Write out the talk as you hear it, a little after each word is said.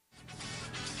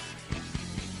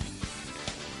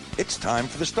It's time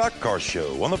for the Stock Car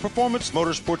Show on the Performance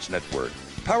Motorsports Network.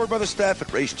 Powered by the staff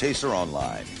at Race Chaser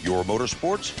Online. Your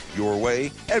motorsports, your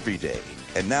way, every day.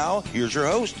 And now, here's your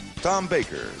host, Tom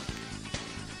Baker.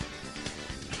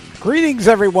 Greetings,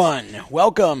 everyone.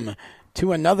 Welcome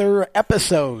to another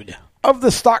episode of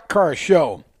the Stock Car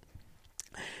Show.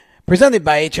 Presented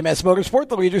by HMS Motorsport,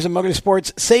 the leaders in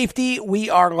motorsports safety.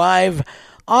 We are live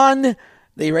on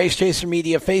the Race Chaser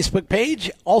Media Facebook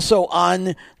page, also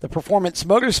on the Performance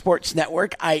Motorsports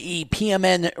Network, i.e.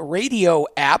 PMN radio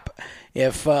app.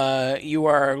 If you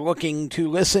are looking to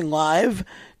listen live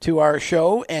to our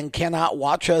show and cannot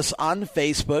watch us on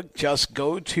Facebook, just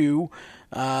go to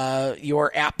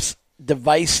your app's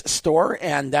device store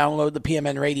and download the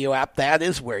PMN radio app. That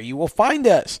is where you will find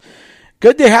us.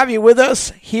 Good to have you with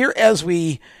us here as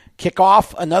we kick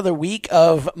off another week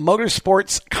of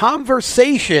motorsports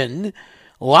conversation.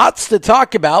 Lots to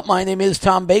talk about. My name is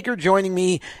Tom Baker. Joining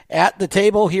me at the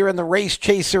table here in the Race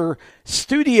Chaser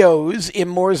Studios in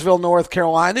Mooresville, North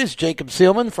Carolina is Jacob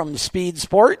Seelman from Speed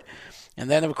Sport. And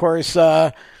then, of course,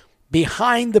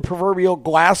 behind the proverbial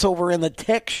glass over in the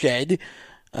tech shed,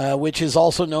 which is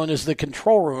also known as the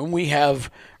control room, we have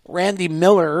Randy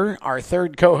Miller, our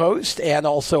third co-host, and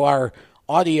also our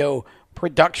audio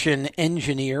production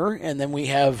engineer. And then we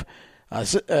have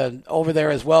over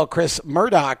there as well, Chris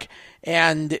Murdoch.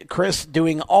 And Chris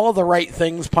doing all the right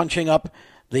things, punching up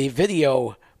the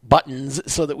video buttons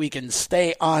so that we can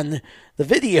stay on the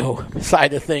video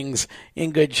side of things in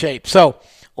good shape. So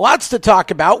lots to talk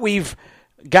about. We've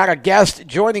got a guest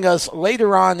joining us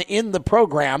later on in the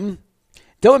program.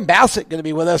 Dylan Bassett going to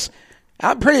be with us.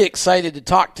 I'm pretty excited to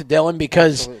talk to Dylan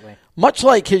because much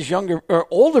like his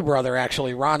older brother,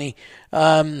 actually, Ronnie,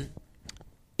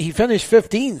 he finished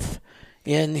 15th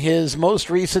in his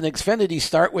most recent Xfinity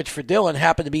start, which for Dylan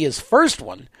happened to be his first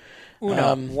one.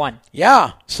 One.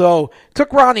 Yeah, so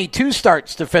took Ronnie 2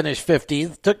 starts to finish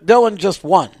 15th. Took Dylan just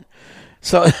 1.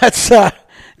 So that's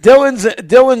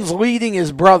Dylan's leading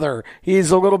his brother.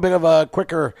 He's a little bit of a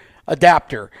quicker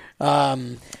adapter.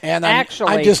 And I'm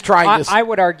just trying to... I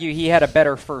would argue he had a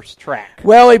better first track.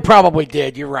 Well, he probably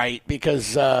did. You're right,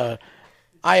 because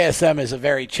ISM is a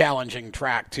very challenging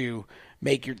track to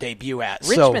make your debut at.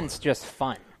 Richmond's just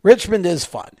fun. Richmond is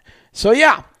fun. So,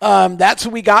 yeah, that's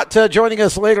who we got joining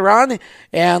us later on,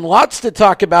 and lots to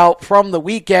talk about from the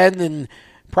weekend, and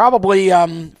probably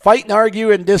fight and argue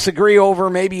and disagree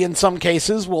over maybe in some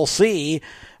cases. We'll see.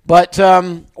 But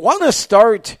want to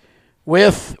start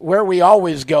with where we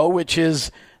always go, which is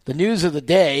the news of the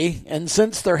day, and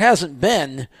since there hasn't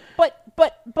been...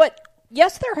 But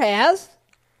yes, there has.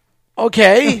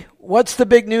 Okay, what's the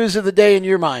big news of the day in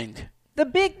your mind? The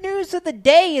big news of the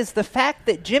day is the fact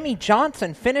that Jimmy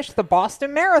Johnson finished the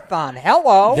Boston Marathon.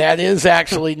 Hello. That is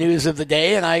actually news of the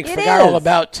day, and I forgot all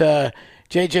about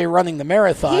JJ running the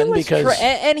marathon.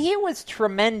 And he was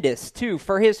tremendous, too.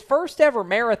 For his first ever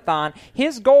marathon,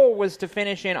 his goal was to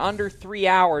finish in under 3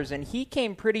 hours, and he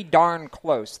came pretty darn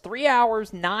close. 3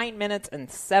 hours, 9 minutes,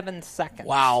 and 7 seconds.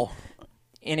 Wow.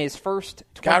 In his first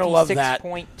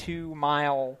 26.2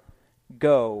 mile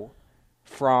go.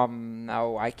 From,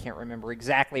 I can't remember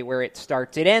exactly where it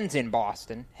starts. It ends in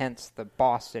Boston, hence the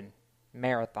Boston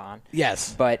Marathon.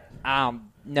 Yes. But,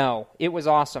 no, it was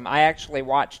awesome. I actually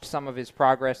watched some of his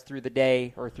progress through the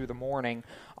day, or through the morning,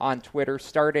 on Twitter.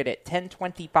 Started at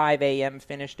 10:25 a.m.,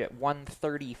 finished at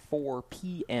 1:34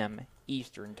 p.m.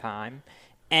 Eastern Time.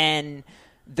 And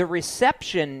the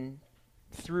reception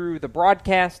through the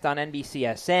broadcast on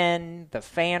NBCSN, the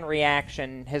fan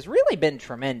reaction has really been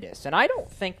tremendous. And I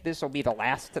don't think this will be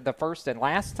the first and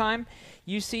last time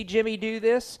you see Jimmy do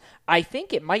this. I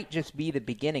think it might just be the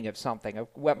beginning of something.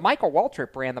 Michael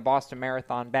Waltrip ran the Boston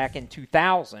Marathon back in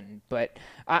 2000, but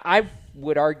I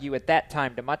would argue at that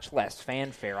time to much less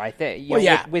fanfare. I think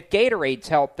with Gatorade's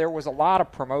help, there was a lot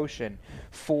of promotion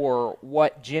for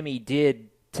what Jimmy did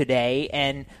today,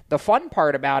 and the fun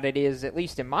part about it is, at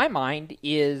least in my mind,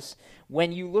 is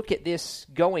when you look at this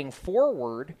going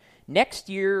forward, next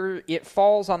year it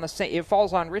falls on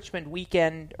Richmond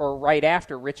weekend, or right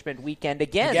after Richmond weekend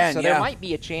again. So there might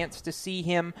be a chance to see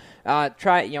him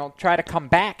try to come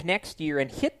back next year and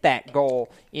hit that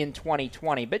goal in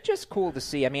 2020. But just cool to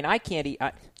see. I mean, I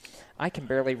can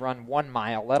barely run 1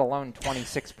 mile, let alone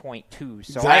 26.2.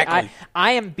 So exactly.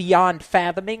 I am beyond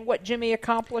fathoming what Jimmy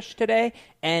accomplished today,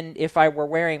 and if I were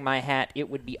wearing my hat, it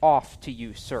would be off to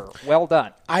you, sir. Well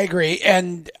done. I agree,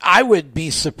 and I would be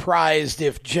surprised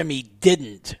if Jimmy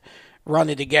didn't run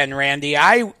it again, Randy.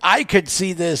 I could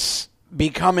see this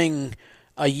becoming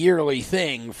a yearly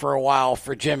thing for a while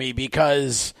for Jimmy,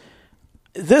 because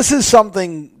this is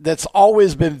something that's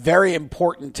always been very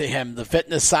important to him, the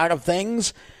fitness side of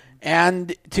things.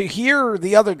 And to hear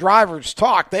the other drivers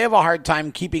talk, they have a hard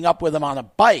time keeping up with him on a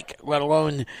bike, let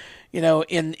alone,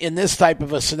 in this type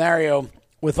of a scenario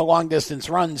with a long-distance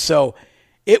run. So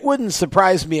it wouldn't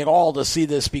surprise me at all to see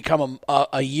this become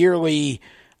a yearly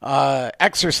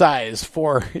exercise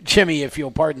for Jimmy, if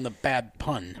you'll pardon the bad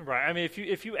pun. Right. I mean,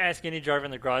 if you ask any driver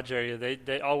in the garage area,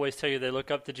 they always tell you they look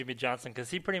up to Jimmy Johnson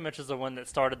because he pretty much is the one that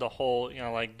started the whole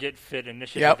get fit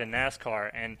initiative in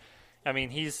NASCAR. And I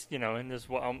mean, he's in his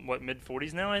mid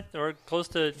 40s now, or close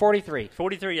to 43.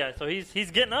 43, yeah. So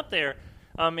he's getting up there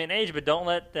in age, but don't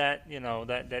let that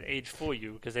that age fool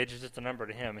you, because age is just a number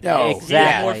to him. And No,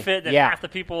 exactly. He's more fit than half the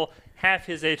people half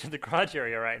his age in the garage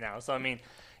area right now. So I mean,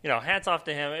 hats off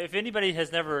to him. If anybody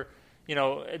has never,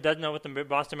 doesn't know what the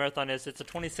Boston Marathon is, it's a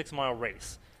 26-mile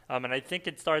race. And I think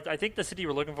it starts, I think the city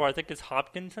we're looking for, I think it's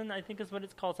Hopkinton, I think is what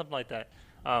it's called, something like that.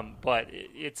 But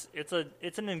it's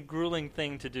an grueling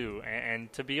thing to do,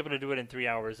 and to be able to do it in 3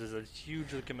 hours is a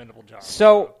hugely commendable job.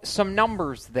 So some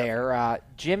numbers there.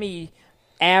 Jimmy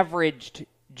averaged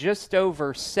just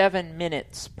over 7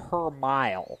 minutes per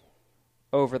mile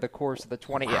over the course of the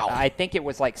 20. Wow. I think it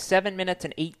was like 7 minutes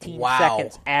and 18 Wow.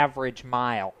 seconds average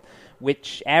mile,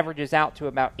 which averages out to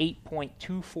about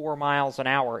 8.24 miles an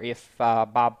hour if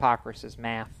Bob Pockrass's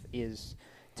math is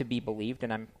to be believed,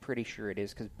 and I'm pretty sure it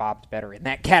is because Bob's better in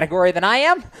that category than I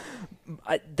am.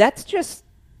 That's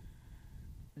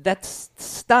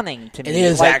stunning to me. It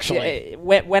is, actually.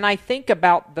 When I think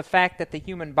about the fact that the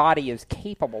human body is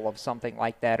capable of something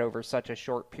like that over such a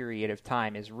short period of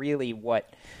time is really what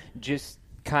just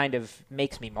kind of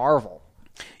makes me marvel.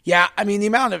 Yeah, I mean, the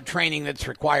amount of training that's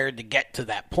required to get to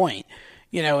that point,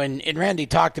 and Randy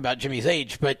talked about Jimmy's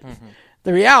age, but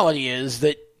the reality is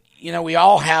that, we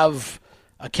all have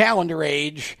a calendar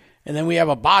age, and then we have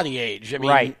a body age. I mean,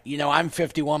 right. I'm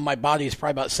 51, my body is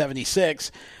probably about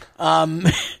 76.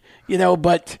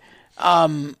 But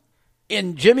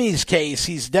in Jimmy's case,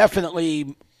 he's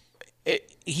definitely,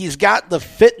 he's got the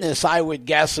fitness, I would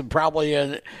guess, of probably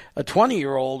a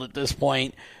 20-year-old at this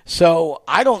point. So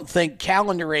I don't think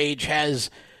calendar age has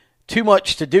too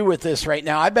much to do with this right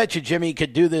now. I bet you Jimmy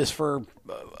could do this for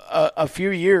a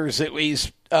few years at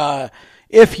least,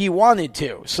 if he wanted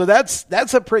to. So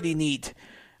that's a pretty neat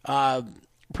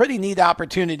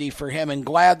opportunity for him, and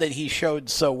glad that he showed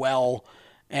so well.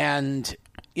 And,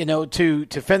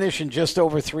 to finish in just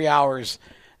over 3 hours,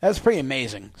 that's pretty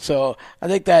amazing. So I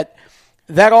think that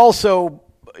also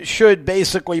should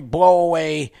basically blow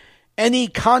away any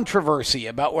controversy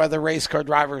about whether race car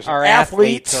drivers are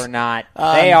athletes or not.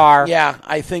 They are. Yeah,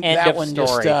 I think End that of one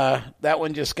story. that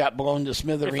one just got blown to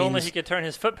smithereens. If only he could turn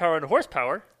his foot power into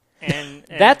horsepower. And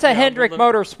That's a Hendrick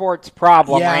Motorsports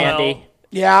problem, Yeah. Randy. Well,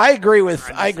 Yeah, I agree with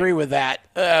that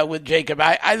with Jacob.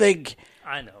 I think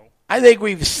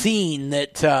we've seen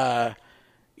that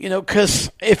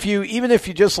because if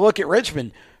you just look at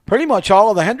Richmond, pretty much all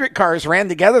of the Hendrick cars ran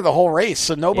together the whole race,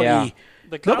 so nobody. Yeah.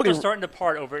 The clouds are starting to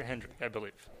part over at Hendrick, I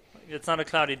believe. It's not a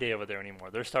cloudy day over there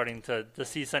anymore. They're starting to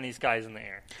see sunny skies in the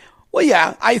air. Well,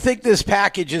 yeah, I think this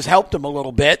package has helped them a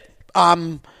little bit,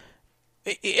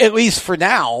 at least for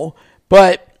now.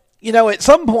 But at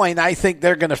some point, I think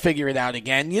they're going to figure it out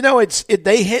again.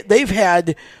 They've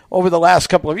had over the last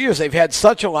couple of years, they've had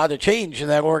such a lot of change in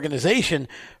that organization,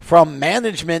 from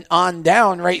management on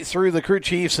down, right through the crew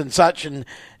chiefs and such. And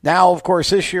now, of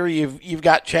course, this year you've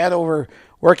got Chad over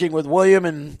working with William,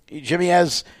 and Jimmy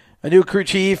has a new crew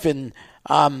chief, and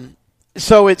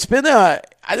so I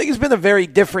think it's been a very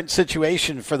different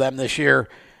situation for them this year.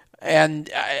 And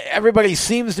everybody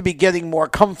seems to be getting more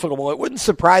comfortable. It wouldn't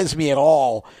surprise me at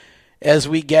all as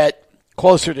we get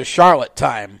closer to Charlotte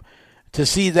time to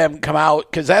see them come out,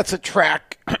 because that's a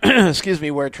track,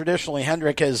 where traditionally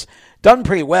Hendrick has done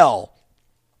pretty well.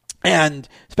 And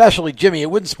especially Jimmy,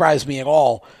 it wouldn't surprise me at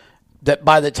all that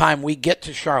by the time we get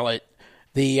to Charlotte,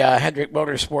 the Hendrick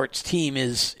Motorsports team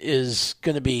is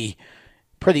going to be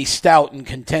pretty stout and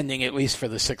contending, at least for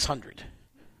the 600.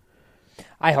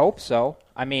 I hope so.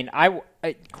 I mean, I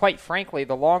quite frankly,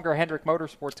 the longer Hendrick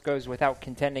Motorsports goes without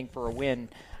contending for a win,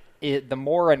 the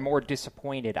more and more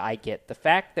disappointed I get. The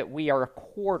fact that we are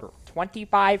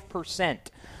 25%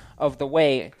 of the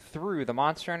way through the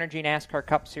Monster Energy NASCAR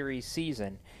Cup Series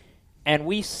season, and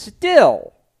we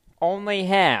still only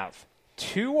have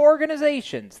 2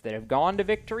 organizations that have gone to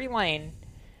victory lane.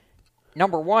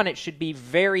 Number one, it should be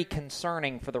very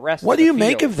concerning for the rest of the field. What do you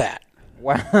make of that?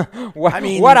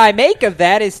 What I make of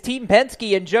that is Team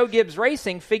Penske and Joe Gibbs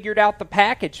Racing figured out the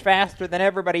package faster than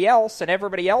everybody else, and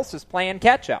everybody else is playing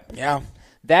catch-up. Yeah.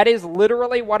 That is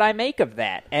literally what I make of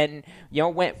that. And,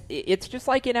 when it's just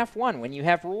like in F1, when you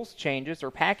have rules changes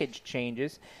or package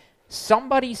changes,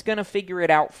 somebody's going to figure it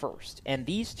out first. And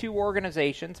these two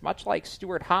organizations, much like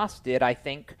Stewart-Haas did, I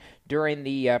think, during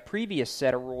the previous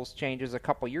set of rules changes a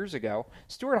couple years ago,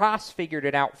 Stewart-Haas figured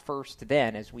it out first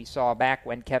then, as we saw back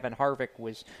when Kevin Harvick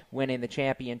was winning the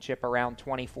championship around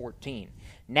 2014.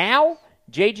 Now,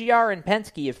 JGR and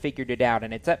Penske have figured it out,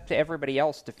 and it's up to everybody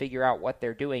else to figure out what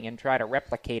they're doing and try to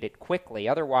replicate it quickly.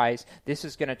 Otherwise, this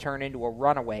is going to turn into a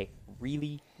runaway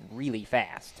really, really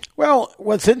fast. Well,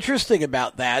 what's interesting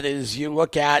about that is you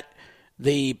look at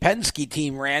the Penske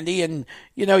team, Randy, and,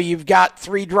 you've got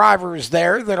three drivers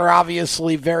there that are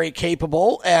obviously very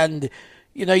capable, and,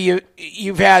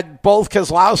 you've had both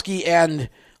Keselowski and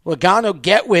Logano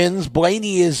get wins.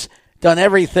 Blaney has done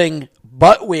everything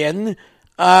but win.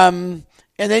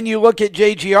 And then you look at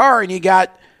JGR, and you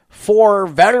got four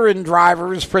veteran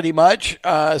drivers pretty much,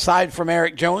 aside from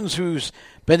Eric Jones, who's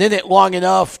been in it long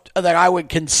enough that I would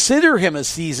consider him a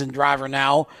seasoned driver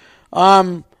now.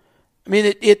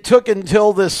 It took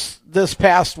until this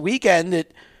past weekend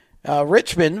at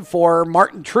Richmond for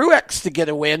Martin Truex to get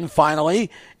a win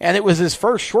finally, and it was his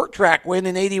first short track win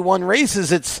in 81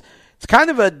 races. It's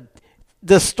kind of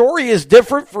the story is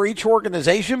different for each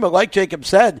organization, but like Jacob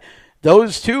said,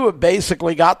 those two have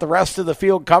basically got the rest of the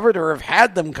field covered, or have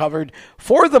had them covered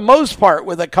for the most part,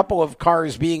 with a couple of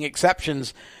cars being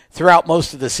exceptions throughout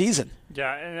most of the season.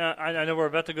 Yeah, and I know we're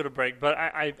about to go to break, but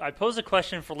I pose a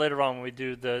question for later on when we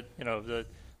do the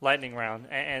lightning round,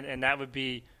 and that would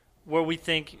be where we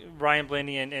think Ryan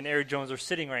Blaney and Eric Jones are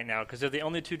sitting right now, because they're the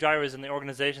only two drivers in the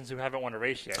organizations who haven't won a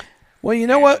race yet. Well, you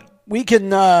know what? We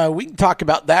can talk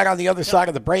about that on the other side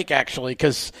of the break, actually,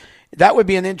 because that would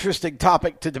be an interesting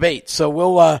topic to debate. So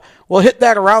we'll hit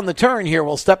that around the turn here.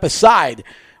 We'll step aside.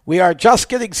 We are just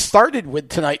getting started with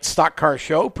tonight's Stock Car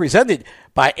Show, presented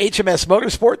by HMS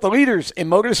Motorsport, the leaders in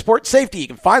motorsport safety. You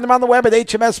can find them on the web at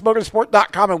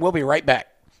hmsmotorsport.com, and we'll be right back.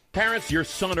 Parents, your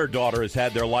son or daughter has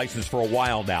had their license for a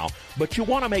while now, but you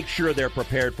want to make sure they're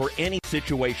prepared for any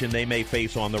situation they may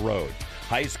face on the road.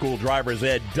 High school driver's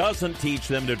ed doesn't teach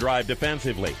them to drive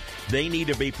defensively. They need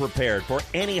to be prepared for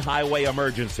any highway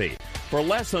emergency. For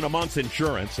less than a month's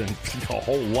insurance, and a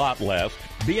whole lot less,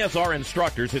 BSR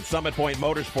instructors at Summit Point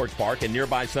Motorsports Park in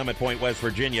nearby Summit Point, West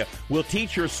Virginia, will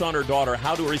teach your son or daughter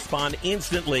how to respond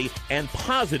instantly and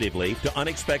positively to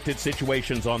unexpected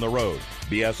situations on the road.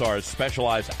 BSR's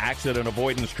specialized accident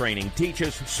avoidance training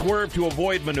teaches swerve to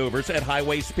avoid maneuvers at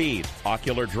highway speed,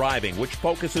 ocular driving, which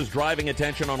focuses driving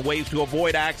attention on ways to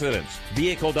avoid accidents,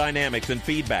 vehicle dynamics and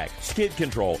feedback, skid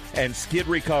control and skid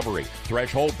recovery,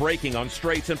 threshold braking on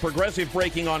straights and progressive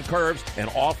braking on curves, and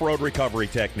off-road recovery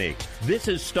techniques. This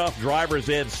is stuff driver's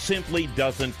ed simply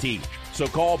doesn't teach. So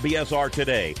call BSR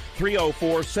today,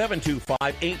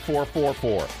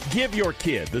 304-725-8444. Give your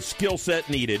kid the skill set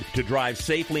needed to drive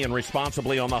safely and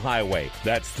responsibly on the highway.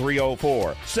 That's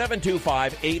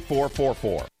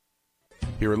 304-725-8444.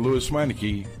 Here at Lewis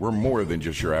Meineke, we're more than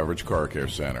just your average car care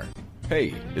center.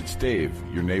 Hey, it's Dave,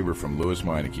 your neighbor from Lewis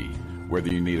Meineke. Whether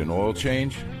you need an oil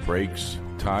change, brakes,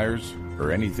 tires,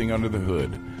 or anything under the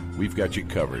hood, we've got you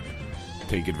covered.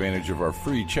 Take advantage of our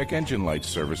free check engine light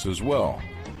service as well.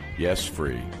 Yes,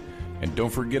 free. And don't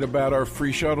forget about our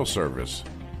free shuttle service.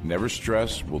 Never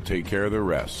stress, we'll take care of the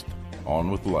rest.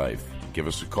 On with life. Give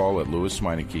us a call at Lewis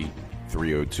Meineke,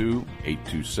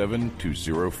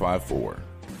 302-827-2054.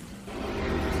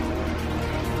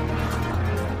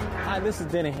 Hi, this is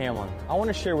Denny Hamlin. I want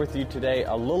to share with you today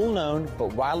a little known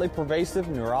but widely pervasive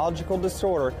neurological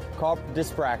disorder called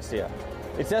dyspraxia.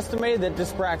 It's estimated that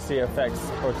dyspraxia affects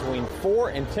between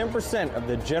 4 and 10% of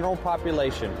the general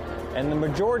population, and the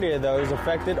majority of those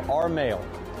affected are male.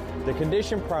 The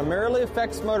condition primarily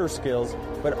affects motor skills,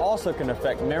 but also can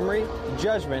affect memory,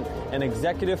 judgment, and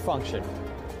executive function.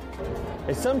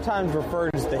 It's sometimes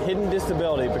referred as the hidden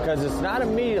disability because it's not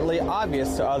immediately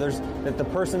obvious to others that the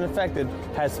person affected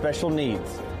has special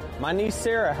needs. My niece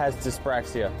Sarah has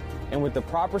dyspraxia, and with the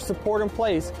proper support in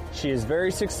place, she is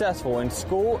very successful in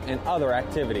school and other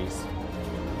activities.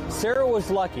 Sarah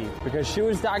was lucky because she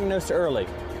was diagnosed early.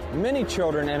 Many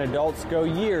children and adults go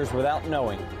years without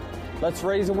knowing. Let's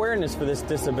raise awareness for this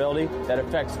disability that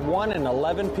affects 1 in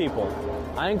 11 people.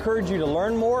 I encourage you to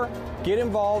learn more, get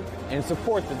involved, and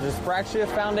support the Dyspraxia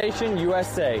Foundation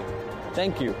USA.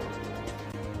 Thank you.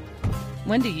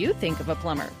 When do you think of a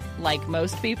plumber? Like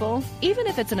most people, even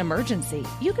if it's an emergency,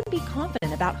 you can be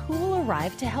confident about who will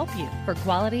arrive to help you. For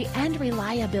quality and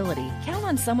reliability, count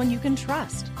on someone you can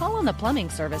trust. Call on the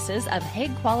plumbing services of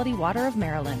Hague Quality Water of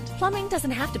Maryland. Plumbing doesn't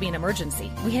have to be an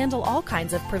emergency. We handle all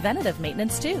kinds of preventative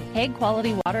maintenance too. Hague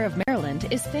Quality Water of Maryland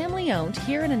is family owned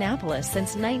here in Annapolis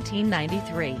since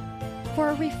 1993. For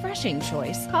a refreshing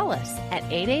choice, call us at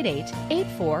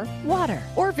 888-84-WATER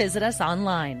or visit us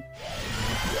online.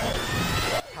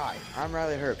 Hi, I'm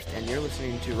Riley Herbst, and you're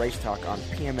listening to Race Talk on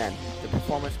PMN, the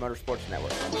Performance Motorsports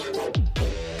Network.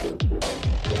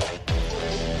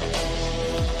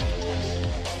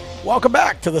 Welcome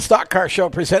back to the Stock Car Show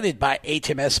presented by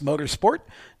HMS Motorsport,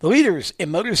 the leaders in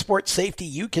motorsport safety.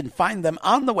 You can find them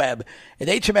on the web at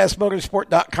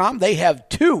hmsmotorsport.com. They have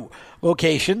 2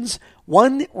 locations,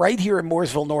 one right here in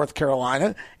Mooresville, North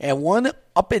Carolina, and one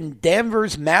up in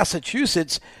Danvers,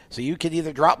 Massachusetts. So you can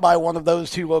either drop by one of those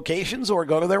 2 locations or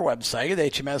go to their website at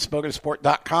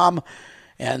hmsmotorsport.com,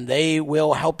 and they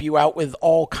will help you out with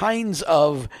all kinds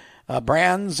of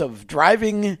brands of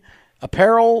driving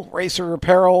apparel, racer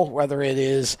apparel, whether it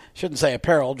is, shouldn't say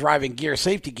apparel, driving gear,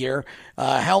 safety gear,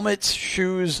 helmets,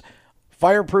 shoes,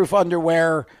 fireproof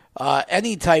underwear,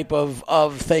 any type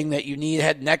of thing that you need,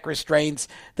 head and neck restraints.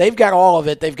 They've got all of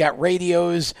it. They've got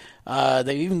radios.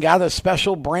 They've even got a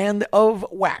special brand of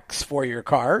wax for your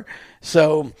car.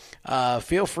 So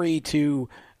feel free to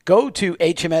go to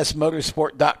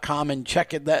hmsmotorsport.com and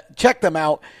check them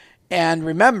out. And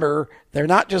remember, they're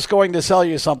not just going to sell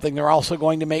you something. They're also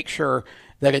going to make sure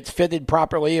that it's fitted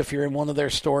properly if you're in one of their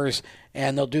stores,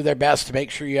 and they'll do their best to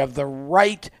make sure you have the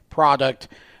right product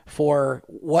for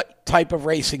what type of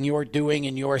racing you're doing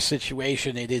in your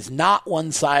situation. It is not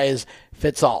one size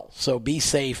fits all. So be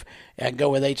safe and go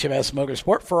with HMS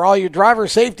Motorsport for all your driver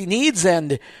safety needs.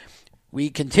 And we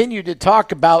continue to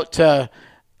talk about a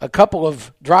couple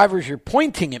of drivers. You're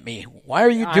pointing at me. Why are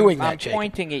you doing that, Jake? I'm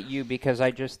pointing at you because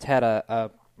I just had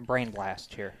a brain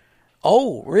blast here.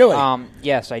 Oh, really?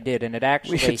 Yes, I did, and it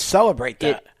actually... We should celebrate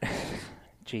that.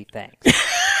 Gee, thanks.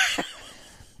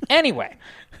 Anyway.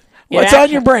 What's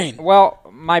on your brain? Well,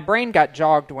 my brain got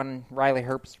jogged when Riley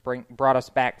Herbst brought us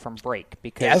back from break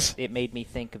because it made me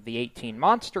think of the 18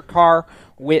 Monster Car,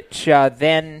 which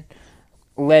then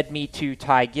led me to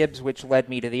Ty Gibbs, which led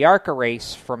me to the ARCA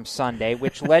race from Sunday,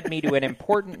 which led me to an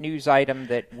important news item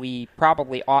that we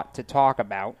probably ought to talk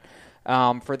about.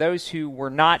 For those who were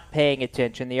not paying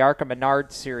attention, the ARCA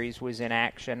Menard Series was in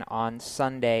action on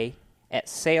Sunday at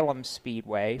Salem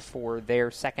Speedway for their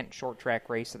second short track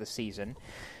race of the season.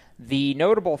 The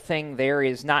notable thing there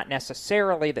is not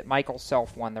necessarily that Michael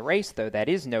Self won the race, though. That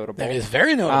is notable. That is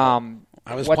very notable.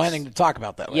 I was planning to talk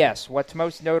about that later. Yes, what's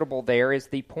most notable there is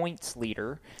the points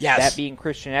leader. Yes. That being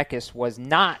Christian Eckes was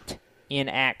not in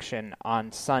action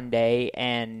on Sunday,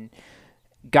 and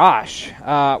gosh,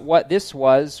 what this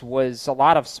was a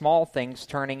lot of small things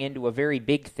turning into a very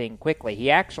big thing quickly. He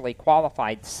actually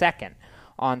qualified second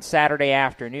on Saturday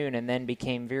afternoon and then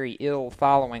became very ill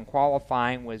following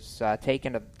qualifying, was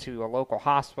taken to a local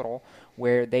hospital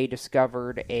where they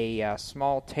discovered a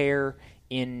small tear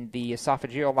in the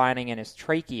esophageal lining in his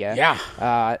trachea.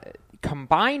 Yeah.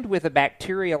 Combined with a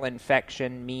bacterial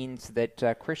infection means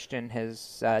that Christian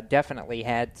has definitely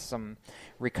had some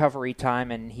recovery time,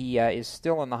 and he is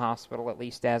still in the hospital, at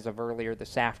least as of earlier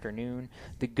this afternoon.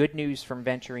 The good news from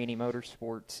Venturini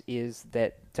Motorsports is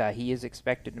that he is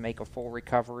expected to make a full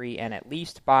recovery, and at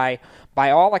least by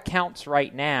all accounts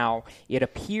right now, it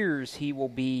appears he will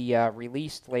be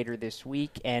released later this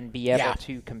week and be able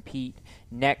to compete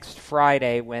next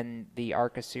Friday when the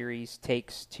ARCA Series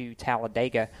takes to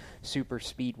Talladega Super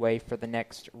Speedway for the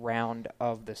next round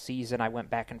of the season. I went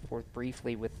back and forth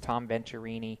briefly with Tom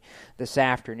Venturini this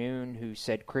afternoon, who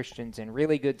said Christian's in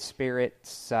really good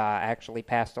spirits, actually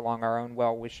passed along our own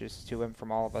well wishes to him from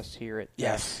all of us here at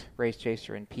Race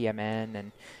Chaser and PMN,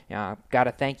 and got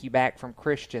a thank you back from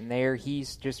Christian there.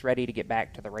 He's just ready to get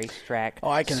back to the racetrack. Oh,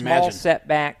 I can imagine. imagine. Small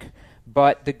setback,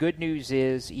 but the good news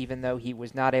is, even though he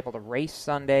was not able to race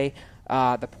Sunday,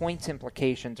 the points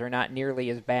implications are not nearly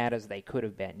as bad as they could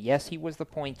have been. Yes, he was the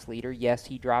points leader. Yes,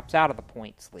 he drops out of the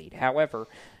points lead. However,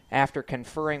 after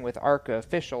conferring with ARCA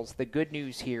officials, the good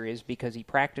news here is because he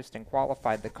practiced and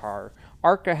qualified the car,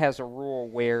 ARCA has a rule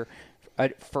where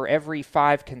for every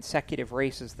 5 consecutive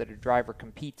races that a driver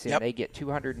competes in, they get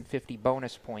 250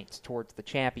 bonus points towards the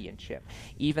championship.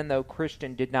 Even though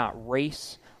Christian did not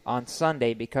race on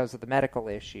Sunday because of the medical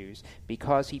issues,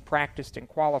 because he practiced and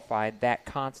qualified, that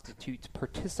constitutes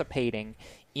participating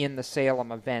in the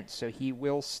Salem event, so he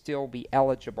will still be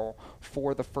eligible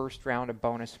for the first round of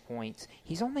bonus points.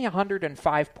 He's only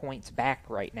 105 points back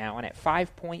right now, and at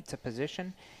 5 points a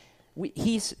position,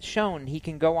 he's shown he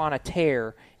can go on a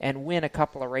tear and win a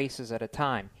couple of races at a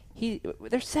time.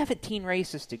 There's 17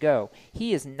 races to go.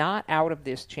 He is not out of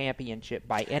this championship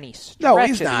by any stretch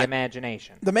of the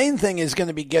imagination. The main thing is going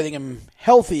to be getting him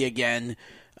healthy again.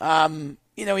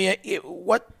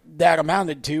 What that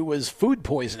amounted to was food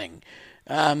poisoning.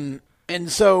 And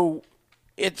so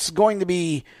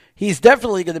he's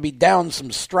definitely going to be down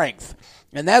some strength.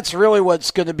 And that's really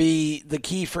what's going to be the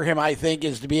key for him, I think,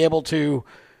 is to be able to,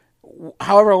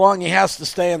 however long he has to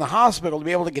stay in the hospital, to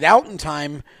be able to get out in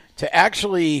time to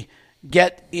actually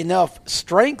get enough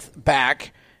strength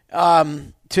back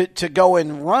to go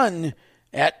and run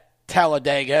at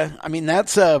Talladega. I mean,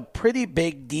 that's a pretty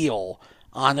big deal,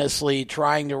 honestly,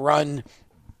 trying to run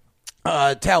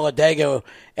Talladega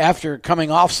after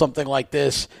coming off something like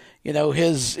this. You know,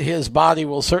 his body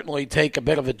will certainly take a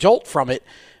bit of a jolt from it.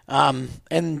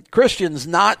 And Christian's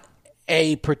not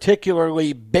a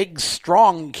particularly big,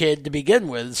 strong kid to begin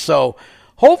with, so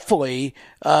hopefully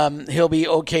he'll be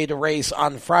okay to race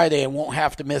on Friday and won't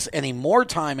have to miss any more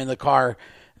time in the car,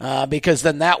 because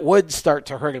then that would start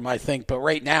to hurt him, I think. But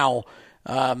right now,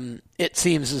 it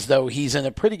seems as though he's in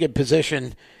a pretty good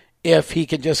position. If he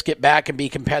can just get back and be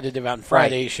competitive on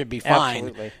Friday, he should be fine.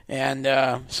 Absolutely.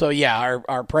 And so, yeah,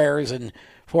 our prayers and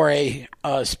for a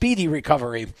speedy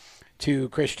recovery to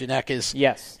Christian Eckes.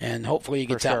 Yes. And hopefully he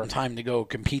gets out in time to go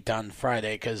compete on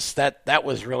Friday, because that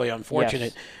was really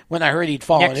unfortunate. Yes. When I heard he'd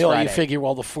fallen ill, you figure,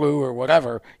 well, the flu or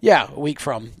whatever. Yeah, a week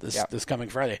from this coming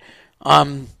Friday.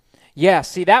 Yeah,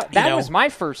 see, that was my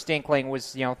first inkling,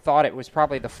 was, thought it was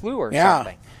probably the flu or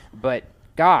something. But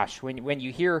gosh, when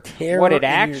you hear what it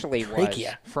actually was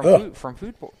from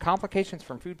food complications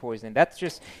from food poisoning,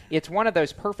 it's one of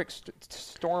those perfect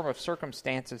storm of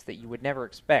circumstances that you would never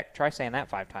expect. Try saying that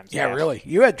 5 times. Yeah, really.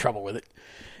 You had trouble with it.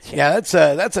 Yeah, that's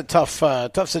a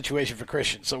tough situation for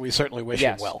Christian, so we certainly wish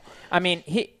him well. I mean,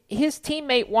 his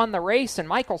teammate won the race, and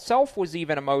Michael Self was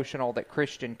even emotional that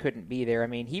Christian couldn't be there. I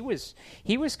mean, he was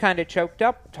kind of choked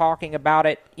up talking about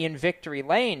it in victory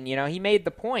lane. He made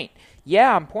the point.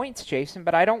 Yeah, I'm points chasing,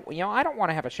 but I don't want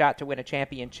to have a shot to win a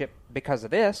championship because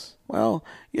of this. Well,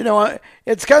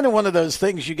 it's kind of one of those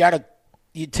things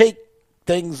you take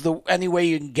things any way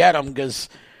you can get them, because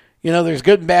there's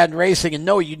good and bad in racing, and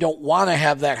no, you don't want to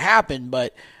have that happen,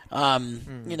 but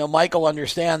Michael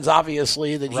understands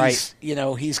obviously that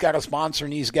he's got a sponsor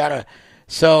and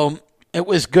so it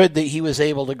was good that he was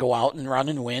able to go out and run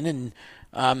and win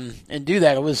and do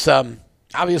that. It was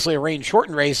obviously a rain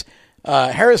shortened race.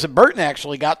 Harrison Burton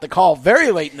actually got the call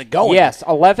very late in the going. Yes,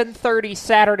 11:30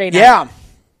 Saturday night.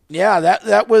 Yeah,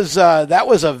 that was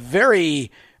a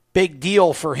very big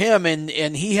deal for him, and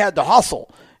he had to hustle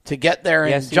to get there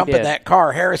and jump in that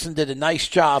car. Harrison did a nice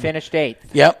job. Finished 8th.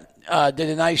 Yep, did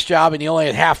a nice job, and he only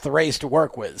had half the race to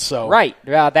work with. So right,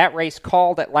 that race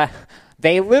called at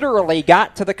they literally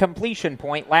got to the completion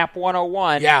point, lap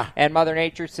 101. Yeah, and Mother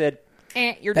Nature said,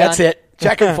 "You're done." That's it.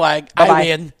 Checkered flag. I'm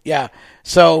in. Yeah.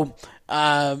 So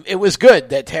it was good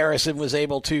that Harrison was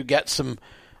able to get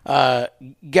a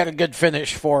good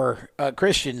finish for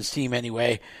Christian's team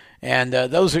anyway, and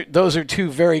those are 2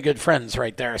 very good friends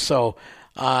right there. So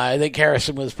I think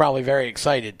Harrison was probably very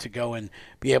excited to go and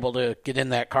be able to get in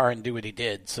that car and do what he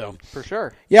did. So for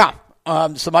sure, yeah.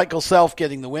 So Michael Self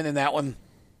getting the win in that one.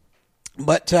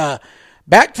 But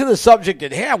back to the subject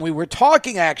at hand, we were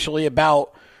talking actually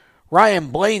about Ryan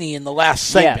Blaney in the last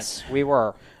segment. Yes, we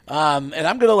were. And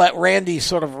I'm going to let Randy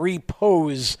sort of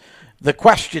repose the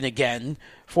question again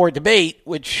for debate,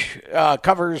 which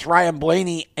covers Ryan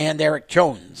Blaney and Eric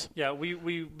Jones. Yeah,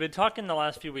 we've been talking the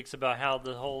last few weeks about how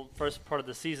the whole first part of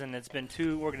the season, it's been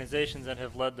 2 organizations that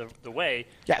have led the way,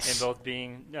 yes, in both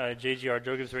being JGR,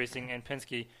 Joe Gibbs Racing, and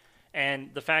Penske. And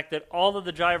the fact that all of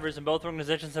the drivers in both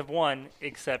organizations have won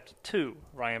except 2,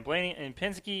 Ryan Blaney in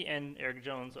Penske and Eric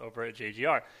Jones over at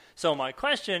JGR. So my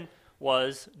question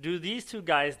was, do these 2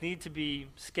 guys need to be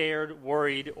scared,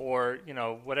 worried, or,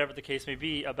 whatever the case may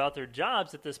be, about their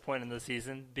jobs at this point in the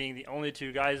season, being the only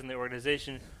 2 guys in the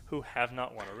organization who have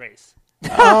not won a race?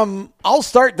 I'll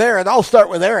start there, and I'll start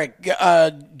with Eric.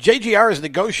 JGR is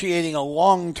negotiating a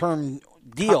long-term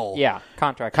deal.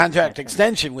 Contract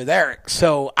extension with Eric.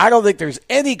 So I don't think there's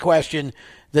any question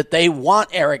that they want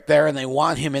Eric there and they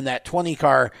want him in that 20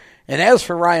 car. And as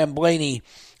for Ryan Blaney,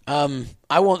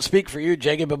 I won't speak for you,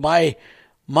 Jacob, but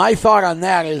my thought on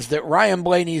that is that Ryan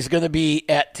Blaney is going to be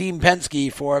at Team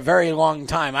Penske for a very long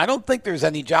time. I don't think there's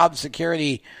any job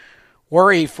security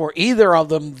worry for either of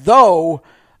them, though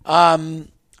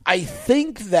I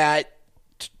think that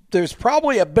there's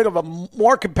probably a bit of a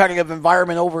more competitive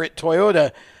environment over at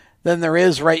Toyota than there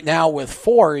is right now with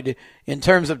Ford in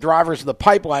terms of drivers of the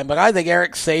pipeline. But I think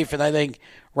Eric's safe, and I think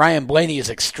Ryan Blaney is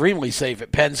extremely safe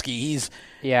at Penske.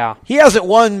 He hasn't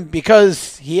won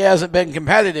because he hasn't been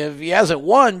competitive. He hasn't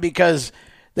won because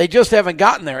they just haven't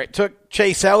gotten there. It took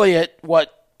Chase Elliott,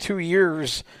 2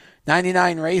 years,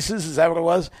 99 races? Is that what it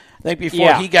was? I think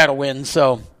before he got a win.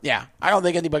 So, yeah, I don't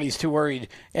think anybody's too worried.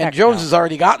 And Jones has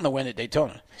already gotten the win at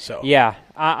Daytona. So yeah,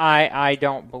 I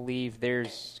don't believe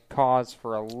there's cause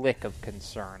for a lick of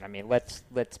concern. I mean,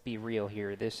 let's be real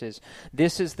here. This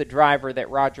is the driver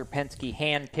that Roger Penske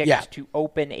handpicked to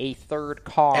open a third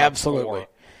car. Absolutely. For.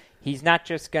 He's not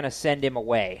just going to send him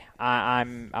away.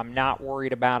 I'm not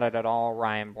worried about it at all.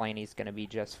 Ryan Blaney's going to be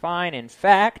just fine. In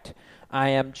fact, I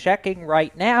am checking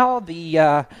right now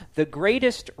the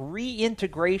greatest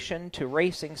reintegration to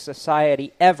racing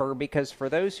society ever, because for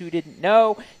those who didn't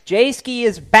know, J-Ski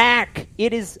is back.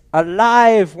 It is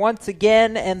alive once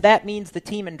again, and that means the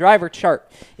team and driver chart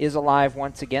is alive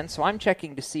once again. So I'm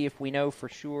checking to see if we know for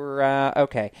sure.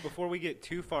 Okay. Before we get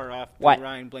too far off the What?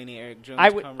 Ryan Blaney, Eric Jones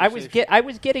conversation. I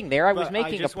was getting there. I was making a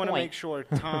point. I just want to make sure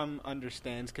Tom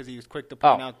understands, because he was quick to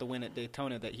point out the win at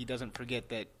Daytona, that he doesn't forget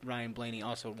that Ryan Blaney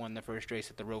also won the first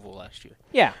race at the Roval last year.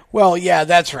 Yeah. Well, yeah,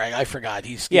 that's right. I forgot.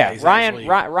 He's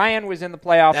Ryan was in the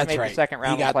playoffs, made the second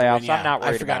round of the playoffs. I'm not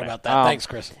worried I forgot about that. Thanks,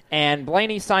 Chris. And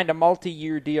Blaney signed a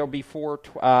multi-year deal before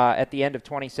at the end of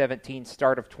 2017,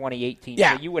 start of 2018.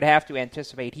 Yeah. So you would have to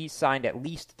anticipate he's signed at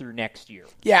least through next year.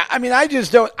 Yeah, I mean, I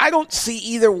don't see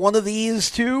either one of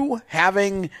these two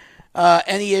having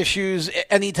any issues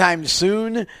anytime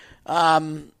soon.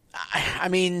 I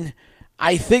mean,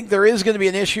 I think there is going to be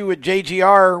an issue with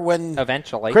JGR when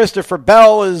eventually Christopher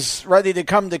Bell is ready to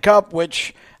come to Cup,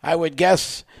 which I would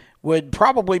guess would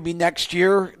probably be next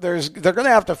year. They're going to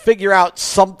have to figure out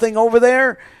something over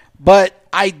there, but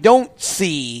I don't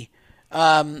see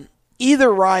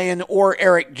either Ryan or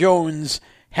Eric Jones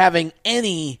having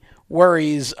any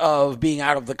worries of being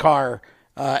out of the car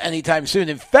anytime soon.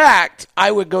 In fact, I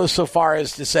would go so far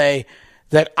as to say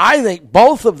that I think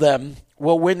both of them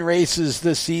will win races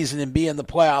this season and be in the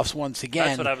playoffs once again.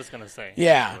 That's what I was going to say.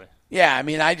 Yeah. Actually. Yeah, I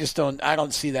mean, I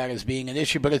don't see that as being an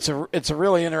issue, but it's a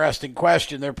really interesting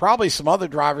question. There are probably some other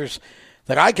drivers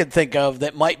that I could think of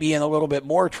that might be in a little bit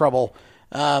more trouble,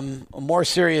 a more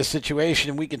serious situation,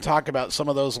 and we can talk about some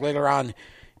of those later on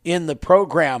in the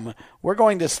program. We're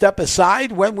going to step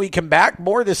aside. When we come back,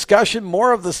 more discussion,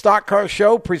 more of the Stock Car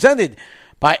Show presented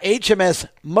by HMS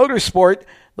Motorsport,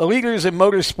 the leaders in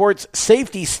motorsports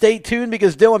safety. Stay tuned,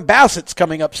 because Dylan Bassett's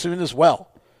coming up soon as well.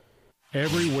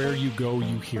 Everywhere you go,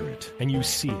 you hear it, and you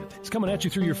see it. It's coming at you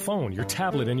through your phone, your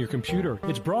tablet, and your computer.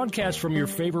 It's broadcast from your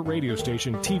favorite radio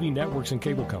station, TV networks, and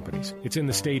cable companies. It's in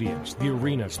the stadiums, the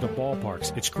arenas, the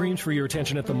ballparks. It screams for your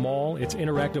attention at the mall. It's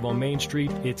interactive on Main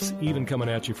Street. It's even coming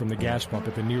at you from the gas pump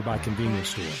at the nearby convenience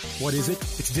store. What is it?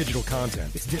 It's digital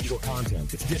content. It's digital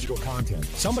content. It's digital content.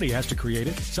 Somebody has to create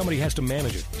it. Somebody has to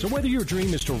manage it. So whether your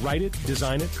dream is to write it,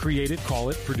 design it, create it, call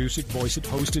it, produce it, voice it,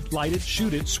 host it, light it,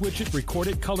 shoot it, switch it, record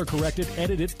it, color correct it,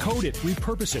 edit it, code it,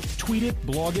 repurpose it, tweet it,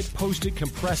 blog it, post it,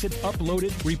 compress it, upload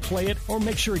it, replay it, or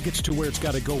make sure it gets to where it's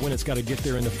got to go when it's got to get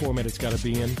there in the format it's got to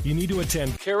be in, you need to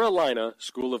attend Carolina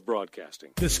School of Broadcasting.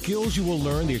 The skills you will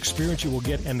learn, the experience you will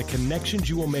get, and the connections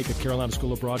you will make at Carolina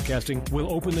School of Broadcasting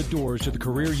will open the doors to the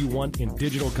career you want in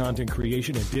digital content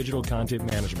creation and digital content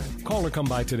management. Call or come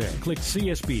by today. Click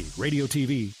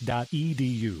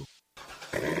csbradiotv.edu.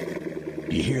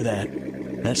 You hear that?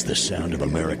 That's the sound of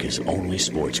America's only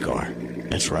sports car.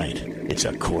 That's right, it's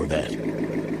a Corvette.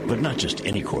 But not just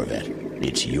any Corvette,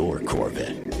 it's your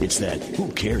Corvette. It's that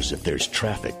who cares if there's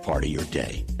traffic part of your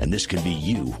day. And this can be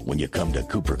you when you come to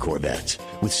Cooper Corvettes.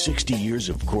 With 60 years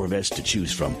of Corvettes to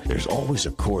choose from, there's always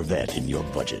a Corvette in your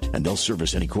budget. And they'll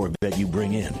service any Corvette you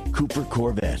bring in. Cooper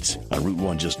Corvettes on Route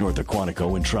 1 just north of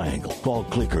Quantico and Triangle. Call,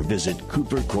 click, or visit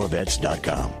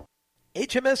CooperCorvettes.com.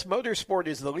 HMS Motorsport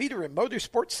is the leader in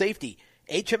motorsport safety.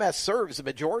 HMS serves a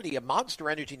majority of Monster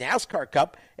Energy NASCAR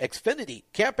Cup, Xfinity,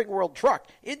 Camping World Truck,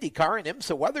 IndyCar, and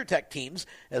IMSA WeatherTech teams,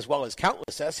 as well as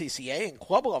countless SCCA and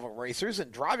club-level racers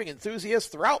and driving enthusiasts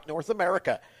throughout North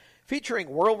America. Featuring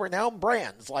world-renowned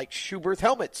brands like Schubert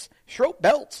helmets, Schroep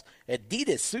belts,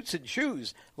 Adidas suits and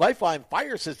shoes, Lifeline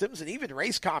fire systems, and even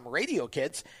Racecom radio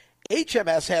kits,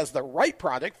 HMS has the right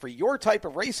product for your type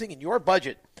of racing and your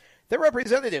budget. Their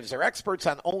representatives are experts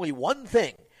on only one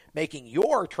thing: making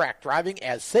your track driving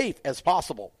as safe as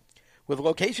possible. With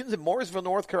locations in Mooresville,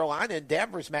 North Carolina, and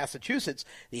Danvers, Massachusetts,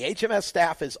 the HMS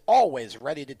staff is always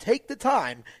ready to take the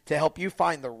time to help you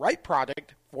find the right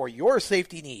product for your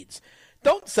safety needs.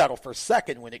 Don't settle for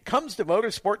second when it comes to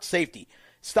motorsport safety.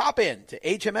 Stop in to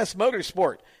HMS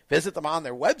Motorsport. Visit them on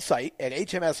their website at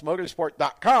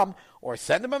hmsmotorsport.com or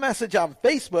send them a message on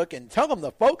Facebook and tell them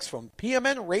the folks from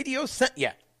PMN Radio sent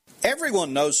you.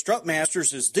 Everyone knows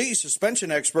Strutmasters is the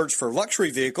suspension experts for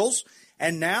luxury vehicles,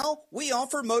 and now we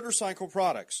offer motorcycle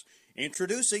products.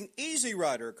 Introducing Easy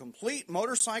Rider, complete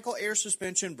motorcycle air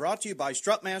suspension, brought to you by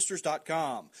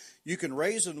Strutmasters.com. You can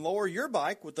raise and lower your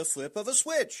bike with the flip of a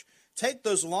switch. Take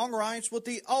those long rides with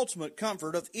the ultimate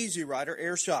comfort of Easy Rider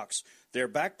air shocks. They're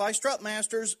backed by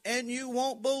Strutmasters, and you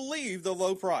won't believe the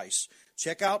low price.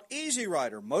 Check out Easy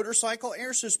Rider motorcycle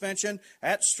air suspension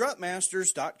at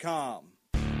strutmasters.com.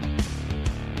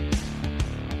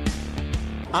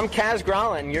 I'm Kaz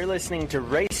Gralla, and you're listening to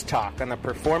Race Talk on the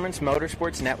Performance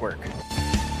Motorsports Network.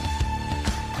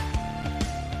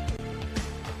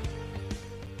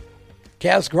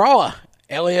 Kaz Gralla,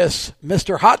 alias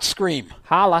Mr. Hot Scream.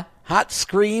 Holla. Hot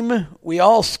Scream. We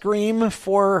all scream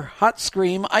for Hot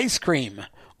Scream ice cream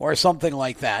or something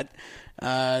like that.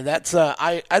 I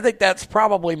think that's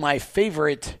probably my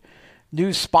favorite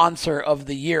new sponsor of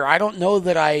the year. I don't know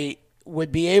that I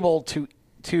would be able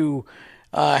to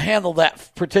handle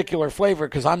that particular flavor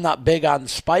because I'm not big on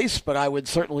spice, but I would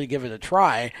certainly give it a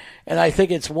try. And I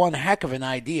think it's one heck of an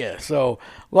idea. So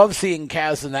love seeing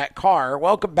Kaz in that car.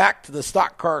 Welcome back to the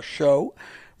Stock Car Show,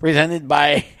 presented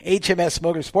by HMS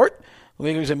Motorsport,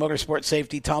 leaders in motorsport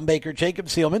safety. Tom Baker, Jacob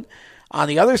Seelman. On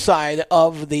the other side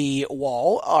of the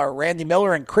wall are Randy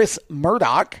Miller and Chris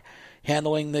Murdoch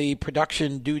handling the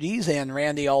production duties, and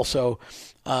Randy also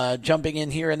jumping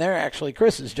in here and there. Actually,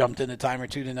 Chris has jumped in a time or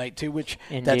two tonight, too, which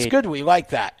Indeed. That's good. We like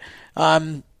that.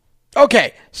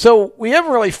 Okay, so we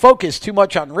haven't really focused too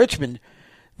much on Richmond.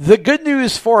 The good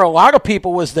news for a lot of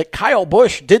people was that Kyle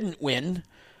Busch didn't win.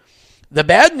 The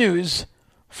bad news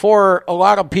for a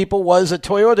lot of people was that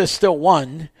Toyota still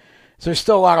won. So there's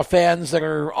still a lot of fans that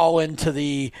are all into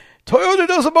the Toyota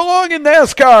doesn't belong in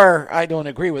NASCAR. I don't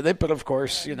agree with it, but of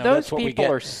course, that's what we get. Those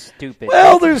people are stupid.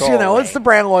 Well, there's, it's the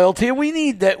brand loyalty, and we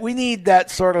need that. We need that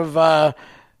sort of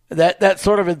that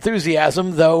sort of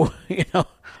enthusiasm, though.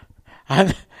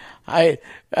 I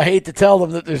hate to tell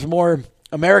them that there's more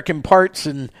American parts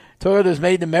and Toyota's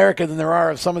made in America than there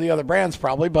are of some of the other brands,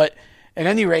 probably. But at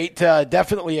any rate,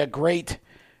 definitely a great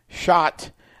shot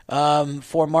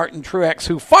for Martin Truex,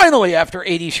 who finally, after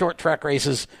 80 short track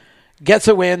races, gets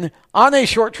a win on a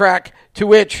short track, to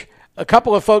which a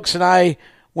couple of folks and I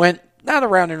went not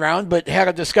around and round, but had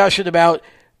a discussion about,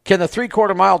 can a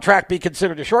 3/4 mile track be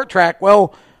considered a short track?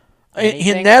 Well,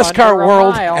 in NASCAR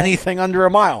world, anything under a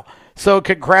mile. So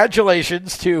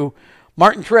congratulations to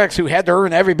Martin Truex, who had to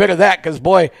earn every bit of that, because,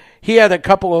 boy, he had a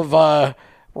couple of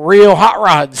real hot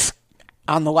rods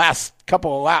on the last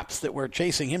couple of laps that were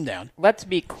chasing him down. Let's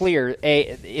be clear.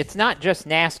 It's not just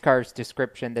NASCAR's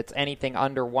description that's anything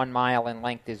under 1 mile in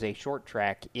length is a short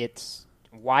track. It's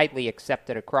widely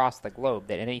accepted across the globe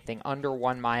that anything under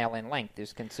 1 mile in length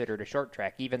is considered a short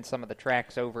track. Even some of the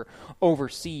tracks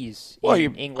overseas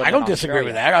in England. I don't disagree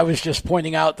with that. I was just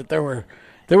pointing out that there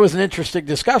was an interesting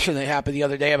discussion that happened the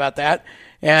other day about that.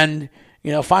 And,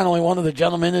 finally one of the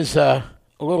gentlemen is a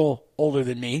little older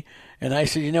than me. And I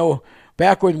said,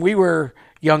 back when we were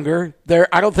younger,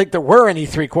 I don't think there were any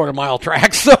 3/4 mile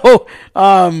tracks, so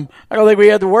I don't think we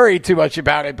had to worry too much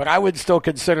about it. But I would still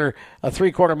consider a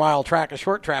 3/4 mile track a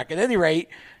short track. At any rate,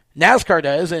 NASCAR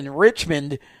does, and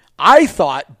Richmond, I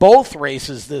thought both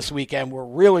races this weekend were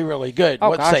really, really good. Oh,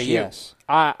 what gosh, say you? Yes.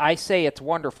 I say it's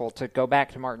wonderful to go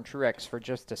back to Martin Truex for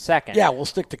just a second. Yeah, we'll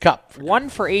stick to Cup. 1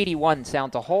 for 81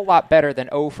 sounds a whole lot better than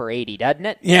 0 for 80, doesn't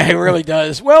it? Yeah, it really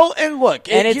does. Well, and look.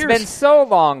 It's been so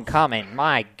long coming.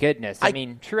 My goodness. I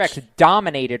mean, Truex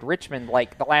dominated Richmond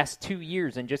like the last 2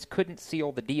 years and just couldn't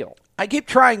seal the deal. I keep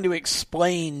trying to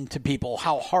explain to people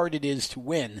how hard it is to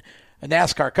win a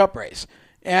NASCAR Cup race.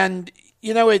 And,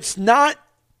 it's not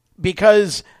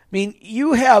because,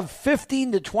 you have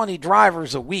 15 to 20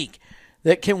 drivers a week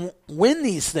that can win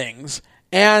these things.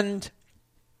 And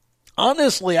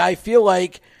honestly, I feel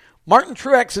like Martin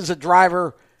Truex is a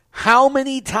driver. How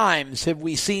many times have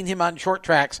we seen him on short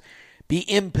tracks be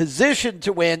in position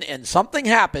to win and something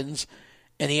happens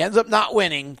and he ends up not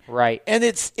winning? Right. And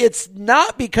it's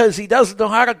not because he doesn't know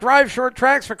how to drive short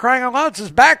tracks, for crying out loud. It's his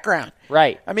background.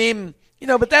 Right.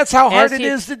 But that's how hard it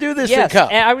is to do this in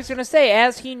Cup. And I was going to say,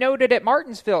 as he noted at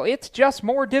Martinsville, it's just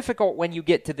more difficult when you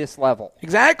get to this level.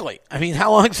 Exactly.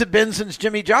 How long has it been since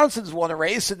Jimmy Johnson's won a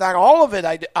race? And not all of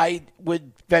it, I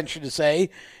would venture to say,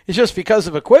 is just because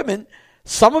of equipment.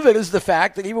 Some of it is the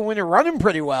fact that even when you're running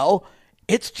pretty well,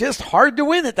 it's just hard to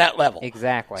win at that level.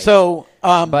 Exactly. So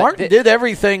Martin did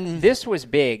everything. This was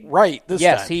big. Right.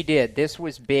 Yes, time. He did. This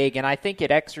was big, and I think it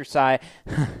exercised...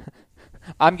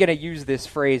 I'm going to use this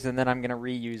phrase, and then I'm going to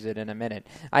reuse it in a minute.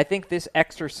 I think this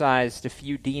exercised a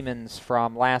few demons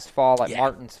from last fall at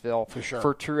Martinsville for sure.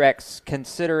 For Truex,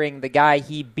 considering the guy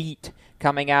he beat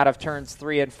coming out of turns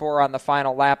 3 and 4 on the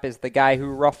final lap is the guy who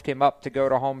roughed him up to go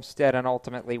to Homestead and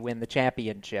ultimately win the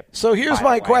championship. So here's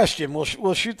my question.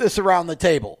 We'll shoot this around the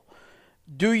table.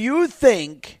 Do you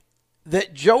think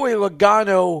that Joey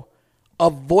Logano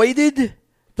avoided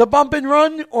the bump and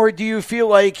run, or do you feel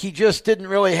like he just didn't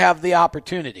really have the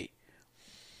opportunity?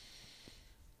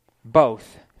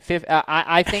 Both.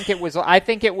 I think it was. I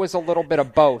think it was a little bit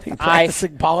of both.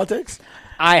 Practicing politics.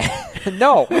 I'm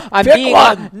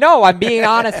being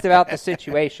honest about the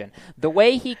situation. The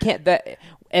way he can,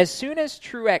 as soon as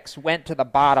Truex went to the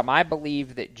bottom, I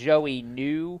believe that Joey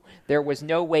knew there was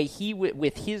no way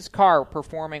with his car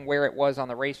performing where it was on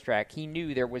the racetrack, he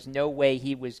knew there was no way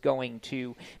he was going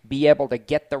to be able to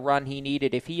get the run he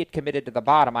needed. If he had committed to the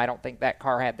bottom, I don't think that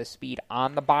car had the speed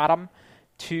on the bottom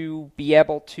to be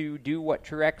able to do what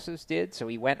Truex's did. So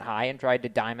he went high and tried to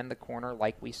diamond the corner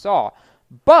like we saw.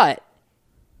 But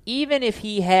even if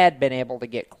he had been able to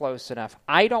get close enough,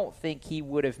 I don't think he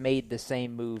would have made the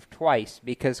same move twice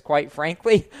because, quite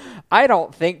frankly, I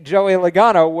don't think Joey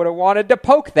Logano would have wanted to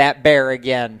poke that bear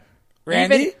again.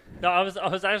 Randy? No, I was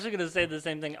actually going to say the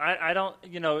same thing. I don't,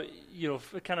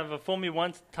 kind of a fool me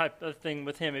once type of thing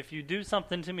with him. If you do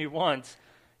something to me once,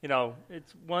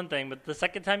 it's one thing, but the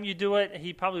second time you do it,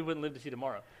 he probably wouldn't live to see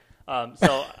tomorrow.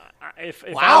 So if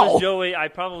I was Joey, I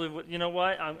probably would. You know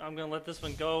what? I'm going to let this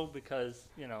one go because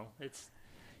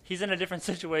he's in a different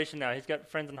situation now. He's got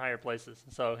friends in higher places,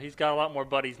 so he's got a lot more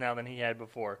buddies now than he had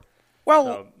before.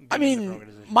 Well,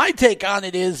 my take on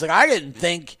it is that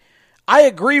I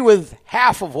agree with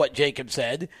half of what Jacob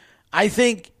said. I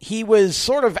think he was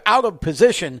sort of out of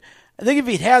position. I think if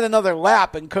he'd had another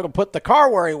lap and could have put the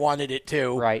car where he wanted it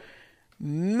to, right?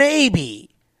 Maybe.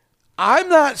 I'm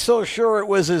not so sure it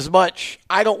was as much,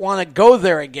 I don't want to go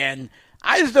there again.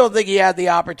 I just don't think he had the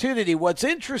opportunity. What's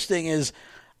interesting is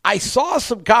I saw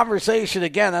some conversation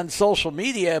again on social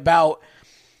media about,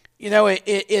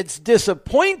 it's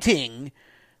disappointing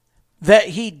that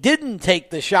he didn't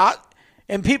take the shot.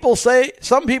 And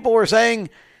some people were saying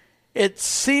it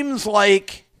seems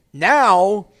like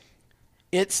now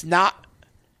it's not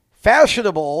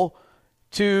fashionable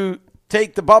to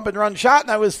take the bump and run shot.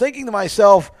 And I was thinking to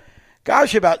myself,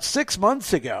 gosh, about 6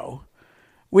 months ago,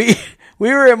 we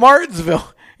were in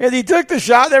Martinsville, and he took the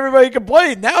shot, and everybody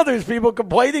complained. Now there's people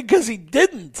complaining because he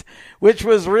didn't, which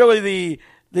was really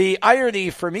the irony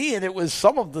for me, and it was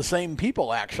some of the same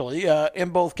people, actually,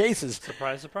 in both cases.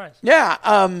 Surprise, surprise. Yeah,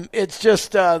 it's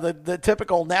just the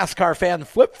typical NASCAR fan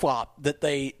flip-flop that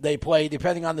they play,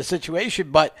 depending on the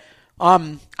situation. But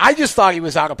I just thought he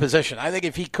was out of position. I think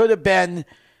if he could have been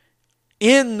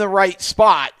in the right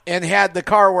spot and had the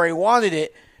car where he wanted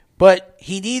it, but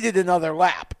he needed another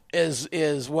lap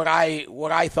is what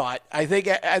I thought. I think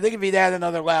if he'd had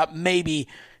another lap, maybe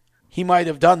he might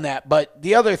have done that. But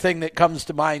the other thing that comes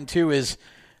to mind too is,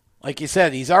 like you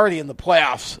said, he's already in the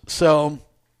playoffs. So,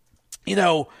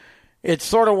 it's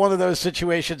sort of one of those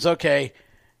situations, okay,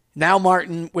 now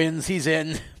Martin wins, he's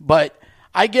in, but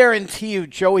I guarantee you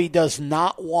Joey does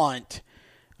not want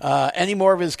any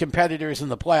more of his competitors in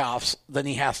the playoffs than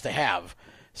he has to have.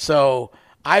 So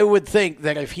I would think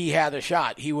that if he had a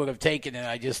shot, he would have taken it.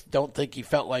 I just don't think he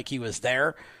felt like he was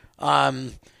there.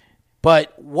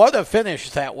 But what a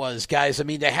finish that was, guys. I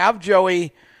mean, to have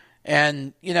Joey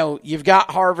and, you've got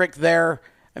Harvick there.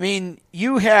 I mean,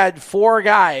 you had four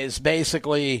guys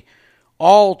basically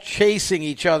all chasing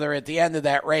each other at the end of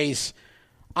that race.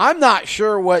 I'm not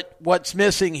sure what's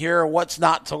missing here or what's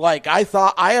not to like. I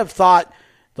have thought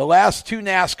the last two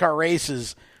NASCAR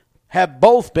races have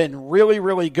both been really,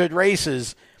 really good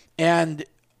races, and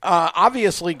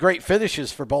obviously great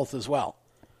finishes for both as well.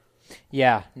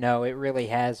 Yeah, no, it really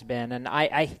has been. And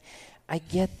I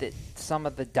get that some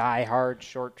of the diehard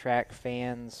short track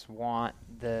fans want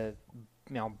the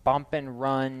bump and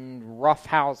run,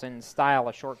 roughhousing style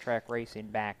of short track racing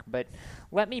back. But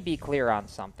let me be clear on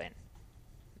something.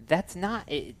 That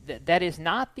is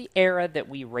not the era that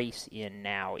we race in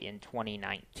now in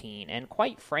 2019. And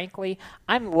quite frankly,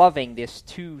 I'm loving this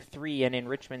 2-3, and in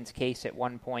Richmond's case at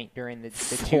one point during the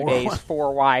 2 days,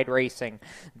 4 wide racing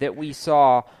that we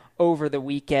saw over the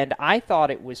weekend. I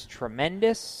thought it was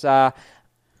tremendous.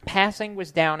 Passing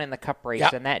was down in the Cup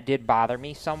race, and that did bother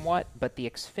me somewhat, but the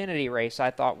Xfinity race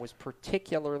I thought was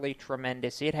particularly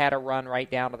tremendous. It had a run right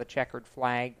down to the checkered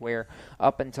flag where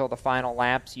up until the final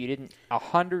laps you didn't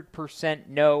 100%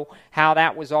 know how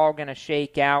that was all going to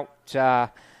shake out.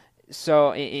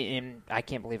 So I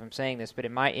can't believe I'm saying this, but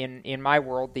in my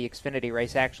world, the Xfinity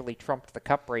race actually trumped the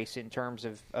Cup race in terms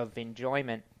of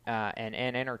enjoyment and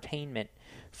entertainment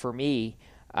for me.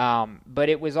 But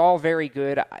it was all very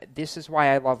good. This is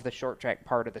why I love the short track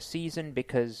part of the season,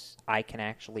 because I can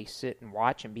actually sit and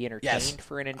watch and be entertained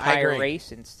for an entire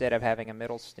race instead of having a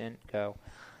middle stint go.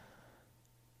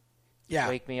 Yeah.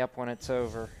 Wake me up when it's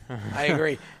over. I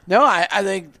agree. No, I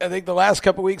think the last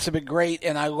couple of weeks have been great,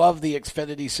 and I love the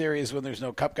Xfinity Series when there's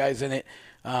no Cup guys in it.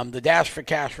 The Dash for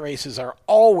Cash races are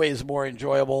always more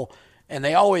enjoyable, and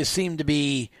they always seem to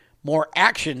be more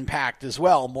action-packed as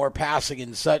well, more passing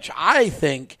and such. I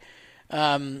think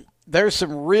there's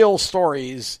some real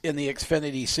stories in the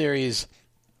Xfinity Series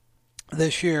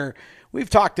this year. We've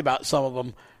talked about some of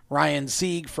them. Ryan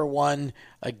Sieg, for one.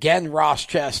 Again, Ross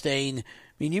Chastain. I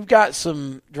mean, you've got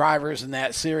some drivers in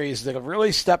that series that have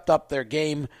really stepped up their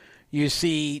game. You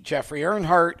see Jeffrey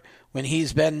Earnhardt, when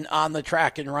he's been on the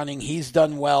track and running, he's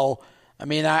done well. I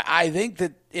mean, I think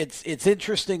that it's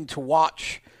interesting to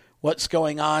watch what's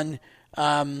going on.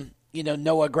 Noah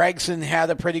Gragson had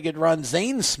a pretty good run.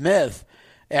 Zane Smith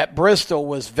at Bristol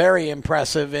was very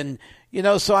impressive. And,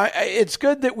 so it's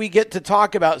good that we get to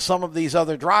talk about some of these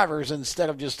other drivers instead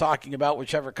of just talking about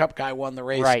whichever Cup guy won the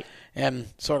race and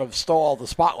sort of stole all the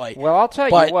spotlight. Well, I'll tell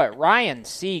you what, Ryan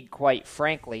Sieg, quite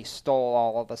frankly, stole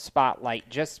all of the spotlight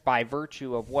just by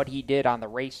virtue of what he did on the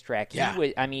racetrack.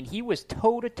 Yeah. He was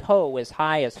toe-to-toe as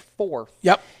high as fourth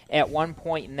at one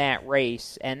point in that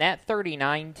race, and that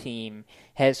 39 team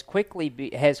has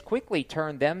quickly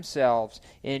turned themselves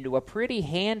into a pretty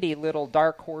handy little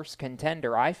dark horse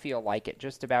contender, I feel like, at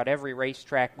just about every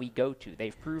racetrack we go to.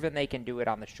 They've proven they can do it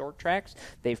on the short tracks.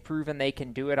 They've proven they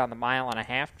can do it on the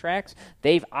mile-and-a-half tracks.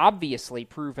 They've obviously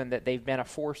proven that they've been a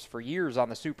force for years on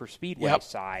the super speedway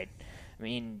side. I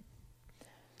mean,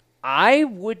 I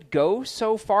would go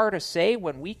so far to say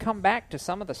when we come back to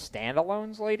some of the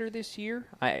standalones later this year,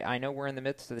 I know we're in the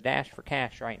midst of the Dash for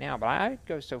Cash right now, but I'd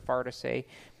go so far to say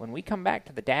when we come back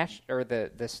to the Dash or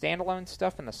the standalone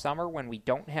stuff in the summer when we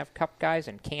don't have Cup guys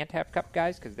and can't have Cup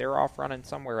guys because they're off running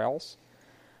somewhere else,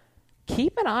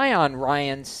 keep an eye on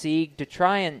Ryan Sieg to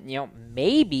try and,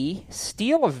 maybe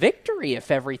steal a victory if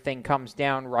everything comes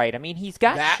down right. I mean, he's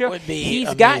got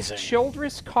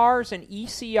Childress cars and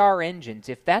ECR engines.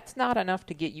 If that's not enough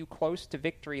to get you close to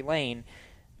victory lane,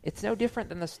 it's no different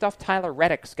than the stuff Tyler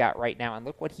Reddick's got right now, and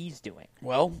look what he's doing.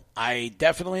 Well, I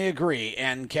definitely agree,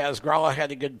 and Kaz Grala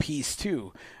had a good piece,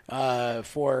 too,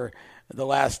 for the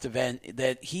last event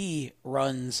that he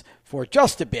runs for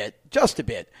just a bit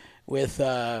with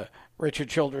Richard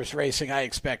Childress Racing. I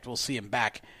expect we'll see him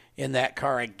back in that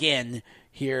car again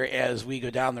here as we go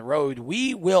down the road.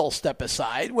 We will step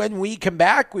aside. When we come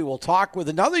back, we will talk with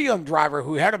another young driver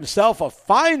who had himself a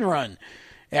fine run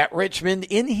at Richmond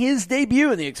in his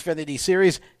debut in the Xfinity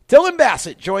Series. Dylan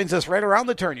Bassett joins us right around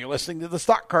the turn. You're listening to the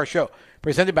Stock Car Show,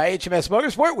 presented by HMS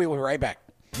Motorsport. We will be right back.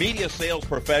 Media sales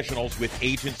professionals with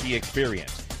agency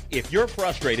experience. If you're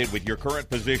frustrated with your current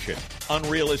position,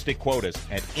 unrealistic quotas,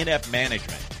 and inept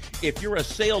management, if you're a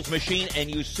sales machine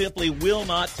and you simply will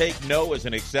not take no as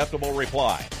an acceptable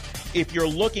reply, if you're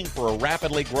looking for a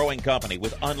rapidly growing company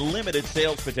with unlimited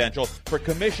sales potential for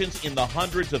commissions in the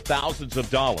hundreds of thousands of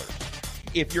dollars,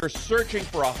 if you're searching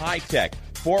for a high-tech,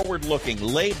 forward-looking,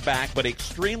 laid-back, but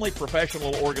extremely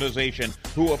professional organization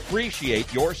who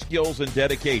appreciate your skills and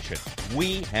dedication,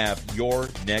 we have your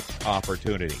next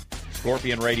opportunity.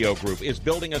 Scorpion Radio Group is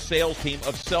building a sales team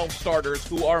of self-starters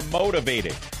who are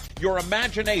motivated. Your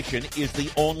imagination is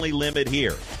the only limit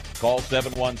here. Call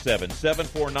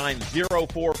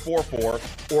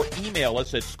 717-749-0444 or email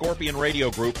us at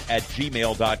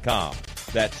scorpionradiogroup@gmail.com.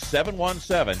 That's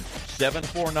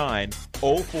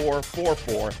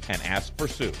 717-749-0444 and ask for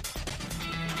Sue.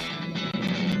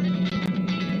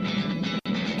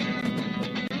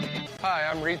 Hi,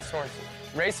 I'm Reed Sorensen.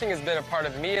 Racing has been a part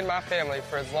of me and my family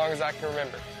for as long as I can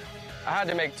remember. I had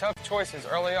to make tough choices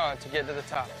early on to get to the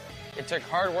top. It took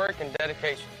hard work and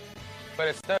dedication. But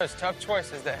it's those tough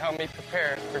choices that help me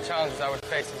prepare for challenges I would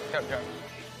face as a Cup driver.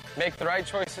 Make the right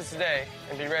choices today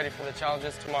and be ready for the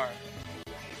challenges tomorrow.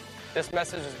 This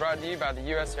message is brought to you by the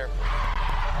U.S. Air Force.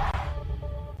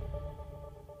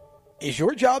 Is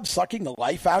your job sucking the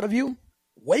life out of you?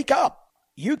 Wake up.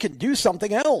 You can do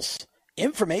something else.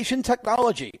 Information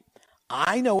technology.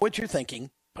 I know what you're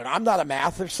thinking, but I'm not a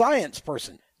math or science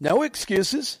person. No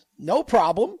excuses, no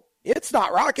problem. It's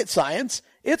not rocket science.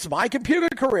 It's my computer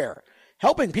career.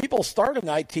 Helping people start an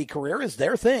IT career is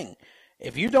their thing.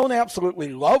 If you don't absolutely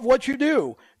love what you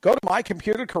do, go to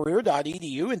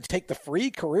mycomputercareer.edu and take the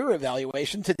free career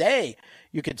evaluation today.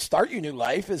 You can start your new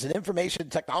life as an information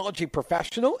technology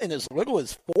professional in as little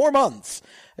as 4 months.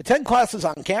 Attend classes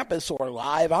on campus or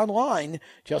live online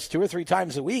just 2 or 3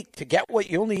 times a week to get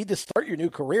what you'll need to start your new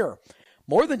career.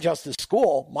 More than just a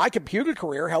school, My Computer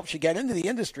Career helps you get into the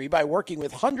industry by working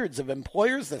with hundreds of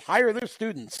employers that hire their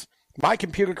students. My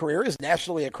Computer Career is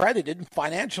nationally accredited, and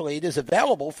financial aid is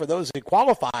available for those who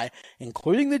qualify,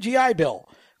 including the GI Bill.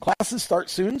 Classes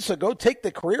start soon, so go take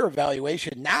the career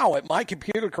evaluation now at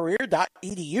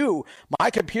mycomputercareer.edu.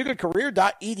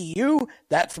 Mycomputercareer.edu.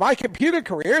 That's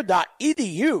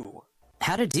mycomputercareer.edu.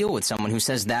 How to deal with someone who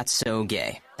says that's so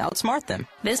gay. Outsmart them.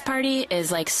 This party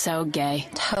is like so gay.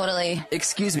 Totally.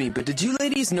 Excuse me, but did you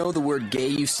ladies know the word gay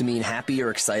used to mean happy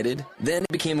or excited? Then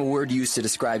it became a word used to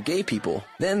describe gay people.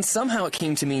 Then somehow it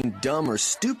came to mean dumb or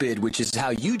stupid, which is how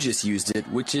you just used it,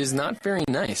 which is not very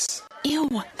nice. Ew,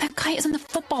 that guy is on the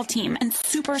football team and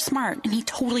super smart, and he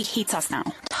totally hates us now.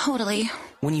 Totally.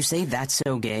 When you say that's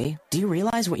so gay, do you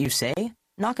realize what you say?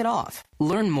 Knock it off.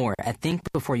 Learn more at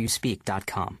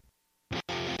thinkbeforeyouspeak.com.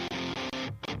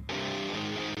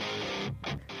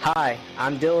 Hi,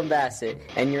 I'm Dylan Bassett,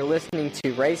 and you're listening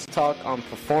to Race Talk on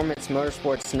Performance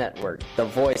Motorsports Network, the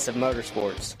voice of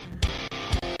motorsports.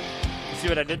 You see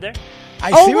what I did there?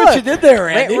 I see what you did there,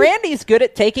 Randy. Randy's good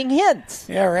at taking hints.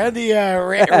 Yeah,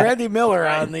 Randy Miller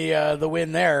on the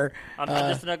win there. I'm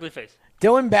just an ugly face.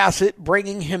 Dylan Bassett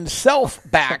bringing himself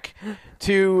back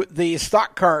to the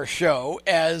Stock Car Show,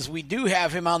 as we do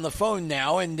have him on the phone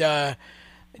now, and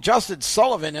Justin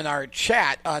Sullivan in our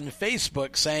chat on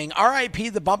Facebook saying, R.I.P.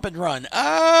 the bump and run.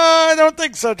 I don't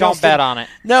think so, Justin. Don't bet on it.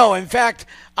 No, in fact,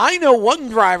 I know one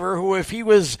driver who, if he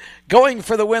was going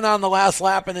for the win on the last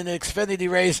lap in an Xfinity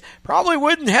race, probably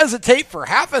wouldn't hesitate for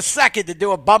half a second to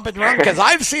do a bump and run, because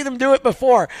I've seen him do it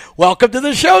before. Welcome to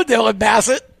the show, Dylan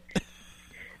Bassett.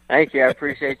 Thank you. I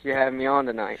appreciate you having me on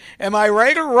tonight. Am I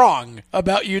right or wrong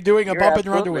about you doing a bump and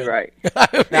run to win? Right.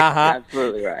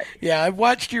 Absolutely right. Yeah, I've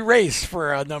watched you race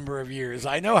for a number of years.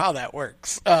 I know how that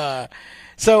works.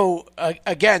 So,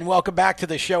 again, welcome back to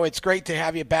the show. It's great to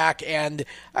have you back. And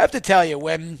I have to tell you,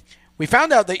 when we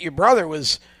found out that your brother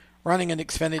was running an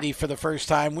Xfinity for the first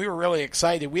time, we were really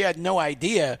excited. We had no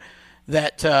idea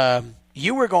that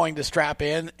you were going to strap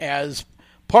in as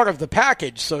part of the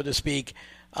package, so to speak,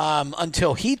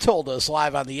 until he told us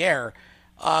live on the air.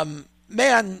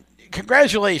 Man,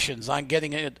 congratulations on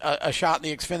getting a shot in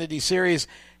the Xfinity Series,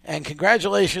 and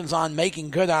congratulations on making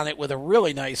good on it with a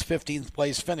really nice 15th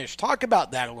place finish. Talk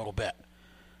about that a little bit.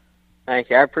 Thank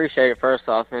you. I appreciate it, first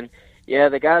off. And, yeah,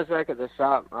 the guys back at the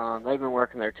shop, they've been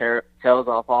working their tails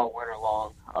off all winter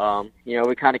long.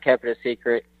 We kind of kept it a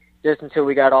secret just until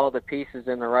we got all the pieces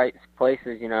in the right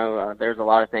places. There's a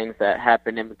lot of things that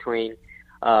happened in between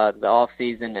the off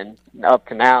season and up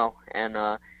to now, and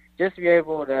just to be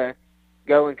able to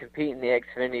go and compete in the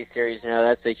Xfinity Series,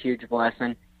 that's a huge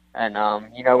blessing. And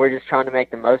we're just trying to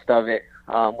make the most of it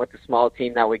with the small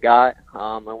team that we got,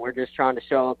 and we're just trying to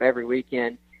show up every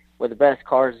weekend with the best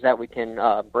cars that we can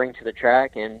bring to the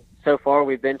track. And so far,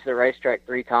 we've been to the racetrack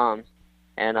 3 times,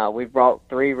 and we've brought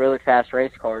 3 really fast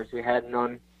race cars. We had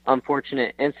an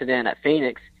unfortunate incident at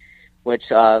Phoenix, which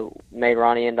made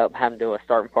Ronnie end up having to do a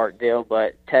start and park deal.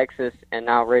 But Texas and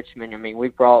now Richmond,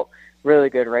 we've brought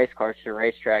really good race cars to the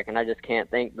racetrack, and I just can't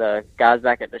thank the guys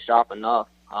back at the shop enough.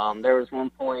 There was one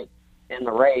point in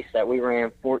the race that we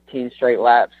ran 14 straight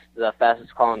laps, the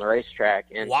fastest car on the racetrack.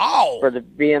 And wow! For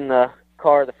being the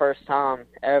car the first time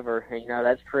ever,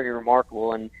 that's pretty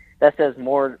remarkable, and that says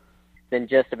more than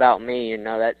just about me.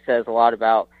 That says a lot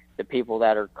about the people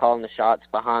that are calling the shots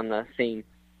behind the scenes.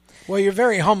 Well, you're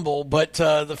very humble, but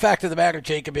the fact of the matter,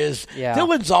 Jacob, is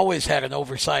Dylan's always had an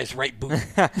oversized right boot.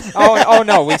 oh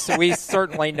no, we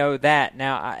certainly know that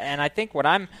now. And I think what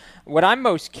I'm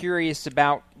most curious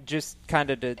about, just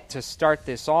kind of to start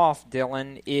this off,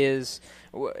 Dylan, is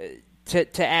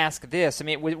to ask this.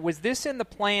 Was this in the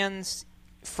plans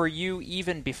for you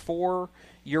even before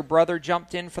your brother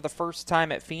jumped in for the first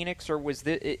time at Phoenix, or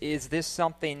is this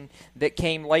something that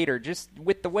came later? Just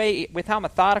with how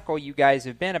methodical you guys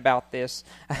have been about this,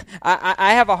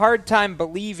 I have a hard time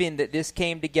believing that this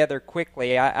came together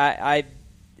quickly.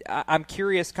 I'm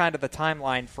curious, kind of the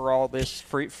timeline for all this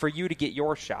for you to get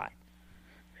your shot.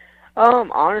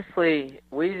 Honestly,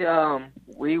 we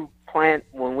planned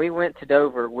when we went to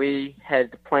Dover. We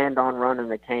had planned on running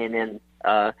the K&N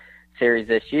series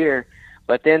this year.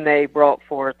 But then they brought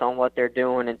forth on what they're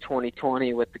doing in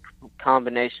 2020 with the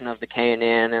combination of the K&N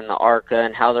and the ARCA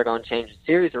and how they're going to change the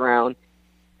series around.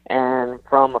 And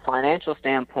from a financial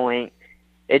standpoint,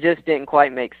 it just didn't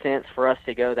quite make sense for us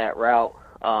to go that route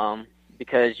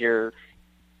because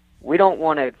we don't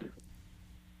want to,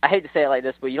 I hate to say it like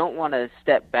this, but you don't want to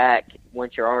step back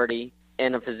once you're already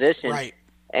in a position. Right.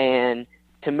 And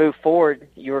to move forward,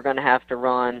 you were going to have to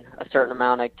run a certain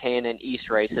amount of K&N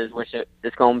East races, which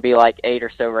is going to be like 8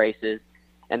 or so races.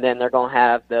 And then they're going to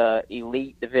have the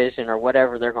elite division or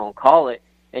whatever they're going to call it.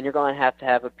 And you're going to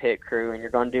have a pit crew, and you're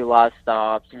going to do live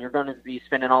stops, and you're going to be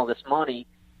spending all this money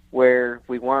where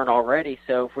we weren't already.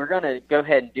 So if we're going to go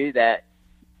ahead and do that,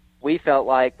 we felt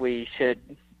like we should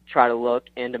try to look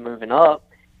into moving up.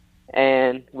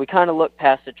 And we kind of looked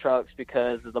past the trucks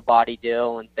because of the body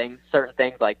deal and certain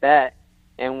things like that.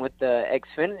 And with the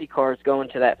Xfinity cars going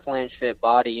to that flange fit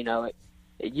body,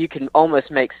 you can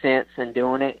almost make sense in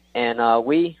doing it. And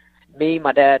me,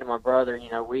 my dad, and my brother,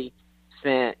 we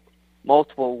spent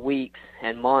multiple weeks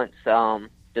and months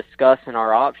discussing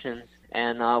our options.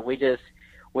 And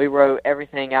we wrote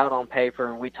everything out on paper,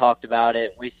 and we talked about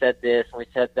it. We said this, and we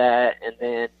said that. And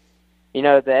then,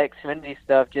 the Xfinity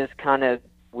stuff just kind of,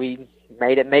 we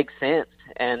made it make sense.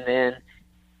 And then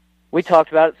we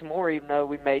talked about it some more, even though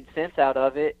we made sense out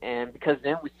of it. And because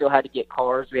then we still had to get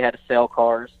cars, we had to sell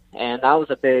cars. And that was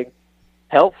a big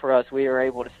help for us. We were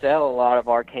able to sell a lot of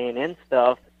our K&N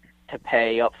stuff to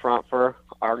pay up front for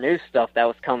our new stuff that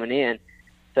was coming in.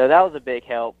 So that was a big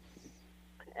help.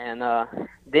 And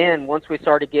then once we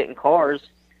started getting cars,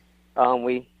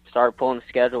 we started pulling the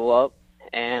schedule up,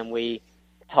 and we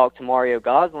talked to Mario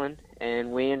Goslin,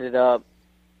 and we ended up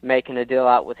making a deal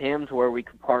out with him to where we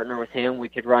could partner with him. We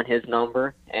could run his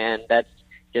number, and that's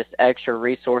just extra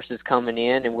resources coming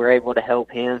in, and we're able to help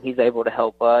him. He's able to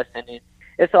help us, and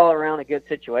it's all around a good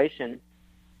situation.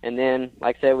 And then,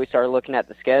 like I said, we started looking at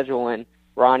the schedule, and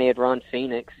Ronnie had run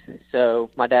Phoenix.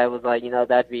 So my dad was like,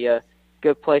 that'd be a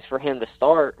good place for him to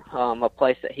start, a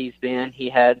place that he's been. He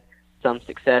had some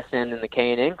success in the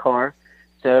K&N car.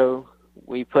 So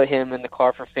we put him in the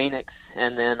car for Phoenix,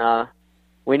 and then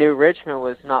we knew Richmond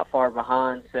was not far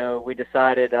behind, so we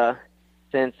decided,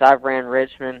 since I've ran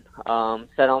Richmond,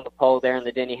 set on the pole there in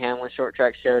the Denny Hamlin Short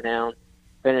Track Showdown,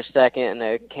 finished second in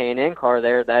the K&N car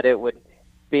there, that it would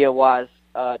be a wise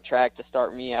track to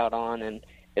start me out on, and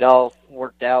it all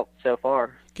worked out so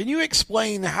far. Can you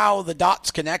explain how the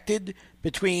dots connected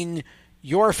between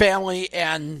your family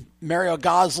and Mario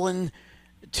Goslin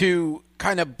to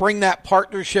kind of bring that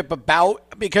partnership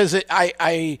about? Because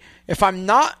if I'm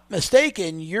not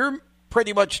mistaken, you're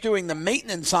pretty much doing the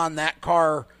maintenance on that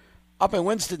car up in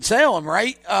Winston-Salem,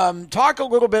 right? Talk a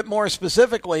little bit more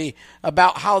specifically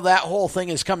about how that whole thing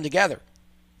has come together.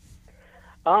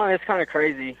 Oh, it's kind of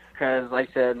crazy because, like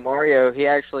I said, Mario, he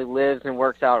actually lives and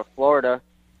works out of Florida.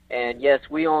 And, yes,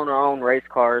 we own our own race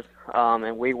cars,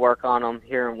 and we work on them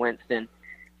here in Winston.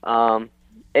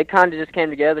 It kind of just came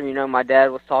together. My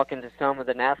dad was talking to some of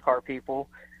the NASCAR people,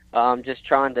 just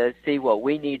trying to see what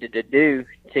we needed to do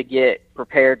to get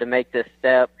prepared to make this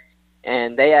step.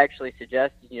 And they actually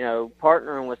suggested,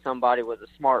 partnering with somebody was a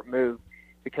smart move,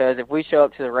 because if we show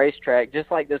up to the racetrack,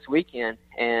 just like this weekend,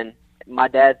 and my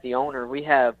dad's the owner, we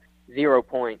have 0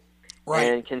 points.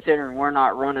 Right. And considering we're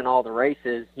not running all the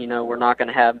races, we're not going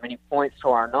to have many points to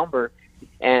our number.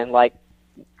 And like,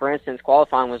 for instance,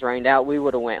 qualifying was rained out, we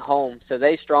would have went home. So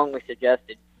they strongly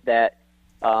suggested that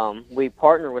we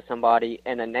partner with somebody,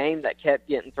 and a name that kept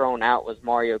getting thrown out was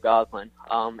Mario Goslin.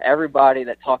 Everybody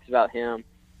that talks about him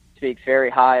speaks very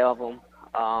high of him.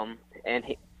 And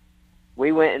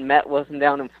we went and met with him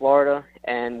down in Florida,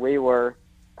 and we were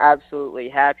absolutely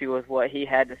happy with what he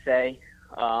had to say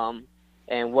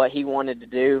and what he wanted to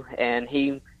do. And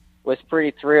he was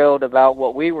pretty thrilled about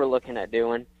what we were looking at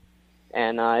doing.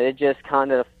 And it just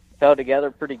kind of fell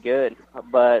together pretty good.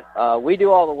 But we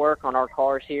do all the work on our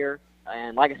cars here.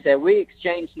 And like I said, we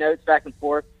exchange notes back and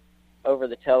forth over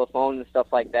the telephone and stuff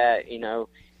like that.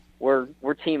 We're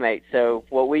teammates. So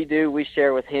what we do, we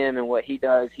share with him, and what he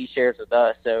does, he shares with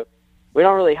us. So we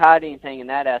don't really hide anything in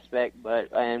that aspect,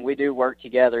 and we do work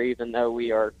together even though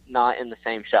we are not in the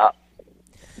same shop.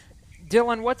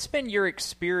 Dylan, what's been your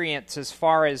experience as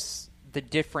far as the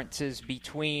differences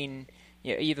between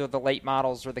either the late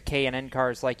models or the K&N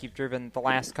cars like you've driven the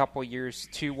last couple years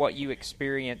to what you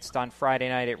experienced on Friday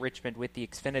night at Richmond with the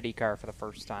Xfinity car for the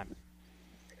first time?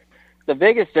 The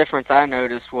biggest difference I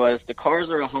noticed was the cars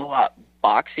are a whole lot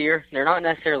boxier. They're not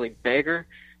necessarily bigger,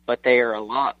 but they are a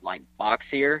lot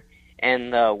boxier.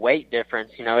 And the weight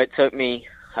difference, it took me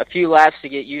a few laps to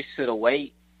get used to the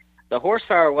weight. The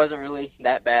horsepower wasn't really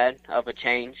that bad of a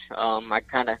change. I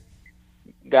kind of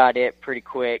got it pretty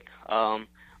quick.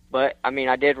 But,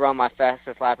 I did run my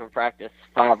fastest lap in practice,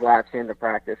 5 laps into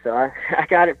practice. So I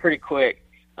got it pretty quick.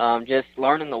 Just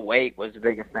learning the weight was the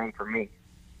biggest thing for me.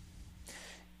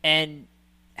 And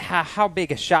how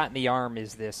big a shot in the arm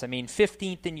is this?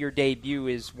 15th in your debut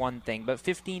is one thing, but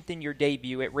 15th in your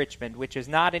debut at Richmond, which is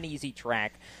not an easy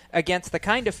track, against the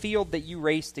kind of field that you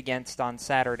raced against on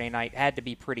Saturday night, had to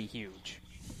be pretty huge.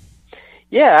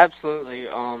 Yeah, absolutely.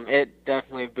 It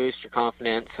definitely boosts your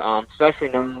confidence, especially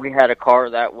when we had a car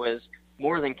that was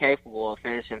more than capable of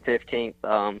finishing 15th.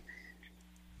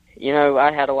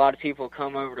 I had a lot of people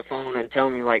come over the phone and tell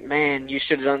me, like, man, you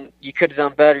could have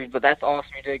done better, but that's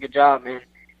awesome. You did a good job, man.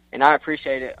 and I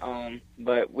appreciate it.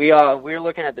 But we're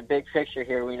looking at the big picture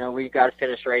here. We know we've got to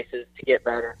finish races to get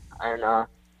better, and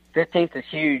 15th is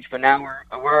huge. But now we're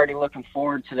already looking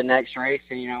forward to the next race,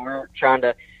 and we're trying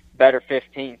to better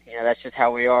 15th. That's just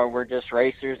how we are. We're just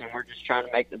racers, and we're just trying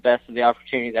to make the best of the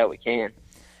opportunity that we can.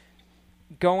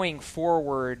 Going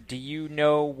forward, do you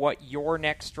know what your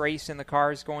next race in the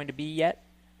car is going to be yet?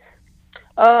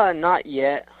 Not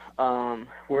yet.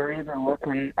 We're either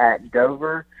looking at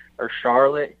Dover or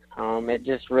Charlotte. It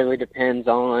just really depends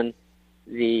on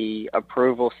the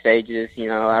approval stages.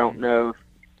 I don't know if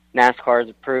NASCAR has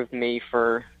approved me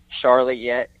for Charlotte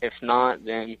yet. If not,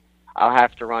 then I'll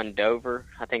have to run Dover.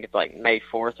 I think it's like May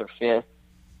 4th or 5th.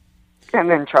 And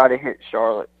then try to hit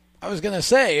Charlotte. I was going to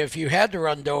say, if you had to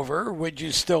run Dover, would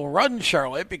you still run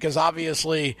Charlotte? Because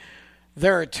obviously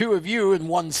there are two of you in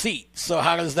one seat. So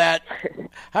how does that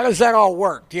all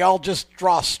work? Do y'all just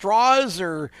draw straws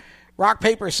or rock,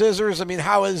 paper, scissors? I mean,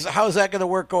 how is that going to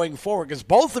work going forward? Because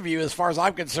both of you, as far as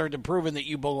I'm concerned, have proven that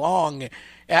you belong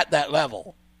at that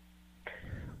level.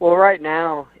 Well, right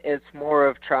now it's more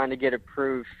of trying to get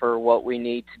approved for what we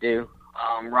need to do.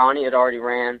 Ronnie had already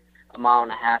ran a mile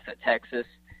and a half at Texas.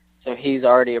 So he's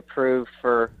already approved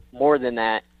for more than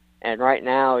that. And right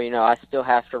now, I still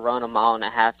have to run a mile and a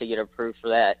half to get approved for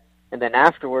that. And then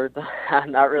afterwards,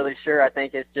 I'm not really sure. I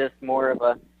think it's just more of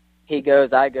a he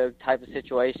goes, I go type of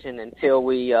situation until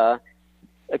we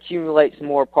accumulate some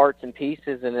more parts and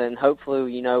pieces. And then hopefully,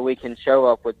 we can show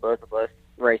up with both of us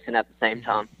racing at the same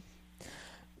time.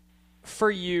 For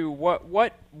you, what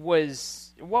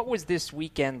was this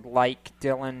weekend like,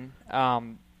 Dylan?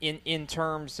 In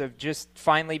terms of just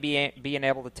finally being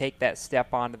able to take that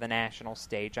step onto the national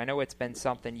stage. I know it's been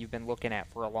something you've been looking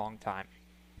at for a long time.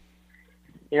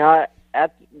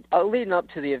 Leading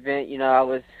up to the event, I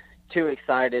was too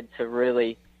excited to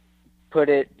really put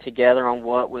it together on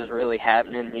what was really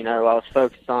happening. I was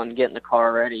focused on getting the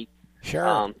car ready,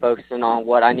 focusing on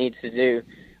what I needed to do.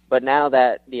 But now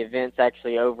that the event's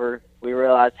actually over, we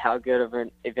realized how good of an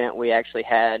event we actually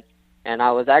had. And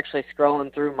I was actually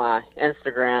scrolling through my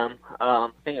Instagram, I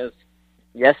think it was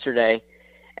yesterday,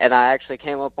 and I actually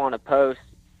came up on a post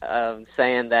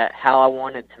saying that how I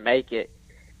wanted to make it.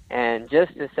 And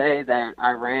just to say that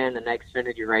I ran an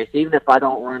Xfinity race, even if I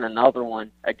don't run another one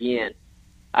again,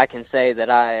 I can say that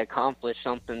I accomplished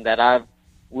something that I've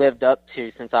lived up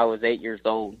to since I was 8 years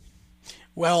old.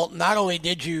 Well, not only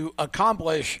did you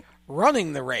accomplish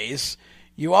running the race,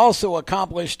 you also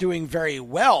accomplished doing very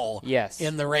well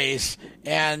in the race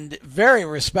and very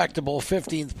respectable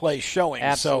 15th place showing.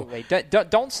 Absolutely. So,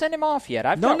 don't send him off yet.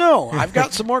 I've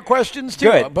got some more questions too.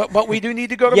 Good. But we do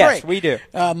need to go to break. Yes, we do.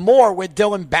 More with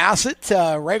Dylan Bassett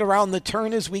right around the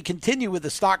turn as we continue with the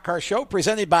Stock Car Show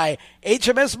presented by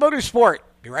HMS Motorsport.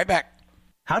 Be right back.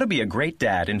 How to be a great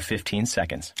dad in 15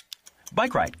 seconds.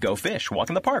 Bike ride, go fish, walk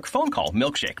in the park, phone call,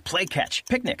 milkshake, play catch,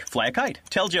 picnic, fly a kite,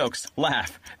 tell jokes,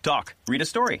 laugh, talk, read a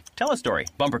story, tell a story,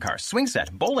 bumper car, swing set,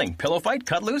 bowling, pillow fight,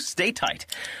 cut loose, stay tight.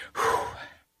 Whew.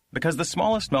 Because the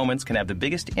smallest moments can have the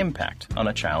biggest impact on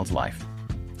a child's life.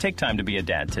 Take time to be a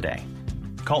dad today.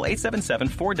 Call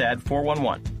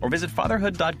 877-4DAD-411 or visit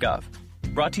fatherhood.gov.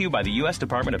 Brought to you by the U.S.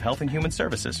 Department of Health and Human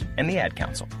Services and the Ad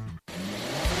Council.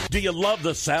 Do you love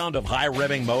the sound of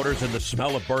high-revving motors and the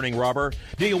smell of burning rubber?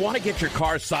 Do you want to get your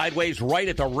car sideways right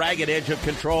at the ragged edge of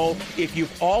control? If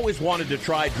you've always wanted to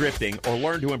try drifting or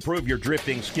learn to improve your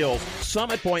drifting skills,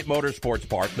 Summit Point Motorsports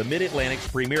Park, the Mid-Atlantic's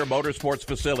premier motorsports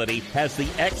facility, has the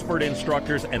expert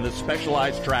instructors and the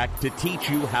specialized track to teach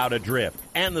you how to drift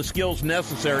and the skills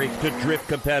necessary to drift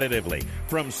competitively.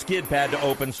 From skid pad to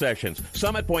open sessions,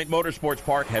 Summit Point Motorsports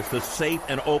Park has the safe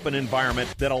and open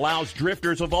environment that allows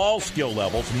drifters of all skill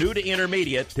levels, new to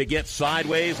intermediate, to get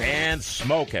sideways and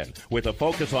smoking. With a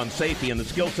focus on safety and the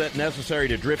skill set necessary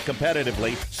to drift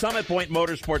competitively, Summit Point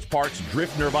Motorsports Park's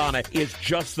Drift Nirvana is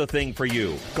just the thing for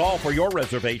you. Call for your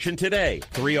reservation today,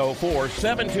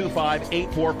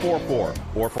 304-725-8444.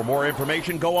 Or for more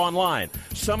information, go online,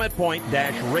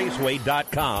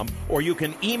 summitpoint-raceway.com, or you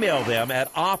can email them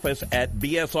at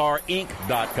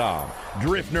office@bsrinc.com.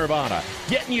 Drift Nirvana,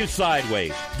 getting you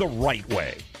sideways the right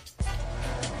way.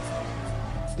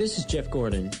 This is Jeff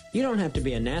Gordon. You don't have to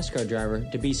be a NASCAR driver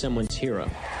to be someone's hero.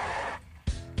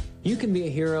 You can be a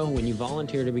hero when you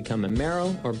volunteer to become a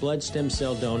marrow or blood stem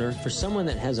cell donor for someone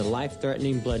that has a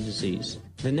life-threatening blood disease.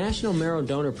 The National Marrow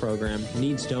Donor Program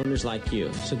needs donors like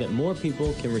you so that more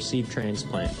people can receive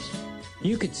transplants.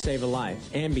 You could save a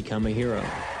life and become a hero.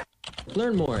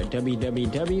 Learn more at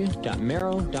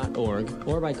www.marrow.org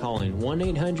or by calling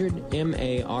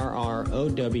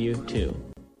 1-800-MARROW2.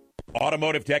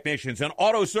 Automotive technicians and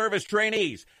auto service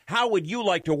trainees, how would you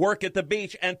like to work at the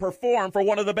beach and perform for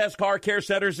one of the best car care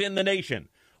centers in the nation?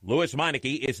 Lewis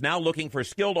Meineke is now looking for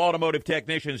skilled automotive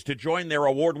technicians to join their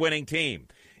award-winning team.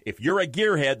 If you're a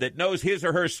gearhead that knows his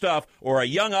or her stuff, or a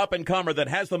young up-and-comer that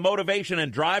has the motivation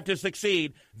and drive to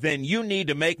succeed, then you need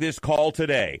to make this call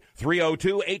today.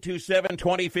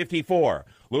 302-827-2054.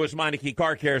 Lewis Meineke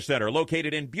Car Care Center,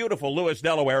 located in beautiful Lewis,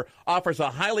 Delaware, offers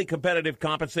a highly competitive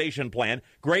compensation plan,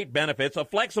 great benefits, a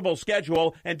flexible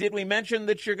schedule, and did we mention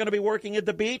that you're going to be working at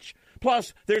the beach?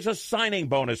 Plus, there's a signing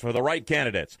bonus for the right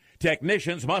candidates.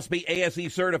 Technicians must be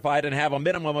ASE certified and have a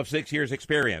minimum of 6 years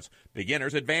experience.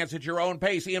 Beginners advance at your own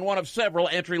pace in one of several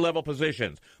entry-level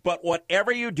positions. But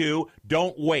whatever you do,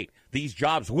 don't wait. These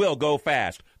jobs will go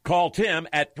fast. Call Tim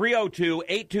at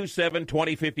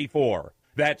 302-827-2054.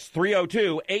 That's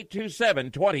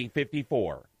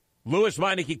 302-827-2054. Lewis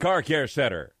Meineke Car Care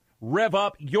Center. Rev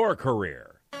up your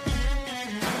career.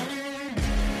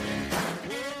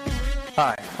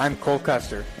 Hi, I'm Cole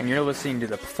Custer, and you're listening to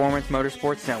the Performance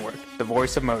Motorsports Network, the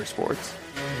voice of motorsports.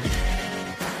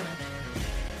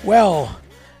 Well,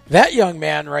 that young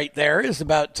man right there is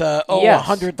about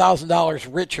 $100,000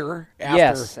 richer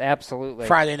after absolutely.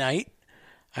 Friday night.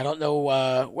 I don't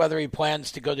know whether he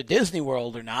plans to go to Disney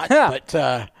World or not,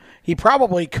 but he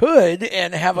probably could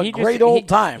and have a great old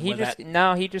time. He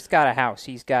just got a house.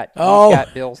 He's got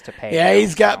bills to pay. Yeah,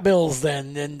 he's got bills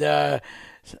then. And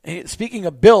speaking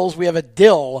of bills, we have a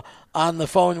Dill on the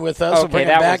phone with us. Okay, we'll bring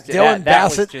him back. Dylan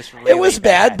Bassett. It was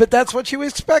bad, but that's what you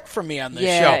expect from me on this show.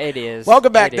 Yeah, it is.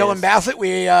 Welcome back, Dylan Bassett.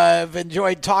 We have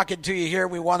enjoyed talking to you here.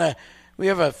 We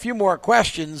have a few more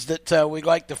questions that we'd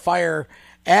like to fire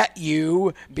at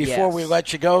you before we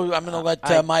let you go. I'm going to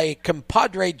let my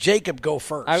compadre Jacob go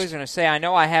first. I was going to say, I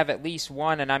know I have at least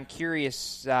one, and I'm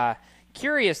curious the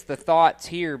thoughts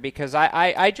here, because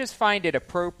I just find it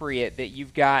appropriate that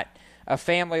you've got a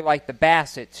family like the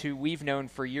Bassetts, who we've known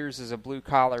for years as a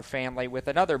blue-collar family, with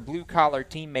another blue-collar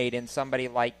teammate in somebody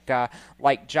like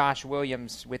Josh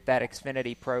Williams with that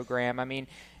Xfinity program. I mean,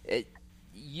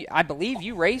 I believe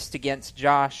you raced against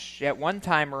Josh at one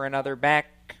time or another back,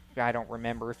 I don't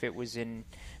remember if it was in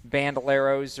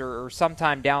Bandoleros or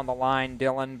sometime down the line,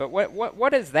 Dylan. But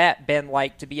what has that been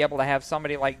like, to be able to have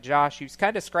somebody like Josh, who's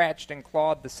kind of scratched and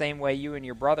clawed the same way you and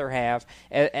your brother have,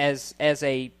 as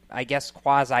a, I guess,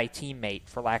 quasi-teammate,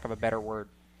 for lack of a better word?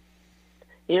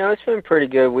 You know, it's been pretty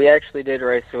good. We actually did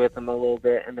race with him a little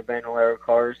bit in the Bandolero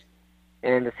cars.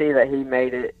 And to see that he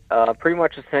made it pretty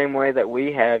much the same way that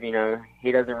we have, you know,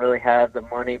 he doesn't really have the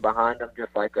money behind him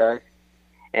just like us.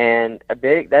 And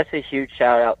that's a huge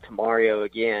shout out to Mario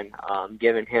again,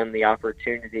 giving him the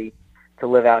opportunity to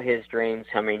live out his dreams.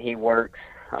 I mean, he works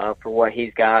for what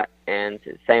he's got, and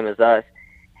same as us.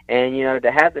 And, you know,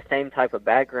 to have the same type of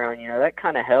background, you know, that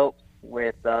kind of helps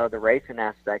with the racing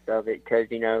aspect of it, because,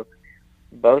 you know,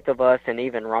 both of us and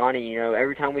even Ronnie, you know,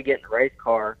 every time we get in a race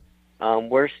car,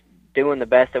 we're doing the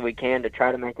best that we can to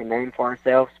try to make a name for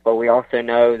ourselves, but we also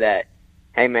know that,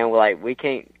 hey man, we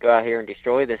can't go out here and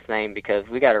destroy this thing, because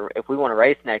if we want to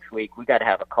race next week, we got to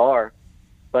have a car.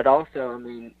 But also, I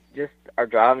mean, just our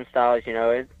driving styles, you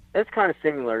know, it's kind of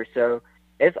similar. So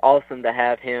it's awesome to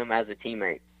have him as a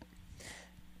teammate.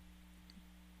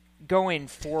 Going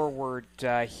forward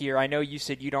here, I know you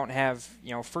said you don't have,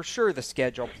 you know, for sure the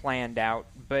schedule planned out,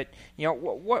 but, you know,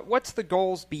 what's the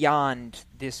goals beyond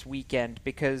this weekend?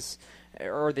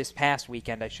 Or this past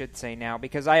weekend, I should say now,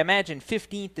 because I imagine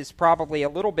 15th is probably a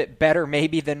little bit better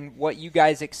maybe than what you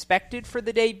guys expected for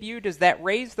the debut. Does that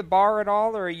raise the bar at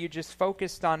all, or are you just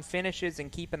focused on finishes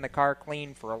and keeping the car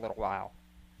clean for a little while?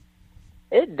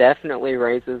 It definitely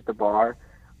raises the bar,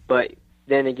 but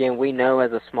then again, we know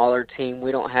as a smaller team,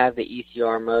 we don't have the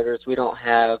ECR motors, we don't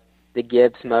have the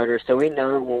Gibbs motors, so we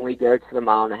know when we go to the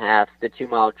 1.5 miles, the 2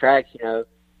 mile tracks, you know,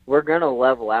 we're going to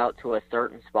level out to a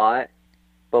certain spot.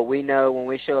 But we know when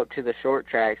we show up to the short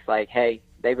tracks, like, hey,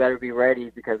 they better be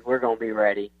ready, because we're going to be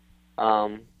ready.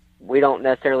 We don't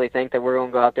necessarily think that we're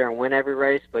going to go out there and win every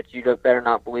race, but you better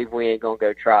not believe we ain't going to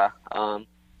go try.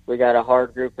 We got a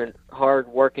hard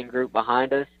working group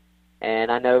behind us, and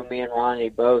I know me and Ronnie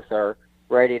both are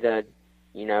ready to,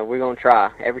 you know, we're going to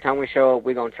try. Every time we show up,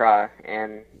 we're going to try,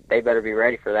 and they better be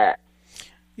ready for that.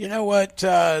 You know what?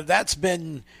 That's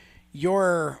been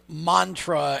your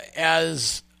mantra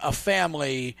as a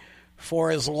family for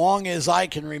as long as I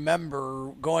can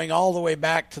remember, going all the way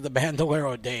back to the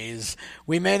Bandolero days.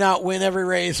 We may not win every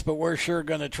race, but we're sure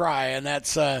going to try, and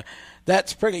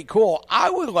that's pretty cool. I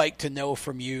would like to know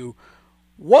from you,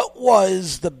 what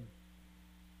was the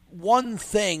one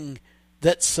thing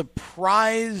that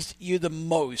surprised you the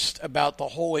most about the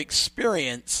whole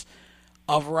experience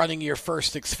of running your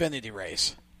first Xfinity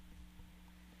race?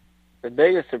 The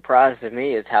biggest surprise to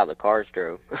me is how the cars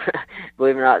drove.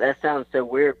 Believe it or not, that sounds so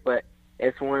weird, but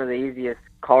it's one of the easiest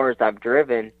cars I've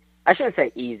driven. I shouldn't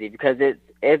say easy because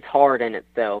it's hard in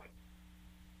itself.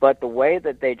 But the way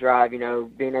that they drive, you know,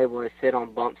 being able to sit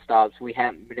on bump stops, we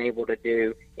haven't been able to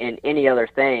do in any other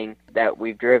thing that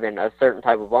we've driven, a certain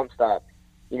type of bump stop.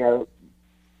 You know,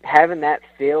 having that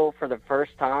feel for the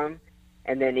first time,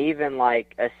 and then even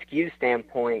like a skew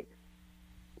standpoint,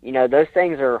 you know, those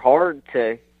things are hard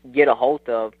to get a hold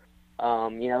of.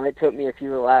 You know, it took me a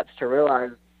few laps to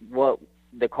realize what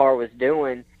the car was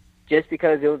doing just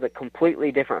because it was a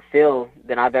completely different feel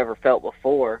than I've ever felt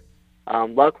before.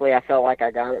 Luckily, I felt like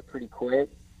I got it pretty quick,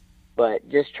 but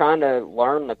just trying to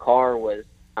learn the car was,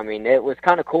 I mean, it was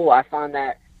kind of cool. I find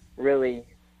that really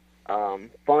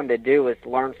fun to do, is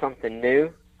learn something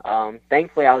new.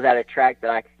 Thankfully, I was at a track that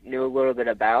I knew a little bit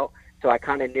about, so I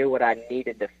kind of knew what I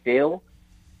needed to feel.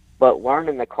 But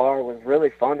learning the car was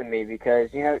really fun to me because,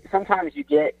 you know, sometimes you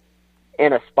get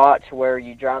in a spot to where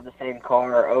you drive the same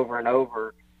car over and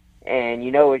over, and you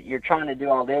know you're trying to do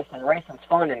all this, and racing's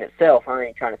fun in itself. I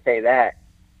ain't trying to say that,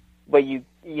 but you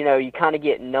know you kind of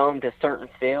get numb to certain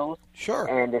feels. Sure.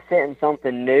 And to sit in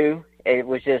something new, it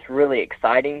was just really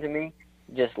exciting to me,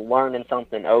 just learning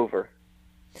something over.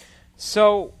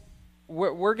 So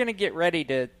we're going to get ready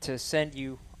to send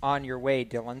you on your way,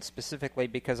 Dylan, specifically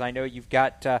because I know you've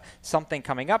got something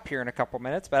coming up here in a couple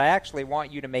minutes, but I actually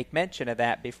want you to make mention of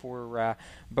that before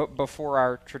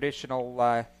our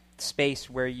traditional space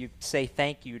where you say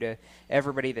thank you to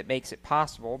everybody that makes it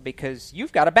possible, because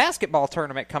you've got a basketball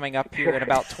tournament coming up here in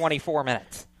about 24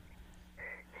 minutes.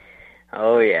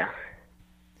 Oh, yeah.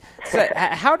 So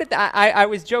how did I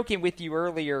was joking with you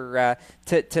earlier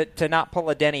to not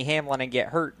pull a Denny Hamlin and get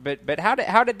hurt, but how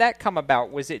did that come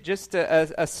about? Was it just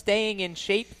a staying in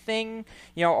shape thing,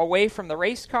 you know, away from the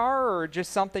race car, or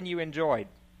just something you enjoyed?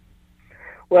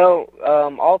 Well,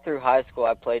 all through high school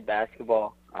I played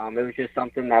basketball. It was just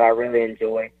something that I really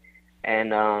enjoy,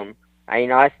 and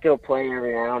I still play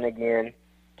every now and again,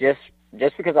 just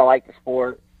because I like the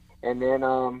sport. And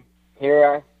then here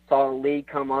I saw a league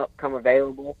come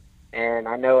available, and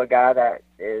I know a guy that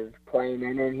is playing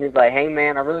in it, and he was like, "Hey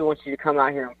man, I really want you to come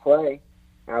out here and play."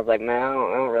 And I was like, "Man, I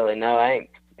don't really know. I ain't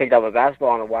picked up a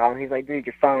basketball in a while." And he's like, "Dude,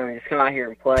 you're fine. Just come out here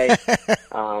and play."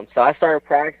 So I started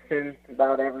practicing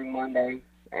about every Monday,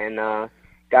 and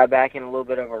got back in a little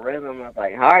bit of a rhythm. I was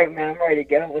like, "All right, man, I'm ready to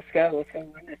go. Let's go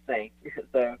win this thing."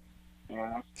 So, you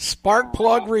know, Spark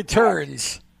plug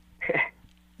returns.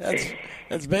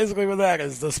 That's basically what that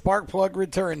is. The spark plug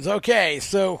returns. Okay,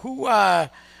 so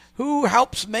who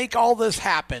helps make all this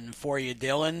happen for you,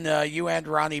 Dylan? You and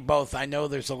Ronnie both. I know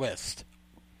there's a list.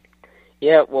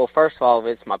 Yeah, well, first of all,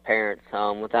 it's my parents.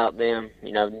 Without them,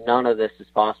 you know, none of this is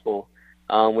possible.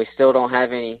 We still don't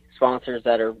have any sponsors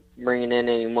that are bringing in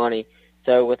any money.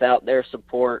 So without their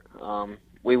support,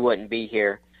 we wouldn't be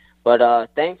here.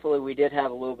 But thankfully, we did have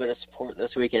a little bit of support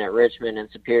this weekend at Richmond and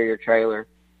Superior Trailer.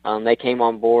 They came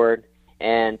on board,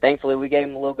 and thankfully we gave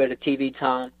them a little bit of TV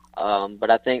time.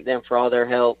 But I thank them for all their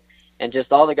help. And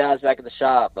just all the guys back at the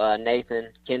shop, Nathan,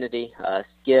 Kennedy,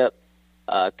 Skip,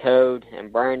 Code,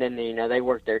 and Brandon, you know, they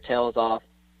worked their tails off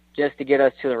just to get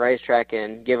us to the racetrack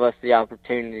and give us the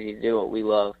opportunity to do what we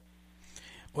love.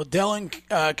 Well,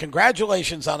 Dylan,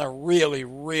 congratulations on a really,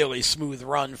 really smooth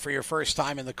run for your first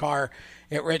time in the car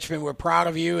at Richmond. We're proud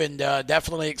of you and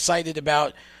definitely excited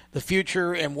about the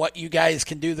future and what you guys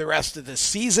can do the rest of the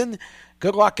season.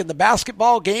 Good luck in the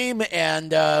basketball game,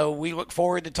 and we look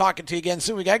forward to talking to you again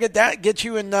soon. We got to get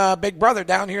you and Big Brother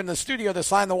down here in the studio to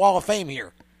sign the Wall of Fame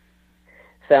here.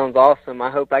 Sounds awesome.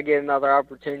 I hope I get another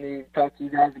opportunity to talk to you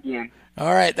guys again.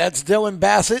 All right, that's Dylan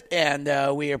Bassett,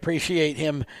 and we appreciate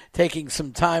him taking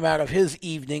some time out of his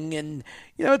evening. And,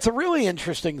 you know, it's a really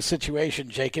interesting situation,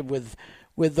 Jacob, with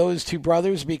those two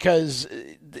brothers, because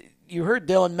you heard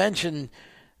Dylan mention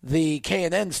the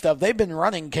K&N stuff. They've been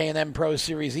running K&N Pro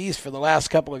Series East for the last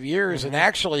couple of years, and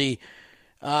actually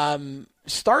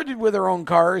started with their own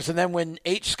cars, and then when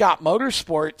H. Scott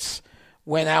Motorsports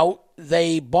went out,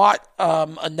 they bought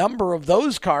a number of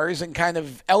those cars and kind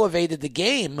of elevated the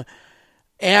game.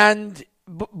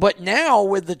 But now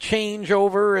with the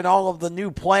changeover and all of the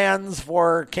new plans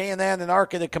for K&N and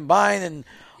ARCA to combine and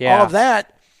all of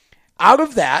that, out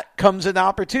of that comes an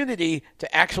opportunity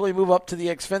to actually move up to the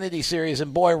Xfinity Series.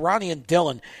 And boy, Ronnie and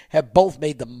Dylan have both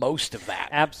made the most of that.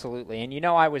 Absolutely. And, you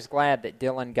know, I was glad that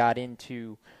Dylan got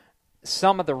into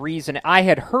some of the reason. I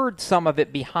had heard some of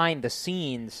it behind the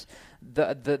scenes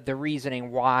the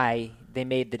reasoning why they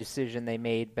made the decision they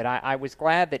made. But I was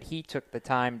glad that he took the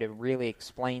time to really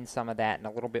explain some of that in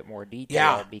a little bit more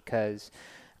detail, because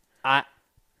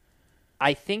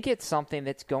I think it's something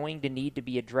that's going to need to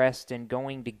be addressed and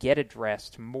going to get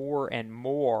addressed more and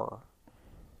more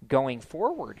going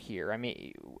forward here. I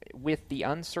mean, with the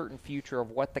uncertain future of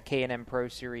what the K&M Pro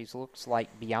Series looks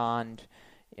like beyond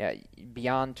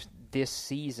this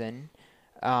season,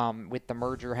 with the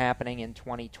merger happening in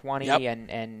 2020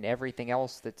 and everything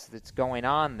else that's going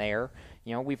on there.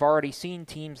 You know, we've already seen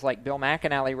teams like Bill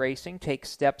McAnally Racing take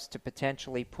steps to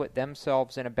potentially put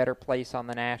themselves in a better place on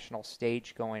the national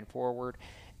stage going forward.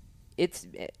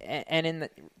 And in the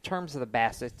terms of the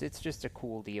Bassett, it's just a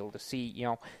cool deal to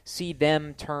see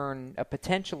them turn a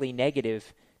potentially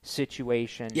negative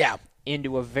situation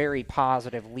into a very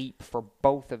positive leap for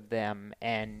both of them.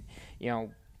 And,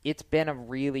 it's been a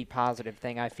really positive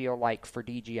thing, I feel like, for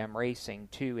DGM Racing,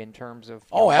 too, in terms of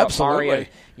absolutely.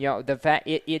 Mario, the fact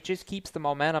it just keeps the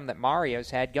momentum that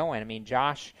Mario's had going. I mean,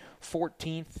 Josh,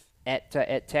 14th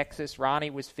at Texas.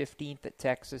 Ronnie was 15th at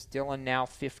Texas. Dylan now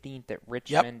 15th at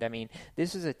Richmond. I mean,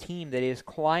 this is a team that is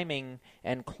climbing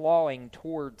and clawing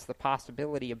towards the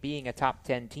possibility of being a top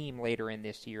 10 team later in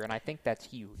this year, and I think that's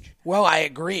huge. Well, I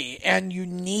agree, and you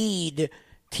need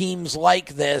teams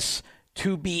like this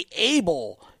to be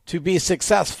able to be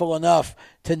successful enough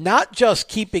to not just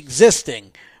keep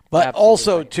existing, but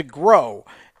also to grow.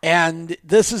 And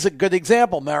this is a good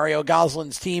example, Mario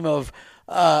Gosselin's team, of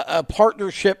a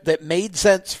partnership that made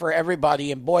sense for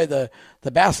everybody. And boy, the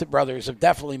Bassett brothers have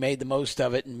definitely made the most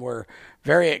of it, and we're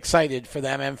very excited for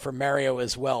them and for Mario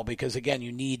as well, because again,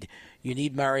 you need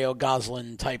Mario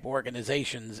Gosselin type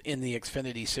organizations in the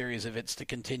Xfinity Series if it's to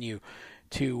continue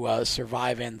to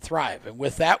survive and thrive. And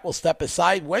with that, we'll step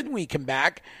aside. When we come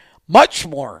back, much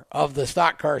more of the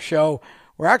Stock Car Show.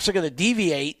 We're actually going to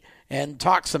deviate and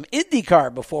talk some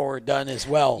IndyCar before we're done as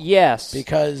well. Yes.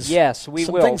 Because we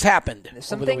some will. things happened.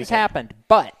 Some things happened,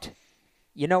 but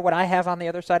you know what I have on the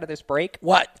other side of this break?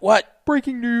 What?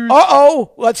 Breaking news.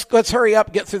 Uh-oh. Let's hurry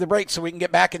up, get through the break so we can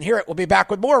get back and hear it. We'll be back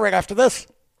with more right after this.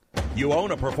 You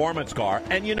own a performance car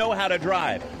and you know how to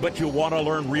drive, but you want to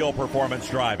learn real performance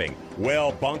driving.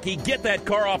 Well, Bunky, get that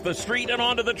car off the street and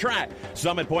onto the track.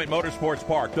 Summit Point Motorsports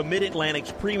Park, the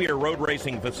Mid-Atlantic's premier road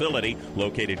racing facility,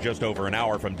 located just over an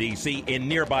hour from D.C. in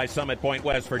nearby Summit Point,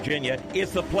 West Virginia,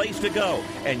 is the place to go.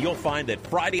 And you'll find that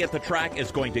Friday at the track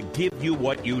is going to give you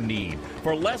what you need.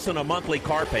 For less than a monthly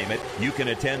car payment, you can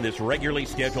attend this regularly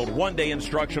scheduled one-day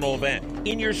instructional event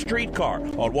in your street car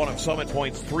on one of Summit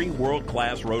Point's 3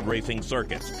 world-class road racing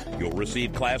circuits. You'll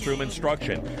receive classroom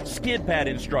instruction, skid pad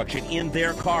instruction in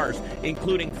their cars,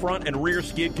 including front and rear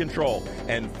skid control,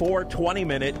 and 4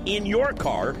 20-minute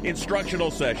in-your-car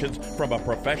instructional sessions from a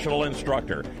professional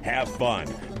instructor. Have fun,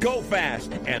 go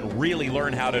fast, and really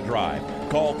learn how to drive.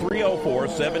 Call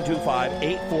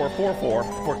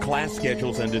 304-725-8444 for class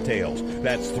schedules and details.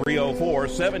 That's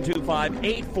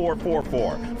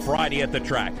 304-725-8444. Friday at the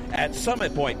track at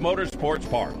Summit Point Motorsports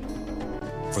Park.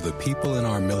 For the people in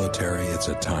our military, it's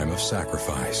a time of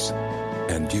sacrifice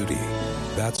and duty.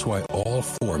 That's why all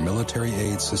 4 military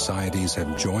aid societies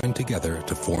have joined together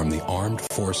to form the Armed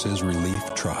Forces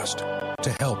Relief Trust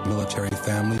to help military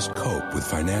families cope with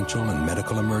financial and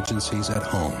medical emergencies at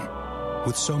home.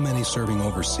 With so many serving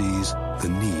overseas, the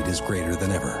need is greater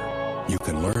than ever. You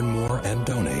can learn more and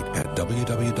donate at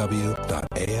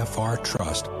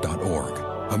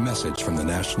www.afrtrust.org. A message from the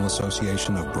National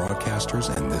Association of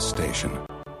Broadcasters and this station.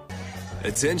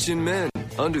 Attention men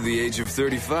under the age of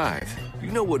 35.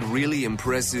 You know what really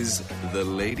impresses the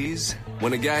ladies?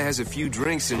 When a guy has a few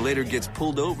drinks and later gets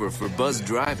pulled over for buzzed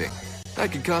driving.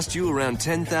 That could cost you around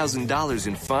 $10,000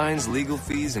 in fines, legal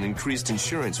fees, and increased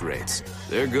insurance rates.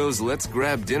 There goes let's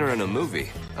grab dinner and a movie.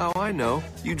 Oh, I know.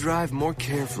 You drive more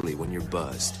carefully when you're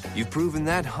buzzed. You've proven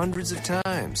that hundreds of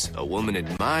times. A woman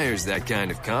admires that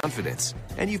kind of confidence.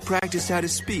 And you've practiced how to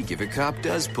speak if a cop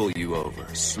does pull you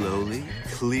over. Slowly,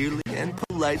 clearly, and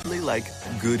politely, like,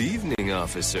 "Good evening,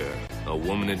 officer." A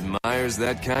woman admires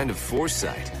that kind of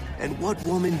foresight. And what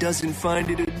woman doesn't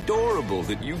find it adorable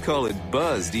that you call it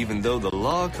buzzed even though the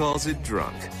law calls it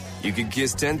drunk? You could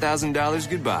kiss $10,000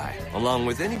 goodbye, along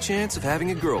with any chance of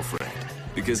having a girlfriend.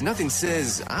 Because nothing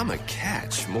says, "I'm a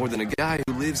catch," more than a guy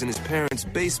who lives in his parents'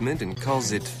 basement and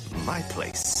calls it my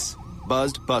place.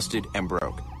 Buzzed, busted, and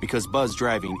broke. Because buzz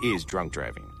driving is drunk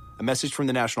driving. A message from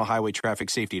the National Highway Traffic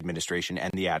Safety Administration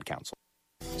and the Ad Council.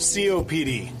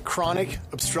 COPD, chronic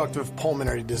obstructive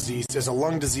pulmonary disease, is a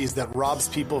lung disease that robs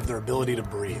people of their ability to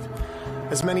breathe.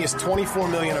 As many as 24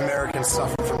 million Americans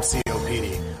suffer from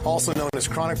COPD, also known as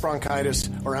chronic bronchitis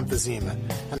or emphysema,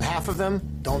 and half of them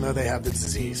don't know they have the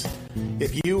disease.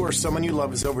 If you or someone you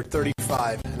love is over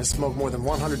 35 and has smoked more than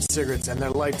 100 cigarettes in their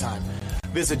lifetime,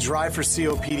 visit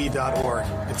driveforcopd.org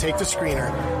and take the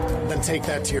screener, then take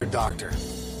that to your doctor.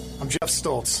 I'm Jeff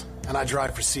Stoltz, and I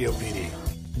drive for COPD.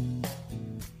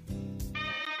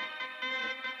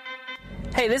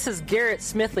 Hey, this is Garrett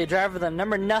Smithley, driver of the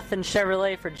number nothing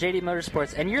Chevrolet for JD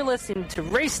Motorsports, and you're listening to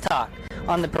Race Talk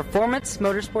on the Performance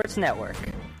Motorsports Network.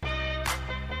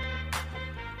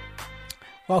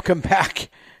 Welcome back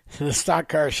to the Stock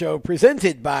Car Show,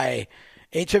 presented by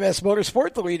HMS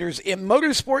Motorsport, the leaders in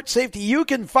motorsport safety. You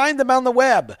can find them on the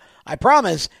web, I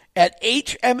promise, at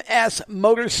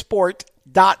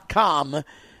hmsmotorsport.com.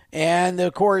 And,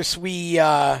 of course, we,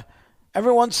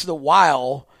 every once in a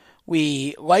while,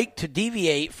 we like to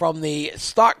deviate from the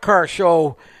Stock Car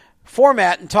Show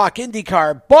format and talk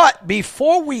IndyCar. But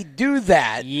before we do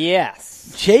that,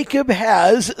 yes, Jacob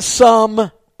has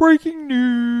some breaking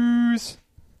news.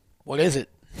 What is it?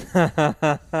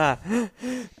 To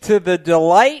the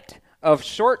delight of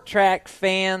short track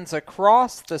fans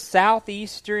across the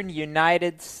southeastern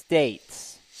United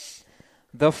States,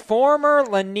 the former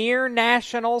Lanier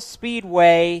National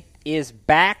Speedway is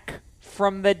back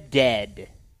from the dead.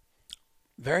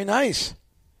 Very nice.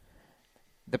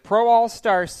 The Pro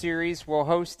All-Star Series will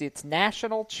host its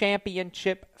national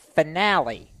championship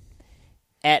finale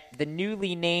at the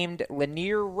newly named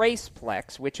Lanier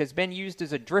Raceplex, which has been used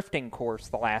as a drifting course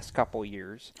the last couple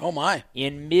years. Oh, my.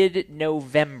 In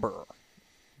mid-November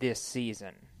this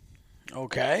season.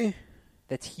 Okay.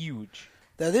 That's huge.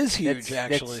 That is huge,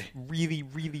 actually. That's really,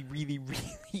 really, really,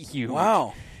 really huge.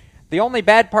 Wow. The only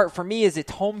bad part for me is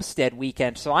it's Homestead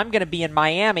weekend, so I'm going to be in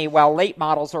Miami while late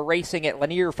models are racing at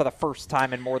Lanier for the first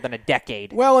time in more than a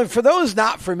decade. Well, and for those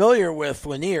not familiar with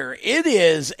Lanier, it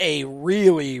is a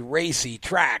really racy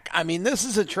track. I mean, this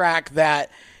is a track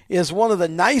that is one of the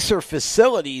nicer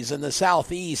facilities in the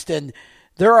Southeast, and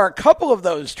there are a couple of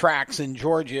those tracks in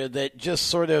Georgia that just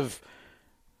sort of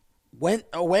went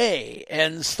away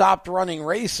and stopped running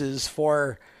races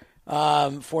for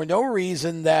no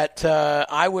reason that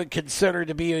I would consider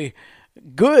to be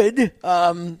good.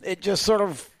 It just sort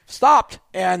of stopped.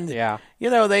 And, you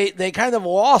know, they kind of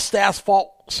lost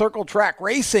asphalt circle track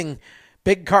racing,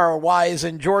 big car-wise,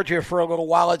 in Georgia for a little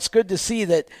while. It's good to see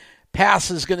that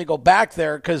Pass is going to go back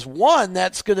there because, one,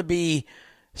 that's going to be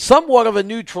somewhat of a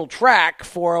neutral track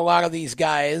for a lot of these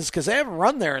guys because they haven't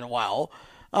run there in a while.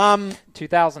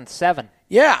 2007.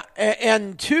 Yeah,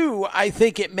 and two, I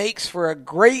think it makes for a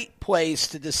great place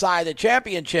to decide a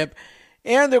championship,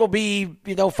 and it'll be,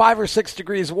 5 or 6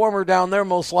 degrees warmer down there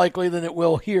most likely than it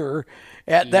will here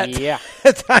at that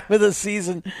time of the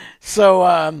season.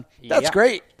 So that's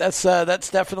great. That's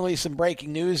definitely some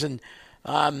breaking news, and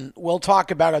we'll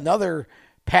talk about another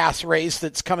Pass race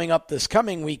that's coming up this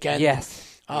coming weekend.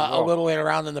 Yes, a little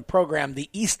later on in the program. The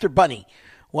Easter Bunny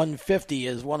 150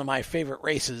 is one of my favorite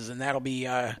races, and that'll be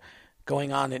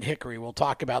going on at Hickory. We'll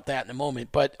talk about that in a moment.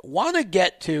 But want to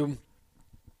get to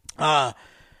some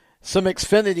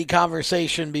Xfinity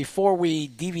conversation before we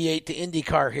deviate to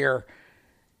IndyCar here.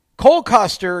 Cole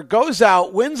Custer goes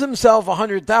out, wins himself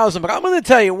 $100,000, but I'm going to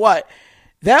tell you what,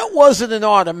 that wasn't an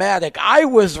automatic. I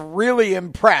was really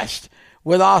impressed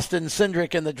with Austin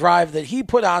Cindric and the drive that he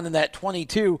put on in that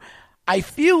 22. I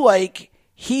feel like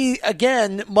he,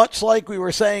 again, much like we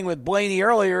were saying with Blaney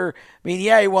earlier, I mean,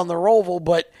 he won the Roval,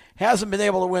 but hasn't been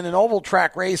able to win an oval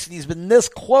track race, and he's been this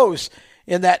close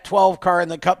in that 12 car in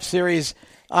the Cup Series.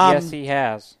 Yes, he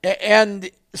has.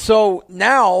 And so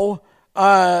now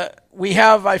we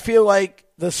have, I feel like,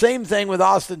 the same thing with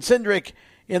Austin Cindric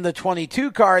in the 22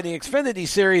 car in the Xfinity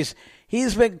Series.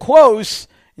 He's been close,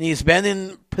 and he's been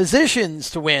in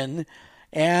positions to win.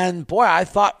 And, boy, I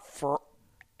thought for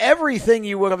everything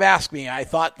you would have asked me, I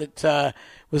thought that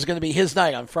was going to be his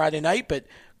night on Friday night, but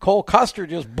Cole Custer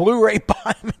just blew right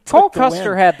by him. Cole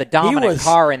Custer had the dominant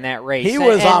car in that race. He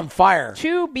was on fire.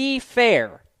 To be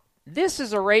fair, this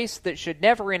is a race that should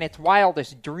never in its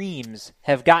wildest dreams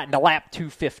have gotten to lap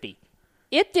 250.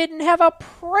 It didn't have a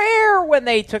prayer when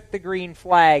they took the green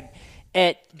flag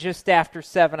at just after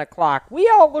 7 o'clock. We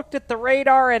all looked at the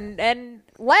radar and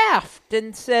laughed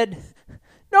and said,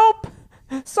 nope,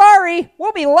 sorry,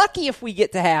 we'll be lucky if we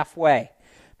get to halfway.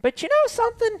 But you know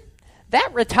something? that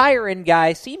retiring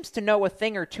guy seems to know a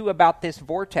thing or two about this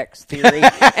vortex theory. and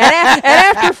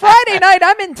after Friday night,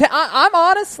 I'm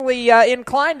honestly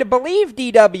inclined to believe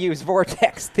DW's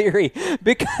vortex theory,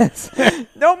 because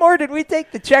no more did we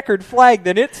take the checkered flag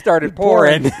than it started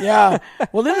pouring. Yeah.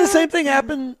 Well, didn't the same thing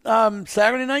happen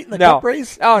Saturday night in the Cup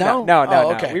race? Oh,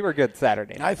 no. Okay. We were good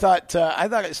Saturday night. I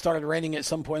thought it started raining at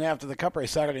some point after the Cup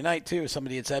race Saturday night too.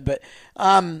 Somebody had said, but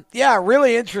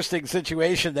really interesting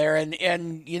situation there.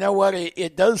 And you know what?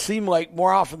 It does seem like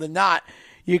more often than not,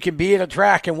 you can be at a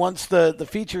track, and once the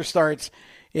feature starts,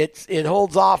 it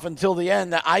holds off until the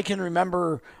end. I can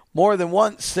remember more than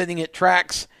once sitting at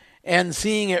tracks and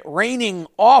seeing it raining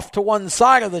off to one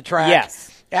side of the track.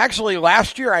 Yes. Actually,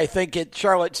 last year, I think at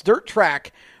Charlotte's Dirt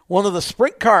Track, one of the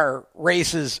sprint car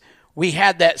races, we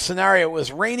had that scenario. It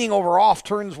was raining over off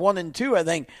turns 1 and 2, I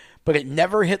think, but it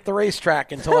never hit the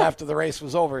racetrack until after the race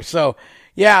was over. So,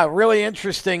 yeah, really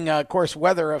interesting. Of course,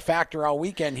 weather a factor all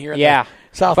weekend here in the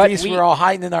Southeast. We were all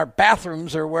hiding in our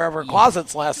bathrooms or wherever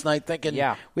closets last night thinking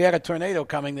we had a tornado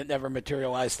coming that never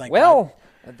materialized, thank God.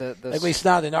 At least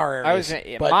not in our area.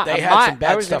 They had some bad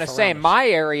stuff. I was going to say, my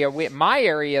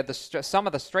area, some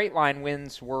of the straight line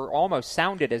winds were almost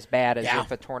sounded as bad as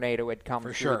if a tornado had come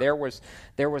through. Sure. There was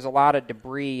a lot of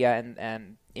debris,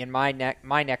 and in my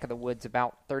neck of the woods,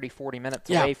 about 30-40 minutes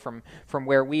away from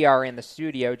where we are in the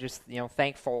studio. Just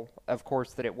thankful, of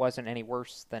course, that it wasn't any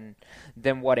worse than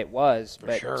what it was.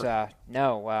 But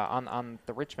on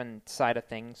the Richmond side of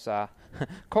things,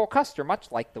 Cole Custer,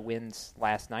 much like the winds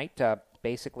last night,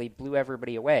 basically blew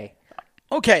everybody away.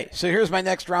 Okay, so here's my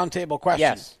next roundtable question.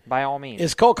 Yes, by all means.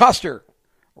 Is Cole Custer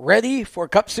ready for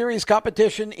Cup Series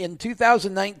competition in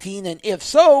 2019? And if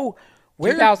so,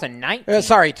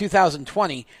 2019?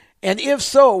 2020. And if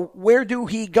so, where do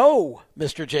he go,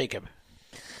 Mr. Jacob?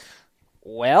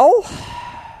 Well,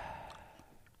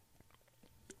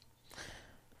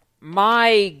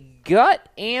 my gut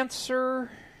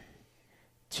answer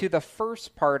to the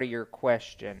first part of your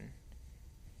question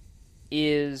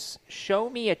is show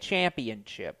me a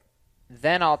championship,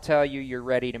 then I'll tell you you're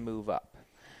ready to move up.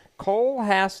 Cole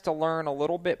has to learn a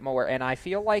little bit more, and I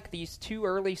feel like these 2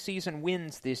 early season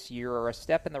wins this year are a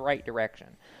step in the right direction.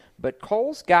 But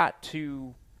Cole's got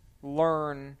to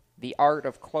learn the art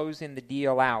of closing the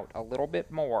deal out a little bit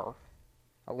more,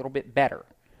 a little bit better,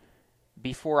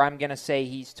 before I'm going to say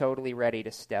he's totally ready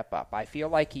to step up. I feel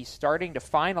like he's starting to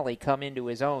finally come into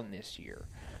his own this year.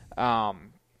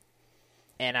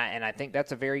 And I think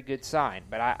that's a very good sign.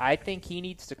 But I think he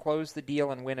needs to close the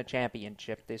deal and win a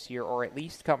championship this year, or at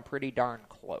least come pretty darn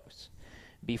close,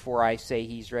 before I say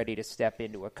he's ready to step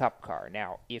into a Cup car.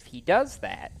 Now, if he does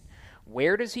that,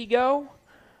 where does he go?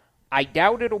 I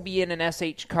doubt it'll be in an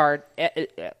SHR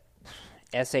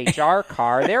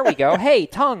car. There we go. Hey,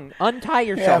 tongue, untie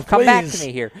yourself. Come back to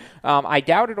me here. I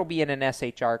doubt it'll be in an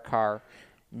SHR car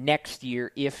next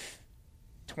year if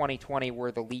 2020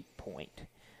 were the leap point.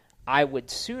 I would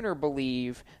sooner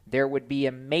believe there would be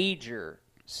a major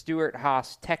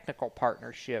Stewart-Haas technical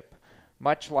partnership,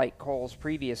 much like Cole's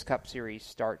previous Cup Series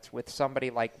starts, with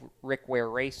somebody like Rick Ware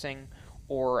Racing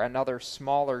or another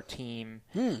smaller team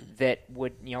that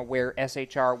would, where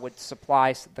SHR would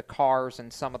supply the cars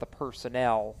and some of the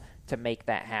personnel to make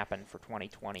that happen for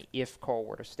 2020 if Cole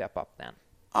were to step up then.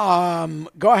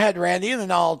 Go ahead, Randy, and then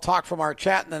I'll talk from our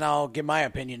chat, and then I'll give my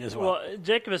opinion as well. Well,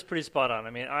 Jacob is pretty spot on. I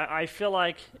mean, I feel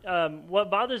like what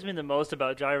bothers me the most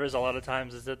about drivers a lot of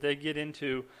times is that they get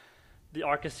into the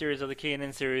ARCA series or the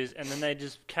K&N series, and then they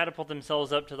just catapult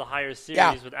themselves up to the higher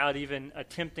series without even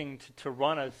attempting to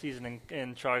run a season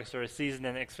in trucks or a season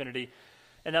in Xfinity.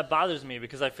 And that bothers me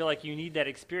because I feel like you need that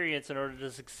experience in order to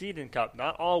succeed in Cup.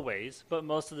 Not always, but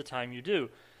most of the time you do.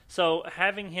 So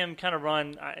having him kind of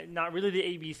run, not really the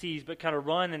ABCs, but kind of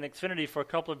run in Xfinity for a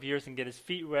couple of years and get his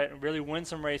feet wet and really win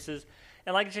some races.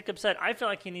 And like Jacob said, I feel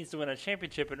like he needs to win a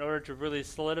championship in order to really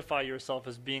solidify yourself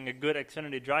as being a good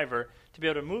Xfinity driver to be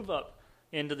able to move up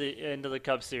into the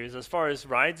Cup Series. As far as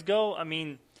rides go, I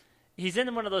mean, he's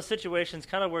in one of those situations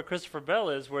kind of where Christopher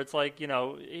Bell is, where it's like,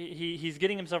 he's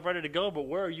getting himself ready to go, but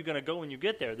where are you going to go when you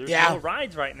get there? There's no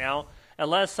rides right now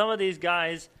unless some of these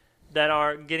guys that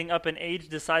are getting up in age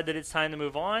decide that it's time to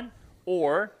move on,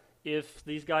 or if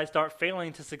these guys start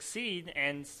failing to succeed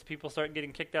and people start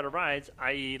getting kicked out of rides,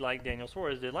 i.e. like Daniel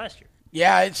Suarez did last year.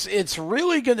 Yeah, it's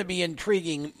really going to be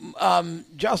intriguing.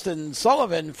 Justin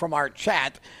Sullivan from our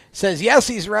chat says, yes,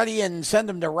 he's ready and send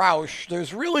him to Roush.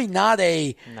 There's really not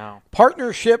a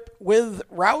partnership with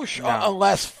Roush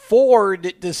unless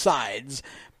Ford decides.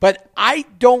 But I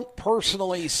don't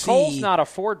personally see... Cole's not a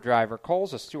Ford driver.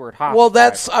 Cole's a Stewart-Haas Well,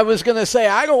 driver. I was going to say,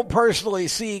 I don't personally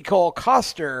see Cole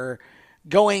Custer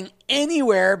going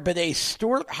anywhere but a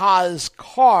Stewart-Haas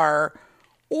car,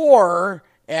 or,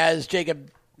 as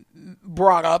Jacob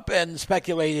brought up and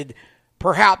speculated,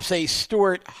 perhaps a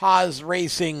Stewart-Haas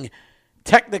Racing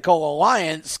Technical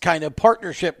Alliance kind of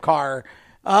partnership car.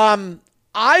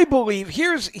 I believe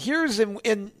here's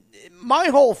in my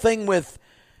whole thing with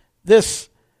this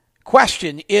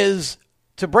question is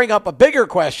to bring up a bigger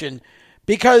question,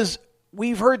 because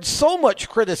we've heard so much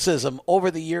criticism over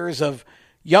the years of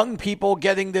young people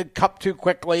getting the Cup too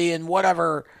quickly and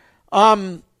whatever.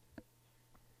 I've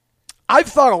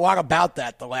thought a lot about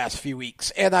that the last few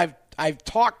weeks, and I've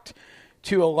talked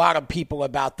to a lot of people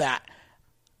about that.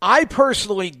 I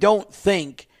personally don't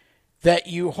think that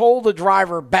you hold a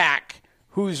driver back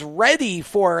who's ready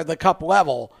for the Cup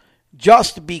level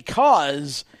just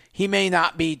because he may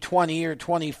not be 20 or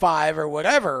 25 or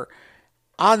whatever.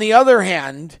 On the other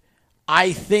hand,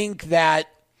 I think that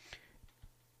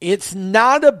it's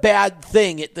not a bad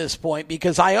thing at this point,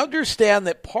 because I understand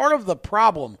that part of the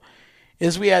problem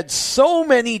is we had so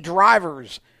many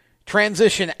drivers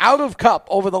transition out of Cup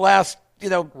over the last,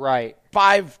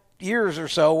 5 years or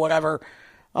so, whatever.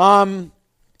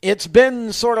 It's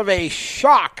been sort of a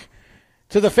shock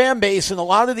to the fan base, and a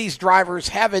lot of these drivers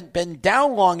haven't been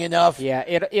down long enough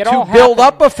to build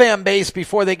up a fan base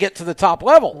before they get to the top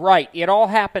level. Right. It all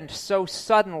happened so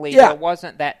suddenly there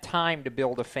wasn't that time to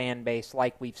build a fan base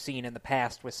like we've seen in the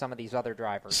past with some of these other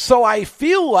drivers. So I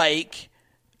feel like,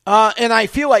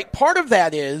 part of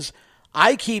that is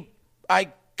I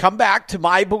come back to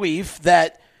my belief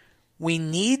that we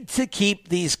need to keep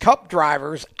these Cup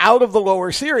drivers out of the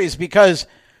lower series, because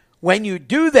when you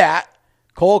do that,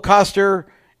 Cole Custer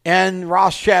and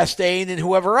Ross Chastain and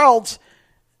whoever else,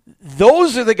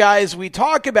 those are the guys we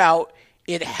talk about.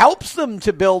 It helps them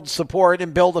to build support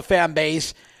and build a fan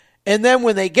base. And then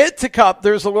when they get to Cup,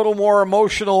 there's a little more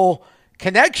emotional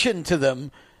connection to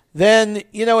them than,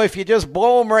 if you just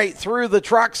blow them right through the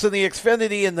trucks and the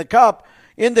Xfinity and the Cup,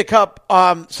 into Cup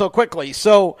so quickly.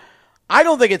 So I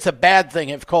don't think it's a bad thing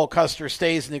if Cole Custer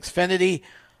stays in Xfinity.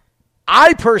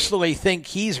 I personally think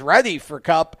he's ready for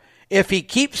Cup if he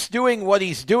keeps doing what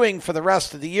he's doing for the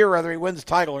rest of the year, whether he wins the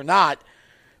title or not.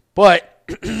 But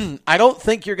I don't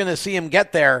think you're going to see him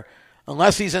get there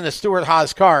unless he's in a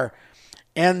Stewart-Haas car.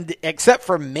 And except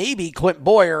for maybe Clint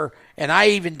Boyer, and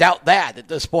I even doubt that at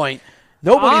this point.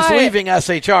 Nobody's leaving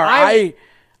SHR.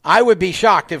 I would be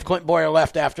shocked if Clint Boyer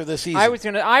left after this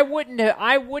season. I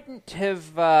wouldn't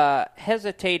have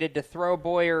hesitated to throw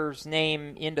Boyer's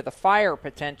name into the fire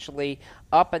potentially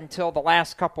up until the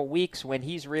last couple weeks, when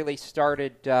he's really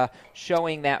started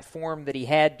showing that form that he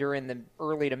had during the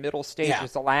early to middle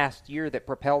stages the last year that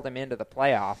propelled him into the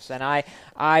playoffs. And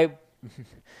I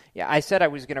said I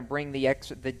was going to bring the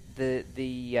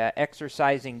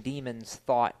exercising demons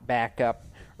thought back up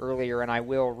earlier, and I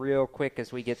will real quick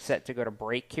as we get set to go to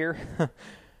break here.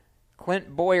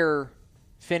 Clint Boyer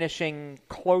finishing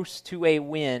close to a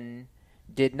win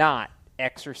did not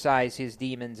exercise his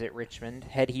demons at Richmond.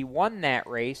 Had he won that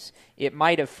race, it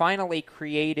might have finally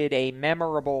created a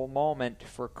memorable moment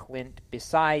for Clint,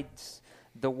 besides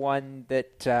the one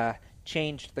that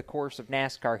changed the course of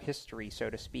NASCAR history,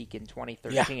 so to speak, in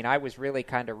 2013. Yeah. I was really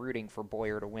kind of rooting for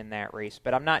Boyer to win that race,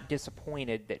 but I'm not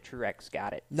disappointed that Truex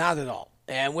got it. Not at all.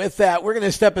 And with that, we're going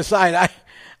to step aside.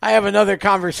 I have another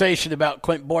conversation about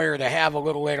Clint Boyer to have a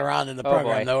little later on in the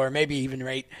program, though, or maybe even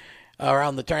right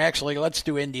around the turn. Actually, let's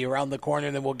do Indy around the corner,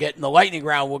 and then we'll get in the lightning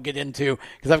round. We'll get into,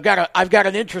 because I've got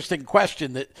an interesting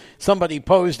question that somebody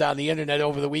posed on the internet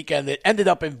over the weekend that ended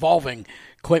up involving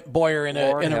Clint Boyer in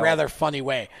a rather funny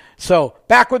way. So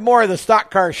back with more of the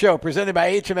Stock Car Show presented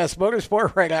by HMS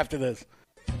Motorsport right after this.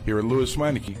 Here at Lewis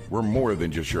Meineke, we're more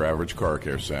than just your average car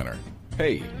care center.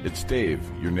 Hey, it's Dave,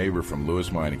 your neighbor from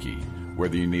Lewis Meineke.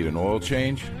 Whether you need an oil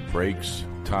change, brakes,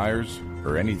 tires,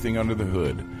 or anything under the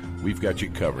hood, we've got you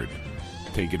covered.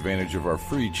 Take advantage of our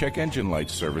free check engine light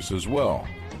service as well.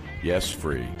 Yes,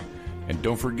 free. And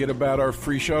don't forget about our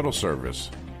free shuttle service.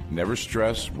 Never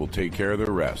stress, we'll take care of the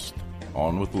rest.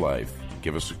 On with life.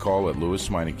 Give us a call at Lewis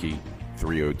Meineke,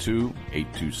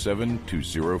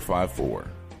 302-827-2054.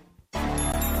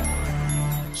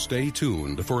 Stay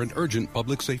tuned for an urgent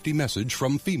public safety message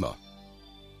from FEMA.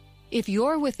 If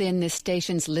you're within this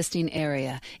station's listing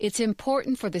area, it's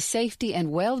important for the safety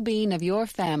and well-being of your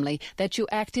family that you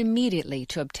act immediately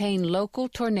to obtain local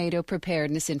tornado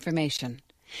preparedness information.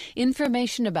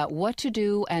 Information about what to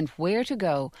do and where to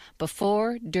go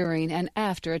before, during, and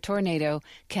after a tornado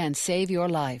can save your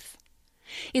life.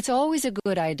 It's always a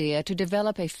good idea to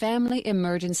develop a family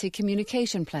emergency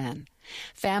communication plan.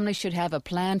 Families should have a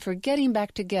plan for getting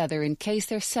back together in case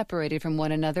they're separated from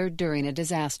one another during a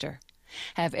disaster.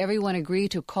 Have everyone agree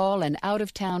to call an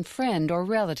out-of-town friend or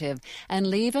relative and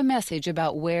leave a message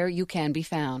about where you can be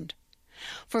found.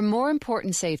 For more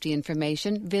important safety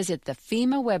information, visit the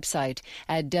FEMA website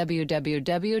at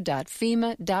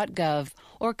www.fema.gov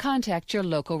or contact your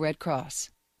local Red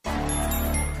Cross.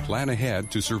 Plan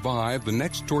ahead to survive the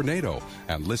next tornado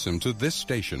and listen to this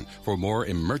station for more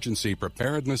emergency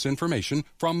preparedness information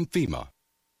from FEMA.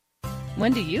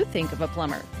 When do you think of a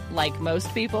plumber? Like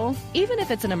most people, even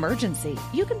if it's an emergency,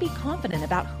 you can be confident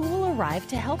about who will arrive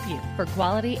to help you. For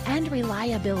quality and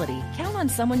reliability, count on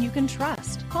someone you can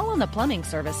trust. Call on the plumbing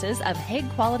services of Hague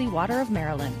Quality Water of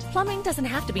Maryland. Plumbing doesn't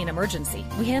have to be an emergency.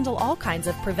 We handle all kinds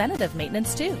of preventative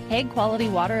maintenance too. Hague Quality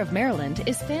Water of Maryland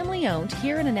is family-owned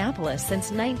here in Annapolis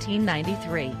since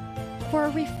 1993. For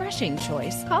a refreshing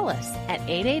choice, call us at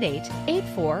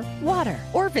 888-84-WATER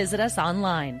or visit us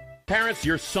online. Parents,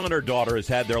 your son or daughter has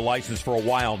had their license for a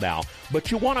while now, but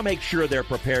you want to make sure they're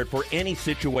prepared for any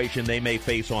situation they may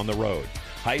face on the road.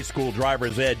 High school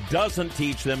driver's ed doesn't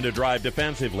teach them to drive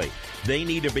defensively. They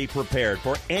need to be prepared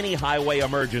for any highway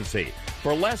emergency.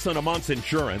 For less than a month's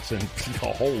insurance, and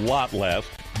a whole lot less,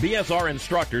 BSR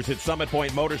instructors at Summit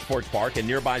Point Motorsports Park in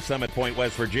nearby Summit Point,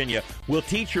 West Virginia, will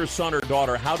teach your son or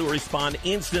daughter how to respond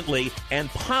instantly and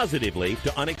positively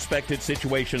to unexpected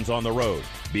situations on the road.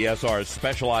 BSR's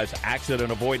specialized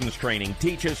accident avoidance training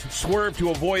teaches swerve to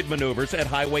avoid maneuvers at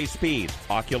highway speeds,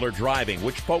 ocular driving,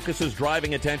 which focuses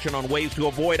driving attention on ways to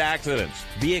avoid accidents,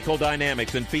 vehicle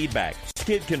dynamics and feedback,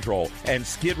 skid control and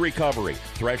skid recovery,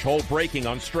 threshold braking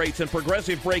on straights and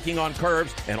progressive braking on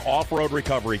curves, and off-road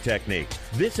recovery techniques.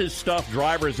 This is stuff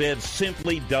driver's ed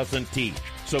simply doesn't teach.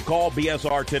 So call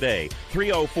BSR today,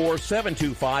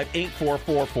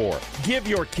 304-725-8444. Give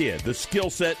your kid the skill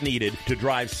set needed to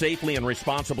drive safely and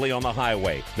responsibly on the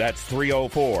highway. That's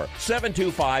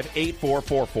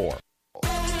 304-725-8444.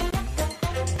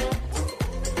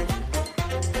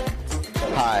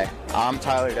 Hi, I'm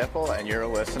Tyler Dipple, and you're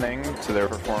listening to the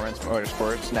Performance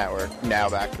Motorsports Network. Now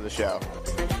back to the show.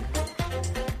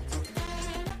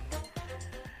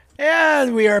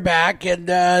 And we are back, and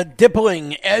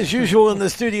Dippling, as usual, in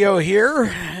the studio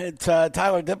here. It's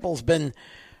Tyler Dipple's been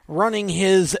running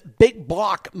his big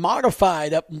block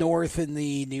modified up north in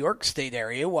the New York State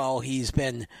area while he's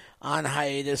been on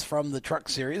hiatus from the Truck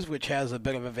Series, which has a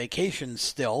bit of a vacation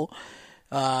still.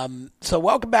 So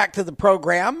welcome back to the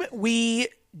program. We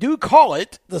do call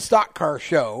it the Stock Car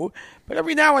Show, but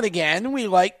every now and again we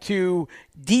like to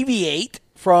deviate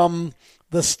from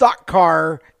the stock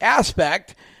car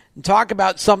aspect and talk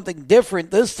about something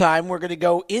different. This time we're going to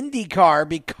go IndyCar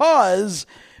because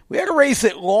we had a race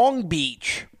at Long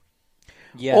Beach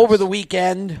over the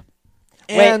weekend.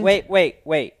 And Wait.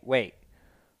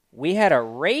 We had a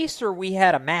race or we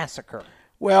had a massacre?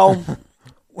 Well,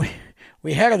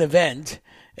 we had an event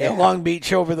at Long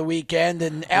Beach over the weekend,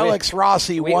 and Alex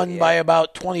Rossi won by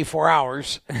about 24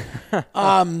 hours.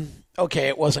 Okay,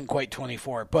 it wasn't quite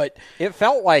 24, but it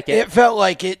felt like it. It felt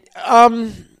like it.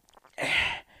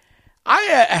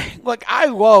 I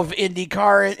love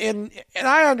IndyCar, and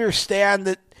I understand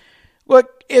that.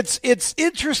 Look, it's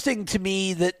interesting to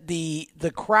me that the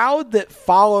crowd that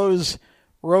follows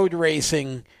road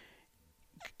racing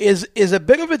is a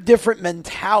bit of a different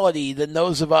mentality than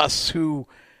those of us who,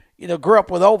 grew up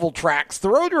with oval tracks. The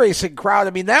road racing crowd, I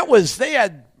mean, they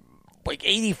had like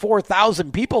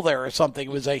 84,000 people there or something.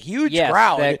 It was a huge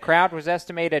crowd. The crowd was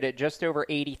estimated at just over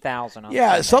 80,000.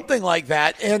 Yeah, something like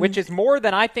that. Which is more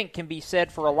than I think can be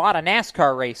said for a lot of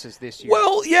NASCAR races this year.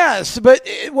 Well, yes, but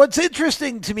what's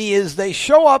interesting to me is they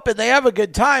show up and they have a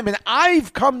good time, and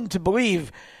I've come to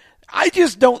believe, I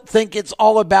just don't think it's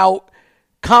all about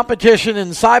competition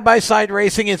and side-by-side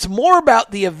racing. It's more about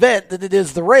the event than it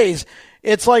is the race.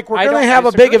 It's like we're going to have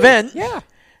a big event. Yeah.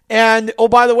 And, oh,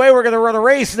 by the way, we're going to run a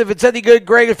race, and if it's any good,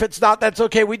 great. If it's not, that's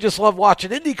okay. We just love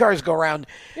watching IndyCars go around.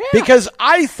 Yeah. Because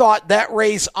I thought that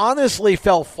race honestly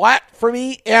fell flat for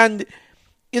me. And,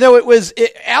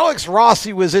 Alex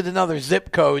Rossi was in another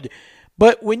zip code.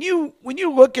 But when you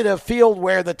look at a field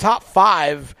where the top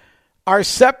five are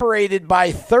separated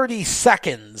by 30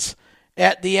 seconds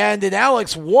at the end, and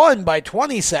Alex won by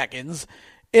 20 seconds,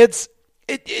 it's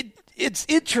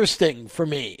interesting for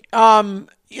me.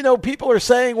 People are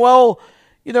saying, well,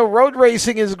 road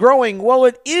racing is growing. Well,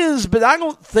 it is, but I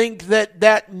don't think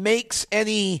that makes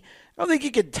any – I don't think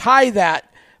you could tie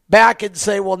that back and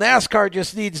say, well, NASCAR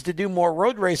just needs to do more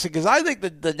road racing, because I think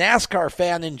that the NASCAR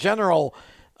fan in general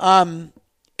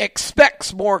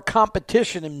expects more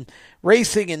competition in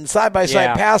racing and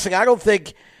side-by-side passing. I don't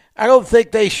think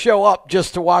they show up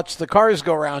just to watch the cars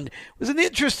go around. It was an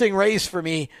interesting race for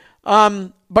me,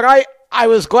 but I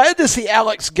was glad to see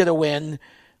Alex get a win.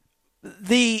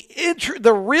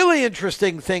 the really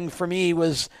interesting thing for me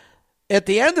was at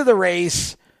the end of the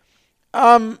race.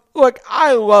 Look,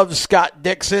 I love Scott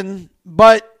Dixon,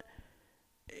 but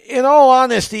in all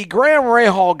honesty, Graham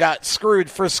Rahal got screwed.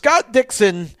 For Scott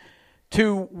Dixon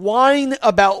to whine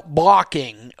about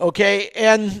blocking, okay,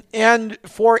 and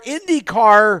for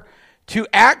IndyCar to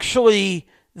actually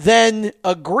then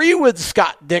agree with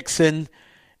Scott Dixon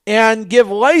and give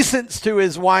license to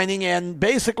his whining and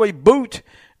basically boot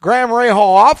Graham Rahal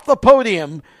off the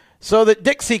podium so that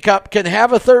Dixie Cup can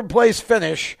have a third-place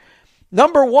finish.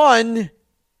 Number one,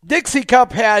 Dixie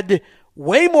Cup had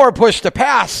way more push to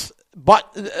pass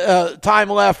but time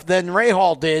left than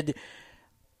Rahal did.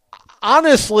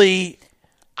 Honestly,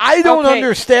 I don't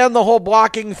understand the whole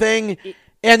blocking thing,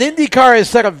 and IndyCar has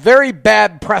set a very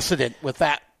bad precedent with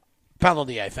that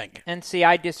penalty, I think. And see,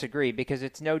 I disagree, because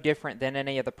it's no different than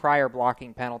any of the prior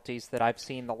blocking penalties that I've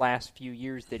seen the last few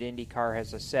years that IndyCar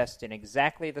has assessed in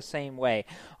exactly the same way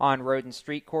on road and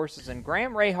street courses. And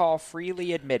Graham Rahal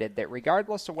freely admitted that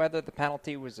regardless of whether the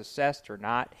penalty was assessed or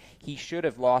not, he should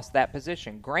have lost that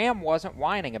position. Graham wasn't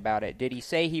whining about it. Did he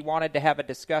say he wanted to have a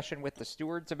discussion with the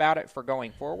stewards about it for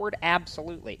going forward?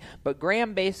 Absolutely. But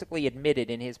Graham basically admitted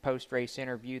in his post-race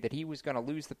interview that he was going to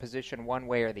lose the position one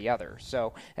way or the other.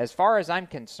 So as far as I'm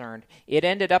concerned, it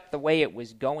ended up the way it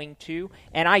was going to,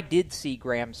 and I did see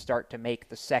Graham start to make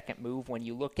the second move when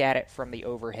you look at it from the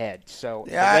overhead. So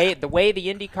the way the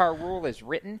IndyCar rule is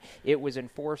written, it was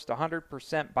enforced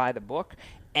 100% by the book,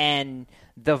 and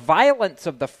the violence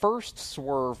of the first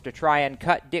swerve to try and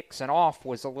cut Dixon off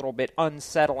was a little bit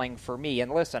unsettling for me.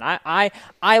 And listen, I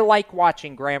like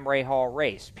watching Graham Rahal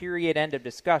race, period, end of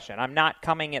discussion. I'm not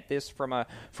coming at this from a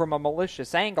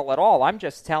malicious angle at all. I'm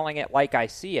just telling it like I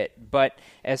see it. But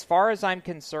as far as I'm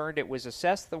concerned, it was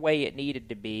assessed the way it needed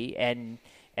to be, and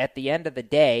at the end of the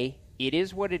day, it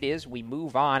is what it is. We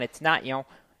move on. It's not,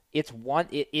 it's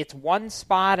one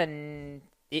spot, and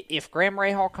if Graham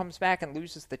Rahal comes back and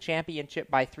loses the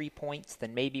championship by 3 points,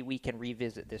 then maybe we can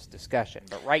revisit this discussion.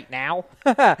 But right now,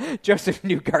 Joseph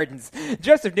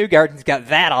Newgarden's got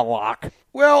that on lock.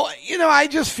 Well, I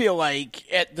just feel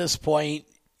like at this point,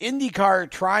 IndyCar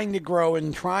trying to grow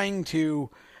and trying to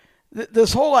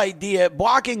this whole idea,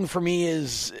 blocking for me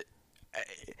is,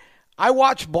 I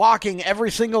watch blocking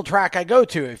every single track I go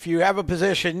to. If you have a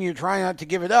position, you try not to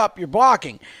give it up, you're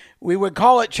blocking. We would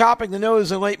call it chopping the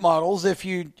nose in late models. If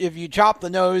you chop the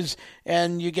nose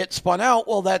and you get spun out,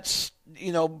 well, that's,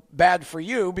 bad for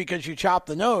you because you chop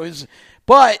the nose.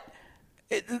 But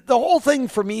the whole thing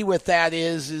for me with that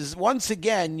is once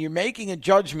again, you're making a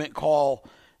judgment call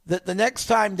that the next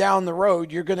time down the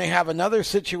road, you're going to have another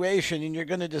situation and you're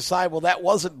going to decide, well, that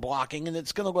wasn't blocking, and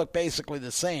it's going to look basically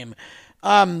the same.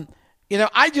 I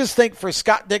just think for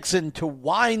Scott Dixon to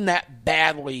whine that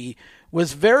badly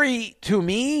was to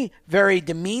me, very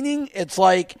demeaning. It's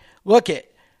like,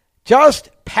 just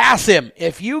pass him.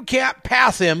 If you can't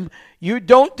pass him, you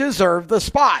don't deserve the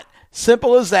spot.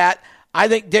 Simple as that. I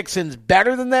think Dixon's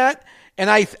better than that. And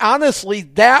honestly,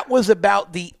 that was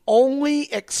about the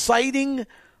only exciting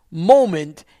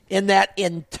moment in that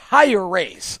entire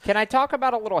race. Can I talk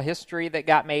about a little history that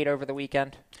got made over the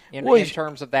weekend in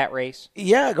terms of that race?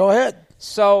 Yeah, go ahead.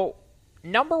 So,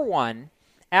 number one,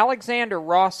 Alexander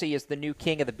Rossi is the new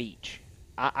king of the beach.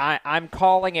 I'm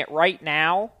calling it right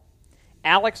now.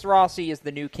 Alex Rossi is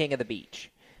the new king of the beach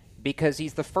because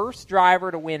he's the first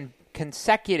driver to win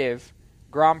consecutive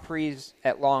Grand Prix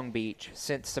at Long Beach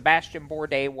since Sebastian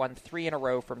Bourdais won 3 in a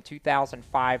row from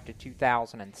 2005 to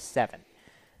 2007.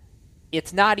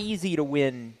 It's not easy to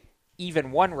win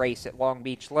even one race at Long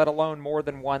Beach, let alone more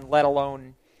than one, let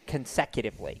alone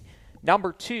consecutively.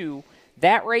 Number two,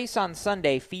 that race on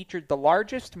Sunday featured the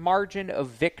largest margin of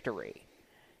victory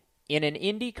in an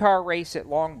IndyCar race at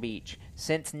Long Beach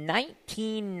since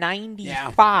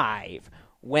 1995,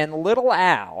 when Little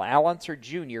Al Unser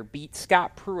Jr., beat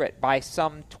Scott Pruitt by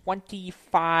some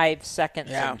 25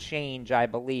 seconds and change, I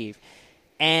believe.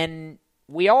 And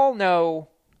we all know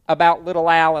about Little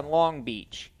Al in Long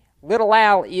Beach. Little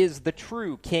Al is the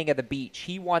true king of the beach.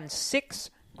 He won 6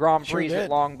 Grand Prix at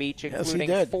Long Beach,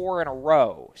 including 4 in a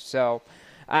row. So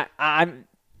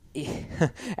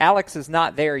Alex is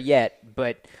not there yet,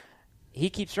 but he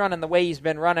keeps running the way he's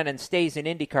been running and stays in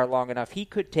IndyCar long enough. He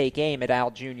could take aim at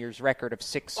Al Jr.'s record of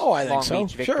 6 Long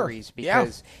Beach victories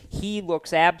because he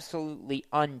looks absolutely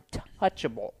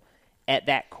untouchable at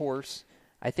that course.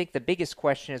 I think the biggest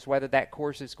question is whether that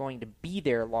course is going to be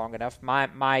there long enough.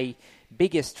 My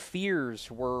biggest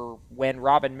fears were when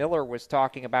Robin Miller was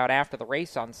talking about after the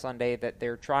race on Sunday that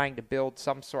they're trying to build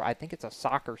some sort, I think it's a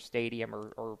soccer stadium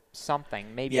or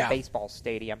something, maybe a baseball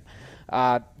stadium,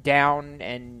 down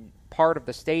and part of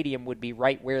the stadium would be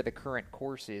right where the current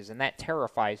course is, and that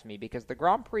terrifies me because the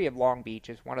Grand Prix of Long Beach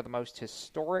is one of the most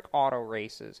historic auto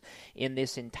races in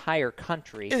this entire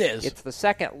country. It is. It's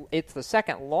the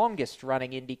second longest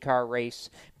running IndyCar race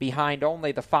behind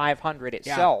only the 500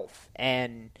 itself,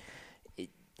 and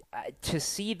to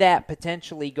see that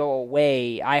potentially go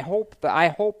away, I hope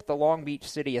the Long Beach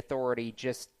City Authority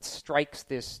just strikes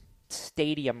this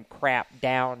stadium crap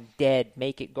down dead,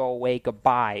 make it go away,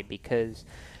 goodbye, because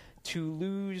to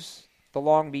lose the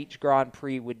Long Beach Grand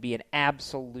Prix would be an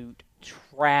absolute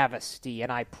travesty,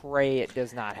 and I pray it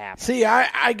does not happen. See,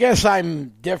 I guess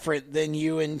I'm different than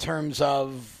you in terms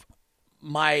of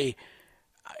I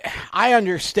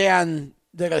understand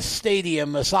that a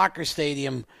soccer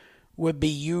stadium, would be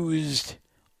used,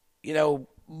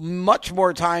 much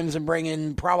more times and bring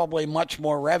in probably much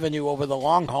more revenue over the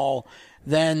long haul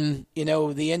than, the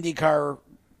IndyCar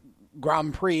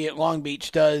Grand Prix at Long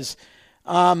Beach does.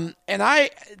 And the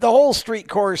whole street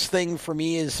course thing for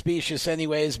me is specious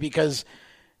anyways, because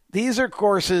these are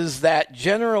courses that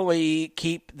generally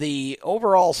keep the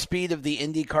overall speed of the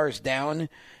Indy cars down,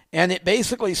 and it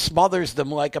basically smothers them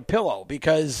like a pillow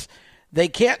because they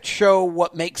can't show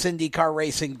what makes IndyCar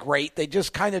racing great. They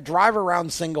just kind of drive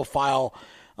around single file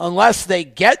unless they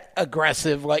get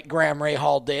aggressive like Graham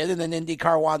Rahal did, and then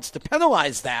IndyCar wants to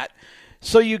penalize that.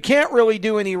 So you can't really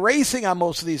do any racing on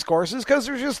most of these courses because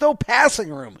there's just no passing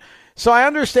room. So I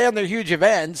understand they're huge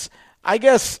events. I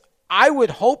guess I would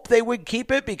hope they would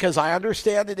keep it because I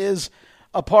understand it is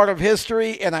a part of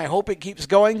history, and I hope it keeps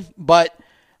going. But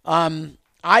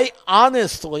I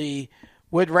honestly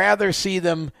would rather see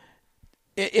them,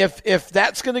 if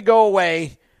that's going to go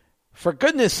away, for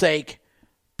goodness sake,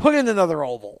 put in another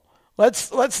oval.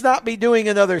 Let's not be doing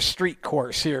another street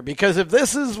course here, because if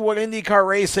this is what IndyCar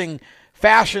racing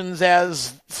fashions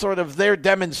as sort of their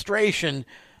demonstration,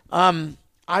 I'm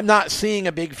not seeing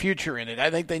a big future in it. I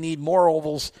think they need more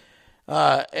ovals,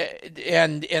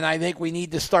 and I think we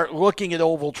need to start looking at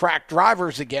oval track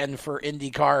drivers again for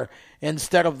IndyCar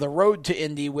instead of the road to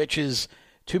Indy, which is,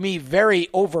 to me, very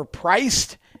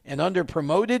overpriced and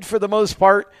underpromoted for the most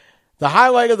part. The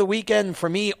highlight of the weekend for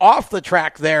me off the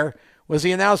track there was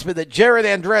the announcement that Jared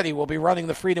Andretti will be running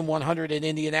the Freedom 100 in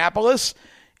Indianapolis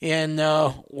in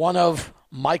one of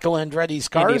Michael Andretti's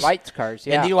cars. Indy Lights cars,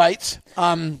 yeah. Indy Lights.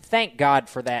 Thank God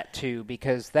for that, too,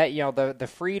 because that the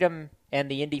Freedom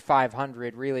and the Indy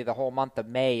 500, really the whole month of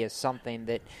May, is something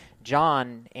that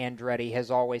John Andretti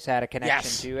has always had a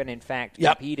connection to, and in fact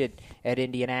competed at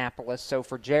Indianapolis. So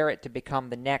for Jarrett to become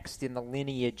the next in the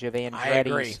lineage of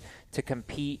Andretti's to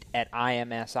compete at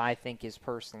IMS, I think is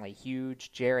personally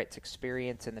huge. Jarrett's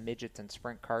experience in the midgets and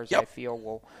sprint cars, I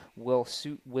feel,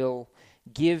 will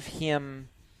give him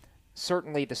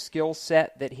certainly the skill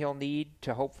set that he'll need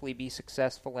to hopefully be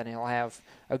successful, and he'll have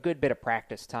a good bit of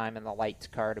practice time in the Lights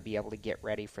car to be able to get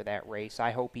ready for that race.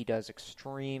 I hope he does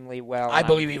extremely well. I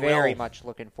believe he will. I'm very much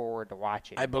looking forward to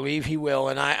watching. I believe he will,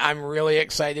 and I'm really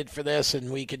excited for this, and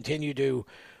we continue to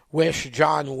wish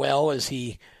John well as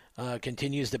he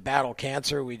continues to battle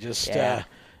cancer. We just,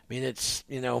 it's,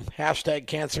 hashtag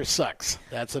cancer sucks.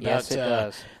 That's about, yes, it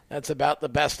does. That's about the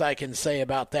best I can say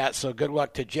about that, so good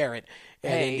luck to Jarrett.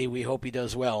 And Indy, we hope he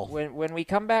does well. When we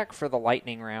come back for the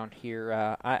lightning round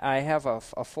here, I have a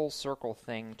full circle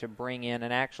thing to bring in,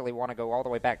 and actually want to go all the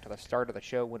way back to the start of the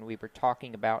show when we were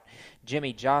talking about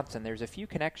Jimmy Johnson. There's a few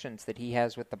connections that he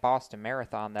has with the Boston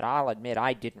Marathon that I'll admit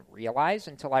I didn't realize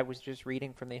until I was just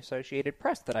reading from the Associated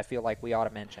Press that I feel like we ought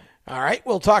to mention. All right,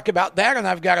 we'll talk about that, and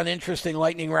I've got an interesting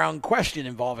lightning round question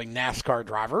involving NASCAR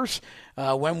drivers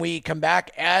when we come back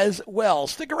as well.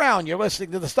 Stick around. You're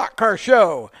listening to the Stock Car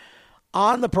Show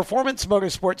on the Performance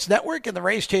Motorsports Network and the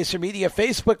Race Chaser Media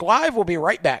Facebook Live. We'll be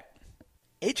right back.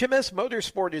 HMS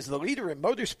Motorsport is the leader in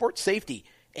motorsport safety.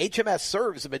 HMS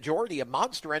serves a majority of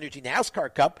Monster Energy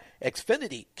NASCAR Cup,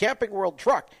 Xfinity, Camping World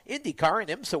Truck, IndyCar, and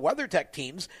IMSA WeatherTech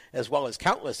teams, as well as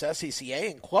countless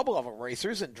SCCA and club-level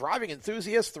racers and driving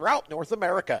enthusiasts throughout North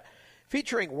America.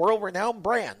 Featuring world-renowned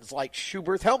brands like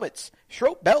Schuberth helmets,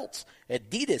 Schroep belts,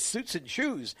 Adidas suits and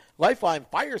shoes, Lifeline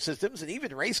fire systems, and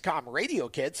even Racecom radio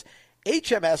kits,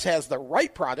 HMS has the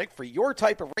right product for your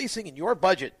type of racing and your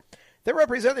budget. Their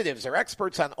representatives are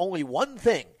experts on only one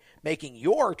thing, making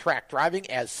your track driving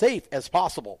as safe as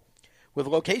possible. With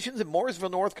locations in Mooresville,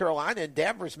 North Carolina, and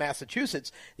Danvers,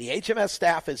 Massachusetts, the HMS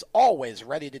staff is always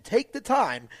ready to take the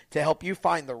time to help you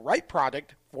find the right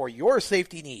product for your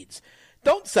safety needs.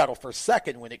 Don't settle for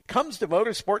second when it comes to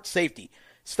motorsport safety.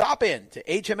 stop in to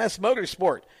HMS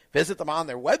Motorsport. Visit them on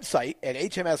their website at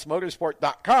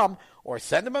hmsmotorsport.com or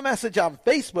send them a message on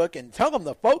Facebook and tell them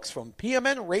the folks from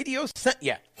PMN Radio sent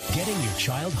you. Getting your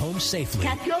child home safely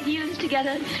Tap your views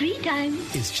together 3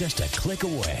 times. is just a click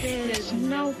away. There's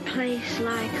no place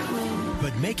like home.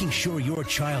 But making sure your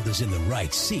child is in the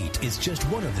right seat is just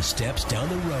one of the steps down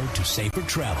the road to safer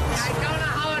travels. I don't know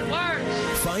how it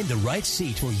works. Find the right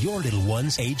seat for your little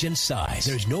one's age and size.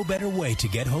 There's no better way to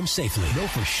get home safely. Know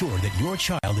for sure that your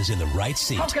child is in the right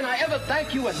seat. How can I ever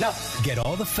thank you enough? Get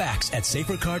all the facts at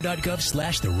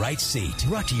safercar.gov/the right seat.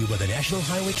 Brought to you by the National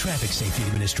Highway Traffic Safety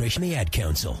Administration and the Ad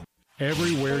Council.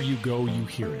 Everywhere you go, you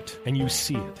hear it, and you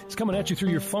see it. It's coming at you through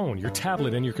your phone, your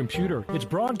tablet, and your computer. It's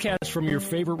broadcast from your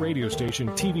favorite radio station,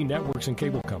 TV networks, and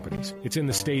cable companies. It's in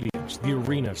the stadiums, the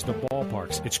arenas, the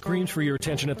ballparks. It screams for your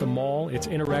attention at the mall. It's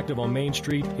interactive on Main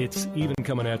Street. It's even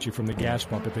coming at you from the gas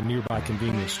pump at the nearby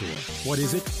convenience store. What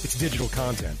is it? It's digital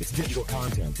content. It's digital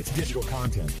content. It's digital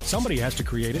content. Somebody has to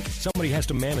create it. Somebody has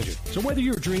to manage it. So whether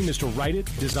your dream is to write it,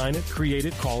 design it, create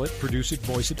it, call it, produce it,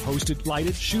 voice it, host it, light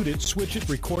it, shoot it, switch it,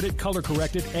 record it, color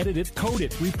correct it, edit it, code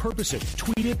it, repurpose it,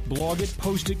 tweet it, blog it,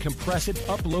 post it, compress it,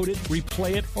 upload it,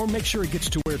 replay it, or make sure it gets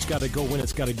to where it's got to go when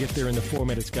it's got to get there in the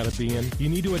format it's got to be in, you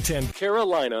need to attend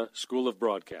Carolina School of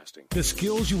Broadcasting. The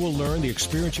skills you will learn, the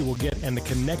experience you will get, and the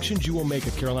connections you will make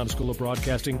at Carolina School of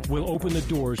Broadcasting will open the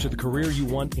doors to the career you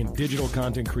want in digital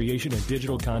content creation and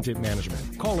digital content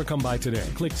management. Call or come by today.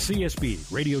 Click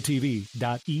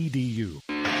csbradiotv.edu.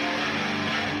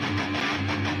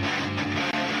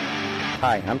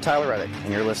 Hi, I'm Tyler Reddick,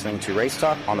 and you're listening to Race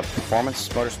Talk on the Performance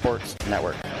Motorsports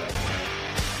Network.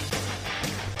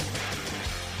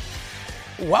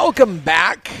 Welcome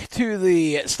back to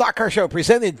the Stock Car Show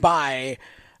presented by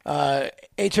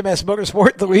HMS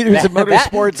Motorsport, the leaders in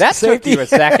motorsports that safety. Took you a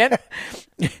second.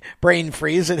 Brain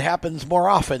freeze. It happens more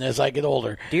often as I get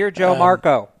older. Dear Joe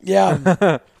Marco.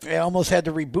 Yeah. I almost had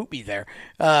to reboot me there.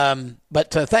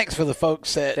 But thanks for the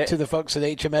folks to the folks at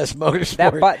HMS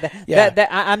Motorsport.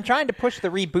 I'm trying to push the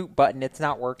reboot button. It's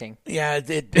not working. Yeah,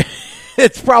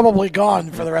 it's probably gone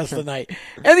for the rest of the night.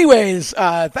 Anyways,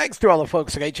 thanks to all the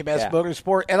folks at HMS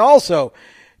Motorsport, and also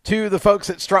to the folks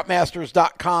at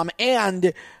strutmasters.com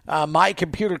and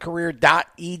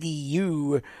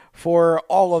mycomputercareer.edu for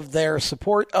all of their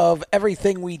support of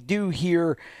everything we do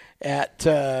here at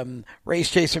Race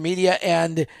Chaser Media.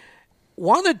 And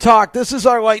want to talk, this is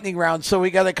our lightning round, so we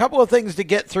got a couple of things to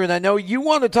get through, and I know you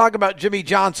want to talk about Jimmy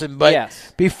Johnson,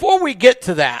 but before we get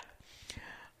to that,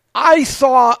 I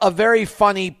saw a very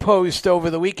funny post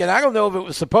over the weekend. I don't know if it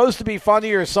was supposed to be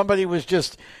funny or somebody was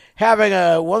just having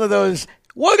one of those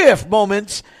what-if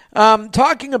moments,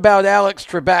 talking about Alex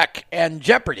Trebek and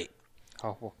Jeopardy.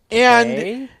 Oh, okay.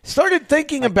 And started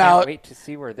thinking about. Can't wait to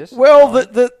see where this. Well,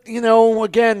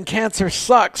 again, cancer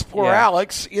sucks. Poor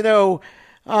Alex.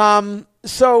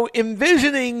 So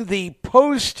envisioning the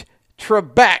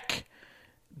post-Trebek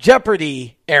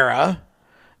Jeopardy era,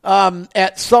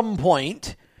 at some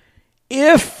point,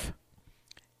 if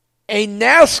a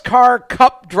NASCAR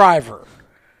Cup driver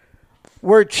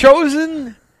were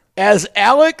chosen as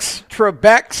Alex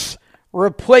Trebek's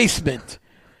replacement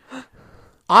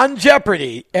on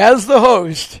Jeopardy as the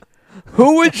host,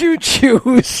 who would you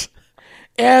choose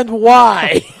and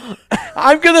why?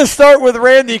 I'm going to start with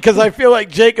Randy because I feel like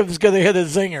Jacob's going to hit a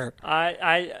zinger.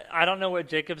 I don't know what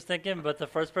Jacob's thinking, but the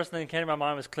first person that came to my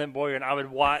mind was Clint Boyer, and I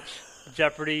would watch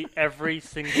Jeopardy every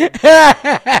single day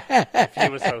if he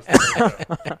was hosting the show.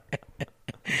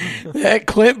 That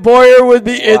Clint Boyer would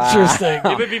be interesting.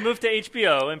 It would be moved to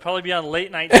HBO and probably be on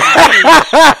late night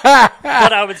TV,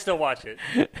 but I would still watch it.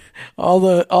 All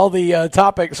the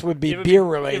topics would be beer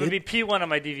related. It would be P1 on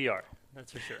my DVR.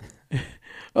 That's for sure.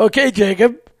 Okay,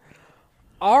 Jacob.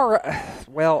 All right.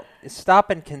 Well,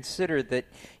 stop and consider that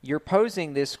you're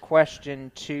posing this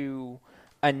question to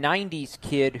a 90s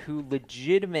kid who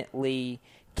legitimately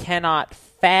cannot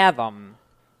fathom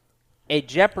a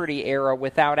Jeopardy era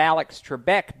without Alex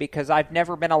Trebek, because I've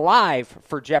never been alive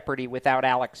for Jeopardy without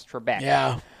Alex Trebek.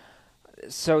 Yeah.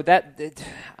 So that's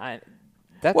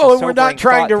we're not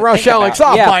trying to rush Alex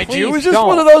off, mind you. It was just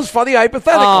one of those funny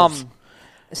hypotheticals.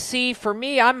 See, for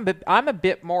me, I'm a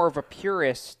bit more of a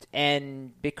purist,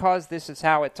 and because this is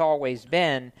how it's always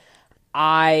been,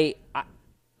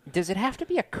 does it have to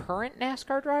be a current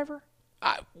NASCAR driver?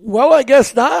 Well, I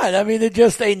guess not. I mean, it's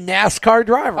just a NASCAR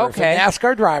driver. Okay. If a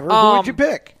NASCAR driver, who would you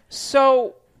pick?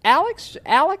 So Alex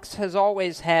has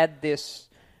always had this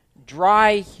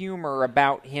dry humor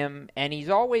about him, and he's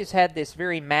always had this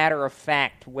very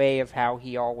matter-of-fact way of how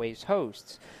he always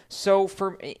hosts. So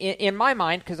in my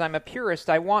mind, because I'm a purist,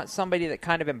 I want somebody that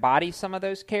kind of embodies some of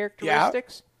those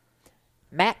characteristics.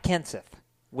 Matt Kenseth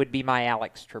would be my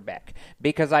Alex Trebek,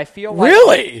 because I feel like...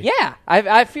 Really? Yeah.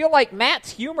 I feel like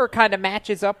Matt's humor kind of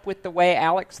matches up with the way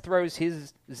Alex throws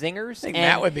his zingers. I think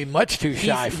Matt would be much too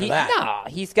shy for that.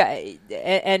 No, he's got...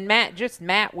 And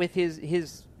Matt with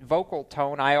his vocal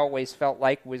tone, I always felt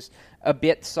like was a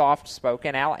bit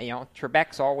soft-spoken.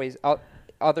 Trebek's always...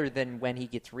 other than when he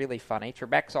gets really funny,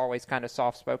 Trebek's always kind of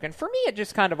soft-spoken. For me, it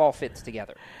just kind of all fits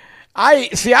together. I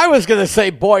was going to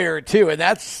say Boyer too, and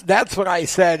that's what I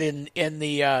said in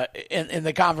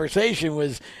the conversation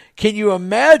was, can you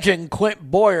imagine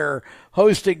Clint Boyer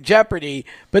hosting Jeopardy?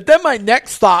 But then my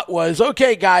next thought was,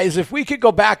 okay, guys, if we could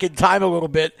go back in time a little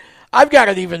bit, I've got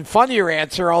an even funnier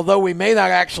answer, although we may not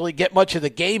actually get much of the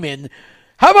game in.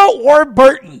 How about Warren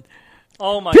Burton?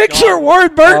 Oh my Picture God.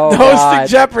 Warren Burton hosting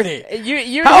Jeopardy.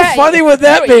 How funny would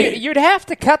that be? You'd have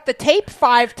to cut the tape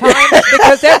 5 times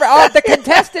because the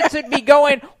contestants would be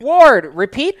going, Ward,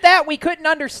 repeat that? We couldn't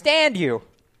understand you.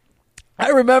 I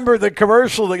remember the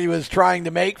commercial that he was trying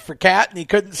to make for Cat, and he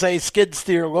couldn't say skid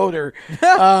steer loader.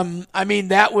 I mean,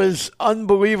 that was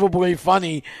unbelievably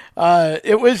funny.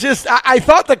 It was just, I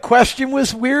thought the question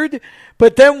was weird,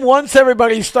 but then once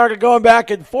everybody started going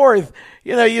back and forth,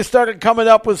 you started coming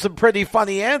up with some pretty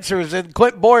funny answers, and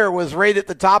Clint Boyer was right at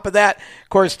the top of that. Of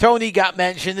course, Tony got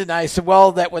mentioned, and I said,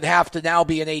 well, that would have to now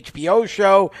be an HBO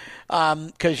show,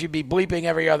 because you'd be bleeping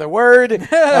every other word,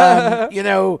 but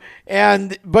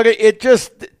it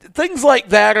just, things like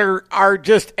that are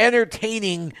just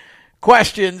entertaining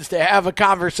questions to have a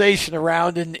conversation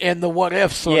around and the what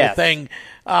if sort of thing.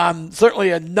 Certainly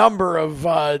a number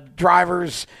of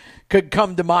drivers could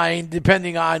come to mind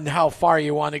depending on how far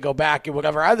you want to go back and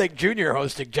whatever. I think Junior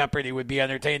hosting Jeopardy would be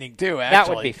entertaining too, actually. That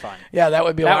would be fun. Yeah, that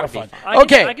would be a lot of fun. I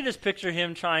can just picture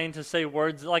him trying to say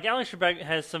words. Like Alex Trebek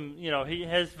has some,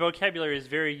 his vocabulary is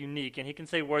very unique, and he can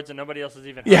say words that nobody else has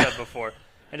even heard of before.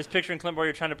 And just picturing Clint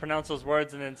Boyer trying to pronounce those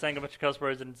words and then saying a bunch of cuss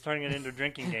words and turning it into a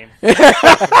drinking game.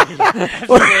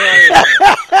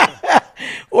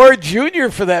 Or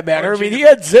Junior, for that matter. I mean, he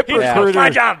had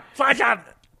ZipRecruiter. Fly job.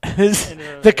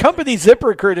 The company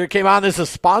ZipRecruiter came on as a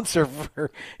sponsor for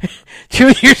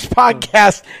Junior's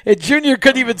podcast, and Junior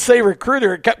couldn't even say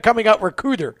recruiter. It kept coming out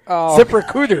recruiter,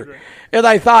 ZipRecruiter. And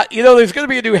I thought, there's going to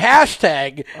be a new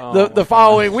hashtag the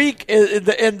following week, and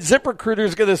ZipRecruiter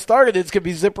is going to start it. It's going to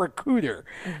be ZipRecruiter.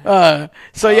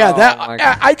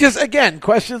 Again,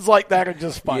 questions like that are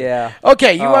just fun. Yeah.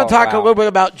 Okay, you want to talk a little bit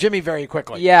about Jimmy very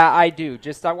quickly? Yeah, I do.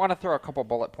 I want to throw a couple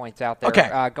bullet points out there.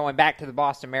 Okay. Going back to the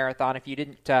Boston Marathon, if you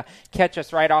didn't catch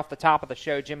us right off the top of the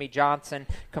show, Jimmy Johnson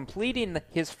completing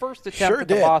his first attempt at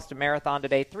the Boston Marathon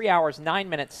today, 3 hours, 9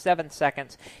 minutes, 7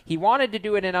 seconds. He wanted to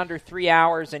do it in under 3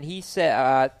 hours, and he said,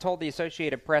 told the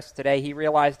Associated Press today he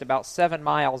realized about 7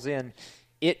 miles in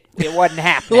it wasn't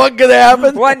happening. Wasn't going to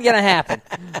happen? Wasn't going to happen.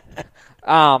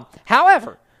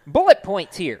 However, bullet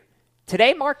points here.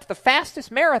 Today marked the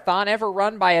fastest marathon ever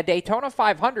run by a Daytona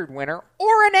 500 winner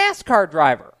or a NASCAR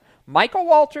driver. Michael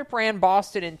Waltrip ran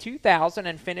Boston in 2000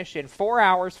 and finished in 4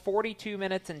 hours, 42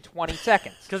 minutes, and 20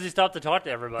 seconds. Because he stopped to talk to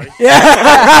everybody.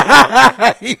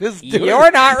 Yeah.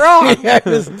 You're not wrong. He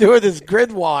was doing his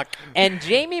grid walk. And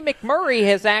Jamie McMurray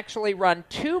has actually run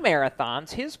 2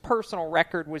 marathons. His personal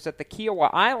record was at the Kiowa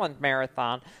Island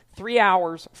Marathon, 3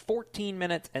 hours, 14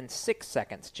 minutes, and 6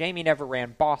 seconds. Jamie never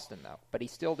ran Boston, though, but he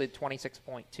still did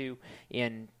 26.2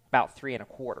 in about 3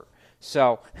 1/4.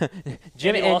 So,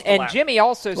 Jimmy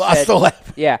also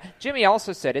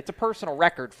said it's a personal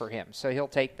record for him, so he'll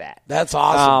take that. That's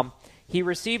awesome. He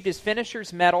received his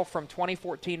finisher's medal from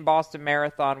 2014 Boston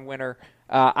Marathon winner.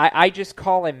 I just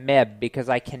call him Meb because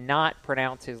I cannot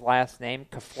pronounce his last name,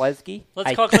 Keflezgi.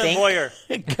 Let's call Clint Boyer.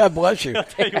 God bless you. I'll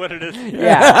tell you what it is.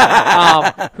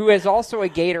 Yeah. Who is also a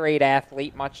Gatorade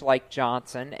athlete, much like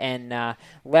Johnson, and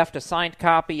left a signed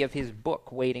copy of his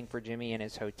book waiting for Jimmy in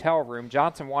his hotel room.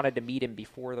 Johnson wanted to meet him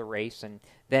before the race, and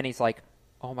then he's like,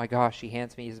 oh my gosh, he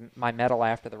hands me my medal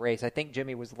after the race. I think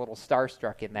Jimmy was a little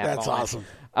starstruck in that moment. That's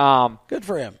awesome. Good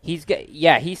for him. He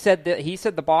said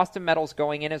the Boston medal's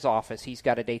going in his office. He's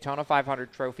got a Daytona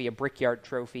 500 trophy, a Brickyard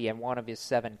trophy, and one of his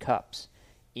 7 cups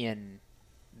in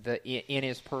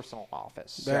his personal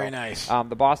office. Very nice.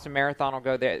 The Boston Marathon will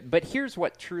go there. But here's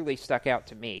what truly stuck out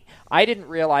to me. I didn't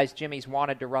realize Jimmy's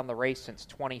wanted to run the race since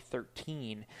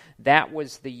 2013. That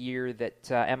was the year that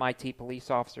MIT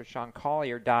police officer Sean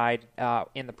Collier died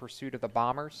in the pursuit of the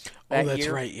bombers. That's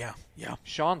year. right. Yeah.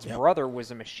 Sean's brother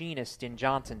was a machinist in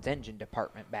Johnson's engine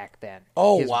department back then.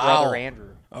 Oh, his wow. brother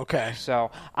Andrew. Okay.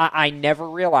 So I never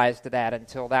realized that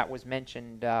until that was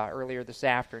mentioned earlier this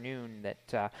afternoon,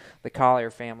 that the Collier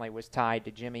family was tied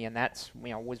to Jimmy, and that's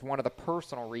was one of the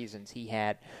personal reasons he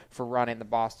had for running the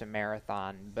Boston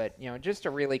Marathon. But just a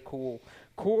really cool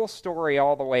story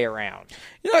all the way around.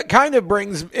 It kind of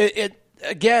brings it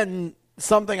again.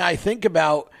 Something I think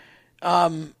about.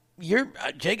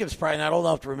 Jacob's probably not old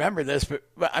enough to remember this, but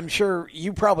I'm sure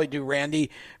you probably do, Randy.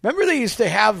 Remember they used to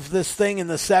have this thing in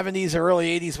the 70s or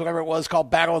early 80s, whatever it was, called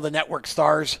Battle of the Network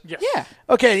Stars? Yes. Yeah.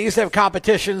 Okay, they used to have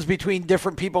competitions between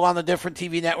different people on the different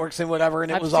TV networks and whatever,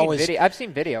 and I've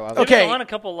seen video of it. Okay. It was on a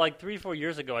couple, 3-4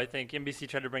 years ago, I think. NBC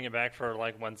tried to bring it back for,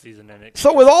 one season.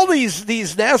 So with all these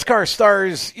NASCAR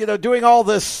stars, doing all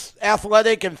this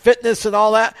athletic and fitness and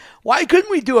all that, why couldn't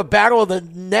we do a Battle of the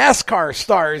NASCAR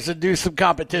Stars and do some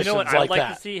competitions You know what like I'd like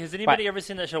that? to see? Has anybody ever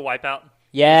seen that show Wipeout?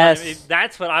 Yes.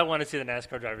 That's what I want to see the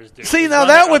NASCAR drivers do. See, now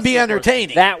that would be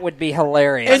entertaining. That would be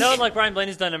hilarious. I know, Brian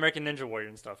Blaney's done American Ninja Warrior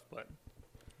and stuff, but...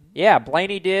 Yeah,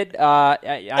 Blaney did.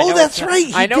 That's right.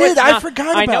 He did. I forgot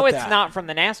about that. I know it's not from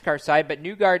the NASCAR side, but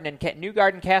Newgarden,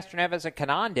 Castroneves, and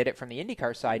Kanaan did it from the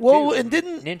IndyCar side, too. And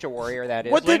didn't... Ninja Warrior, that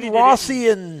is. What did Rossi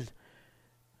and...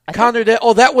 Connor did.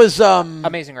 Oh, that was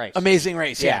Amazing Race. Amazing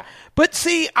Race, yeah. But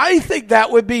see, I think that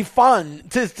would be fun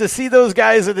to see those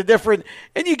guys in a different.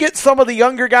 And you get some of the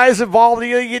younger guys involved.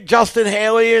 You get Justin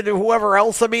Haley and whoever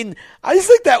else. I mean, I just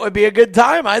think that would be a good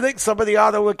time. I think somebody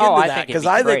ought to look into that because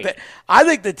I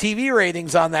think the TV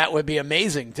ratings on that would be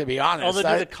amazing. To be honest,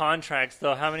 although the contracts,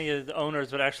 though, how many of the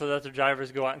owners would actually let their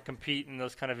drivers go out and compete in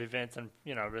those kind of events and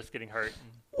risk getting hurt?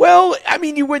 Well, I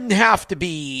mean, you wouldn't have to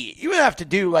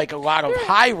do a lot of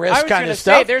high risk kind of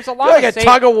stuff. There's a lot like a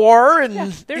tug of war,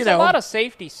 and there's a lot of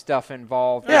safety stuff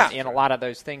involved in a lot of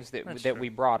those things that we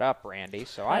brought up, Randy.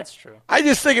 So that's true. I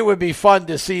just think it would be fun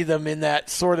to see them in that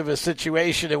sort of a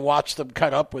situation and watch them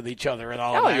cut up with each other and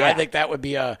all of that. Yeah. I think that would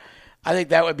be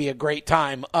a great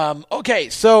time. Okay,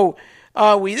 so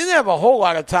we didn't have a whole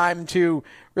lot of time to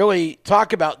really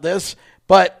talk about this.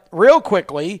 But real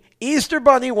quickly, Easter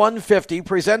Bunny 150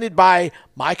 presented by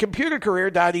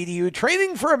mycomputercareer.edu.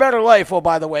 Training for a better life. Oh,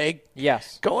 by the way,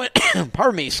 yes. Go and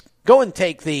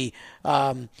take the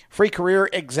free career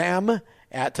exam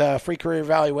at free career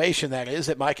evaluation. That is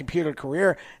at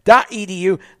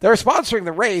mycomputercareer.edu. They're sponsoring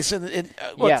the race, and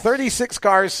look, 36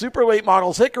 cars, super late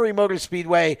models, Hickory Motor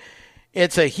Speedway.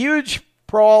 It's a huge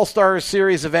Pro All-Stars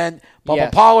Series event.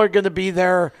 Bubba Pollard going to be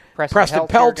there. Preston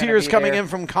Peltier's coming in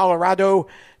from Colorado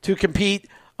to compete.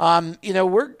 We're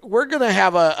going to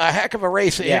have a heck of a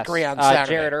race at Hickory on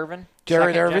Saturday.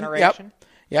 Jared Irvin.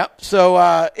 Yep.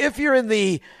 So if you're in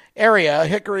the area,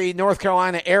 Hickory, North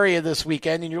Carolina area this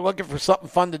weekend, and you're looking for something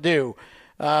fun to do,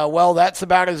 that's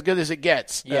about as good as it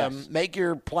gets. Yes. Make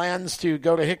your plans to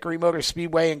go to Hickory Motor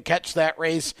Speedway and catch that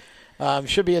race.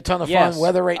 Should be a ton of fun. Yes.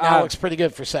 Weather right now looks pretty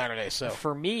good for Saturday. So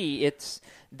for me,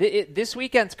 this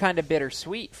weekend's kind of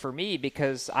bittersweet for me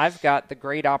because I've got the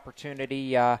great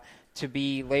opportunity to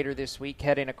be later this week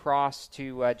heading across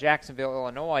to Jacksonville,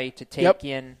 Illinois to take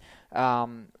in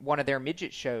one of their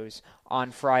midget shows on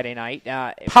Friday night.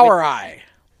 Power Eye.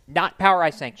 Not Power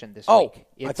Eye sanctioned this week.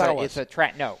 I thought it was. It's a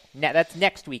track. No, that's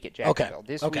next week at Jacksonville.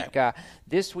 Okay.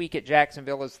 This week at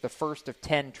Jacksonville is the first of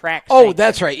 10 track. Oh,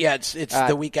 that's right. Yeah, it's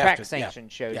the week track after. sanctioned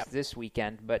shows this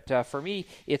weekend. But for me,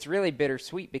 it's really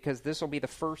bittersweet because this will be the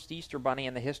first Easter Bunny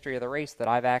in the history of the race that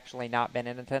I've actually not been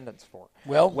in attendance for.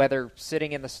 Well, whether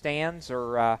sitting in the stands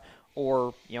or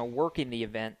working the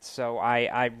event. So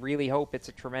I really hope it's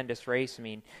a tremendous race. I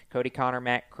mean, Cody Connor,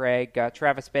 Matt Craig,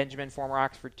 Travis Benjamin, former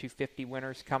Oxford 250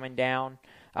 winners coming down.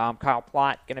 Kyle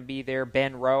Plott going to be there.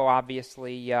 Ben Rowe,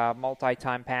 obviously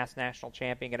multi-time past national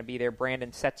champion, going to be there.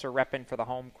 Brandon Setzer repping for the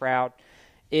home crowd.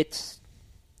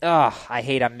 I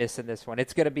hate I'm missing this one.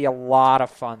 It's going to be a lot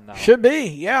of fun, though. Should be,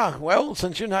 yeah. Well,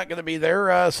 since you're not going to be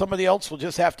there, somebody else will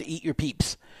just have to eat your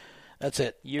peeps. That's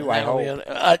it. I hope.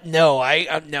 No.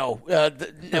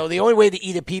 No, the only way to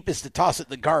eat a peep is to toss it in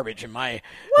the garbage, in my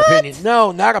opinion.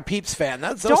 No, not a Peeps fan.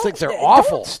 Those things are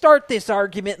awful. Don't start this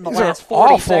argument in the These last are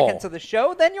 40 awful. seconds of the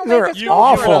show. Then you'll make us They're go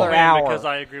awful. for another hour. Because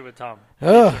I agree with Tom.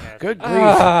 Good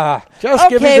grief. Just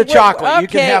give me the chocolate. You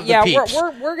can have the peeps.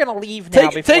 We're going to leave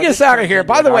now. Take us out of here.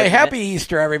 By the way, happy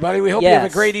Easter, everybody. We hope you have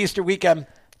a great Easter weekend.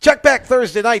 Check back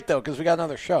Thursday night, though, because we got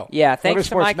another show. Yeah, thanks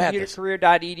to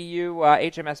mycomputercareer.edu,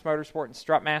 HMS Motorsport, and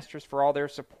Strutmasters for all their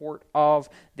support of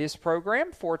this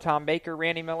program. For Tom Baker,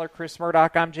 Randy Miller, Chris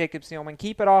Murdoch, I'm Jacob Seelman.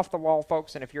 Keep it off the wall,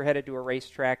 folks, and if you're headed to a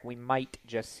racetrack, we might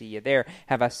just see you there.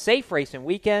 Have a safe racing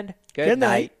weekend. Good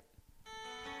night.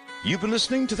 You've been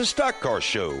listening to the Stock Car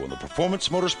Show on the Performance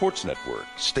Motorsports Network.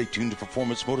 Stay tuned to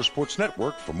Performance Motorsports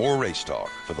Network for more race talk.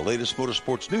 For the latest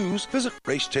motorsports news, visit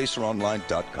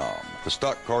racechaseronline.com. The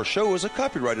Stock Car Show is a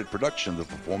copyrighted production of the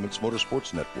Performance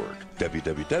Motorsports Network.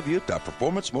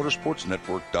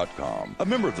 www.performancemotorsportsnetwork.com. A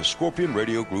member of the Scorpion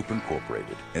Radio Group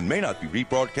Incorporated, and may not be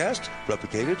rebroadcast,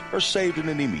 replicated, or saved in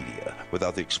any media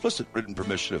without the explicit written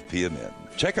permission of PMN.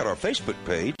 Check out our Facebook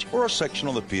page or our section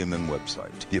on the PMN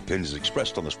website. The opinions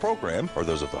expressed on this program are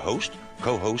those of the host,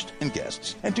 co-host, and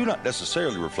guests, and do not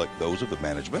necessarily reflect those of the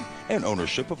management and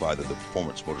ownership of either the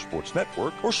Performance Motorsports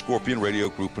Network or Scorpion Radio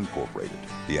Group Incorporated,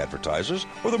 the advertisers,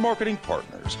 or the marketing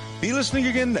partners. Be listening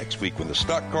again next week when the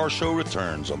Stock Car Show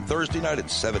returns on Thursday night at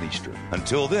 7 Eastern.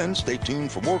 Until then, stay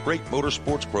tuned for more great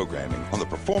motorsports programming on the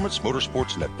Performance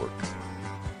Motorsports Network.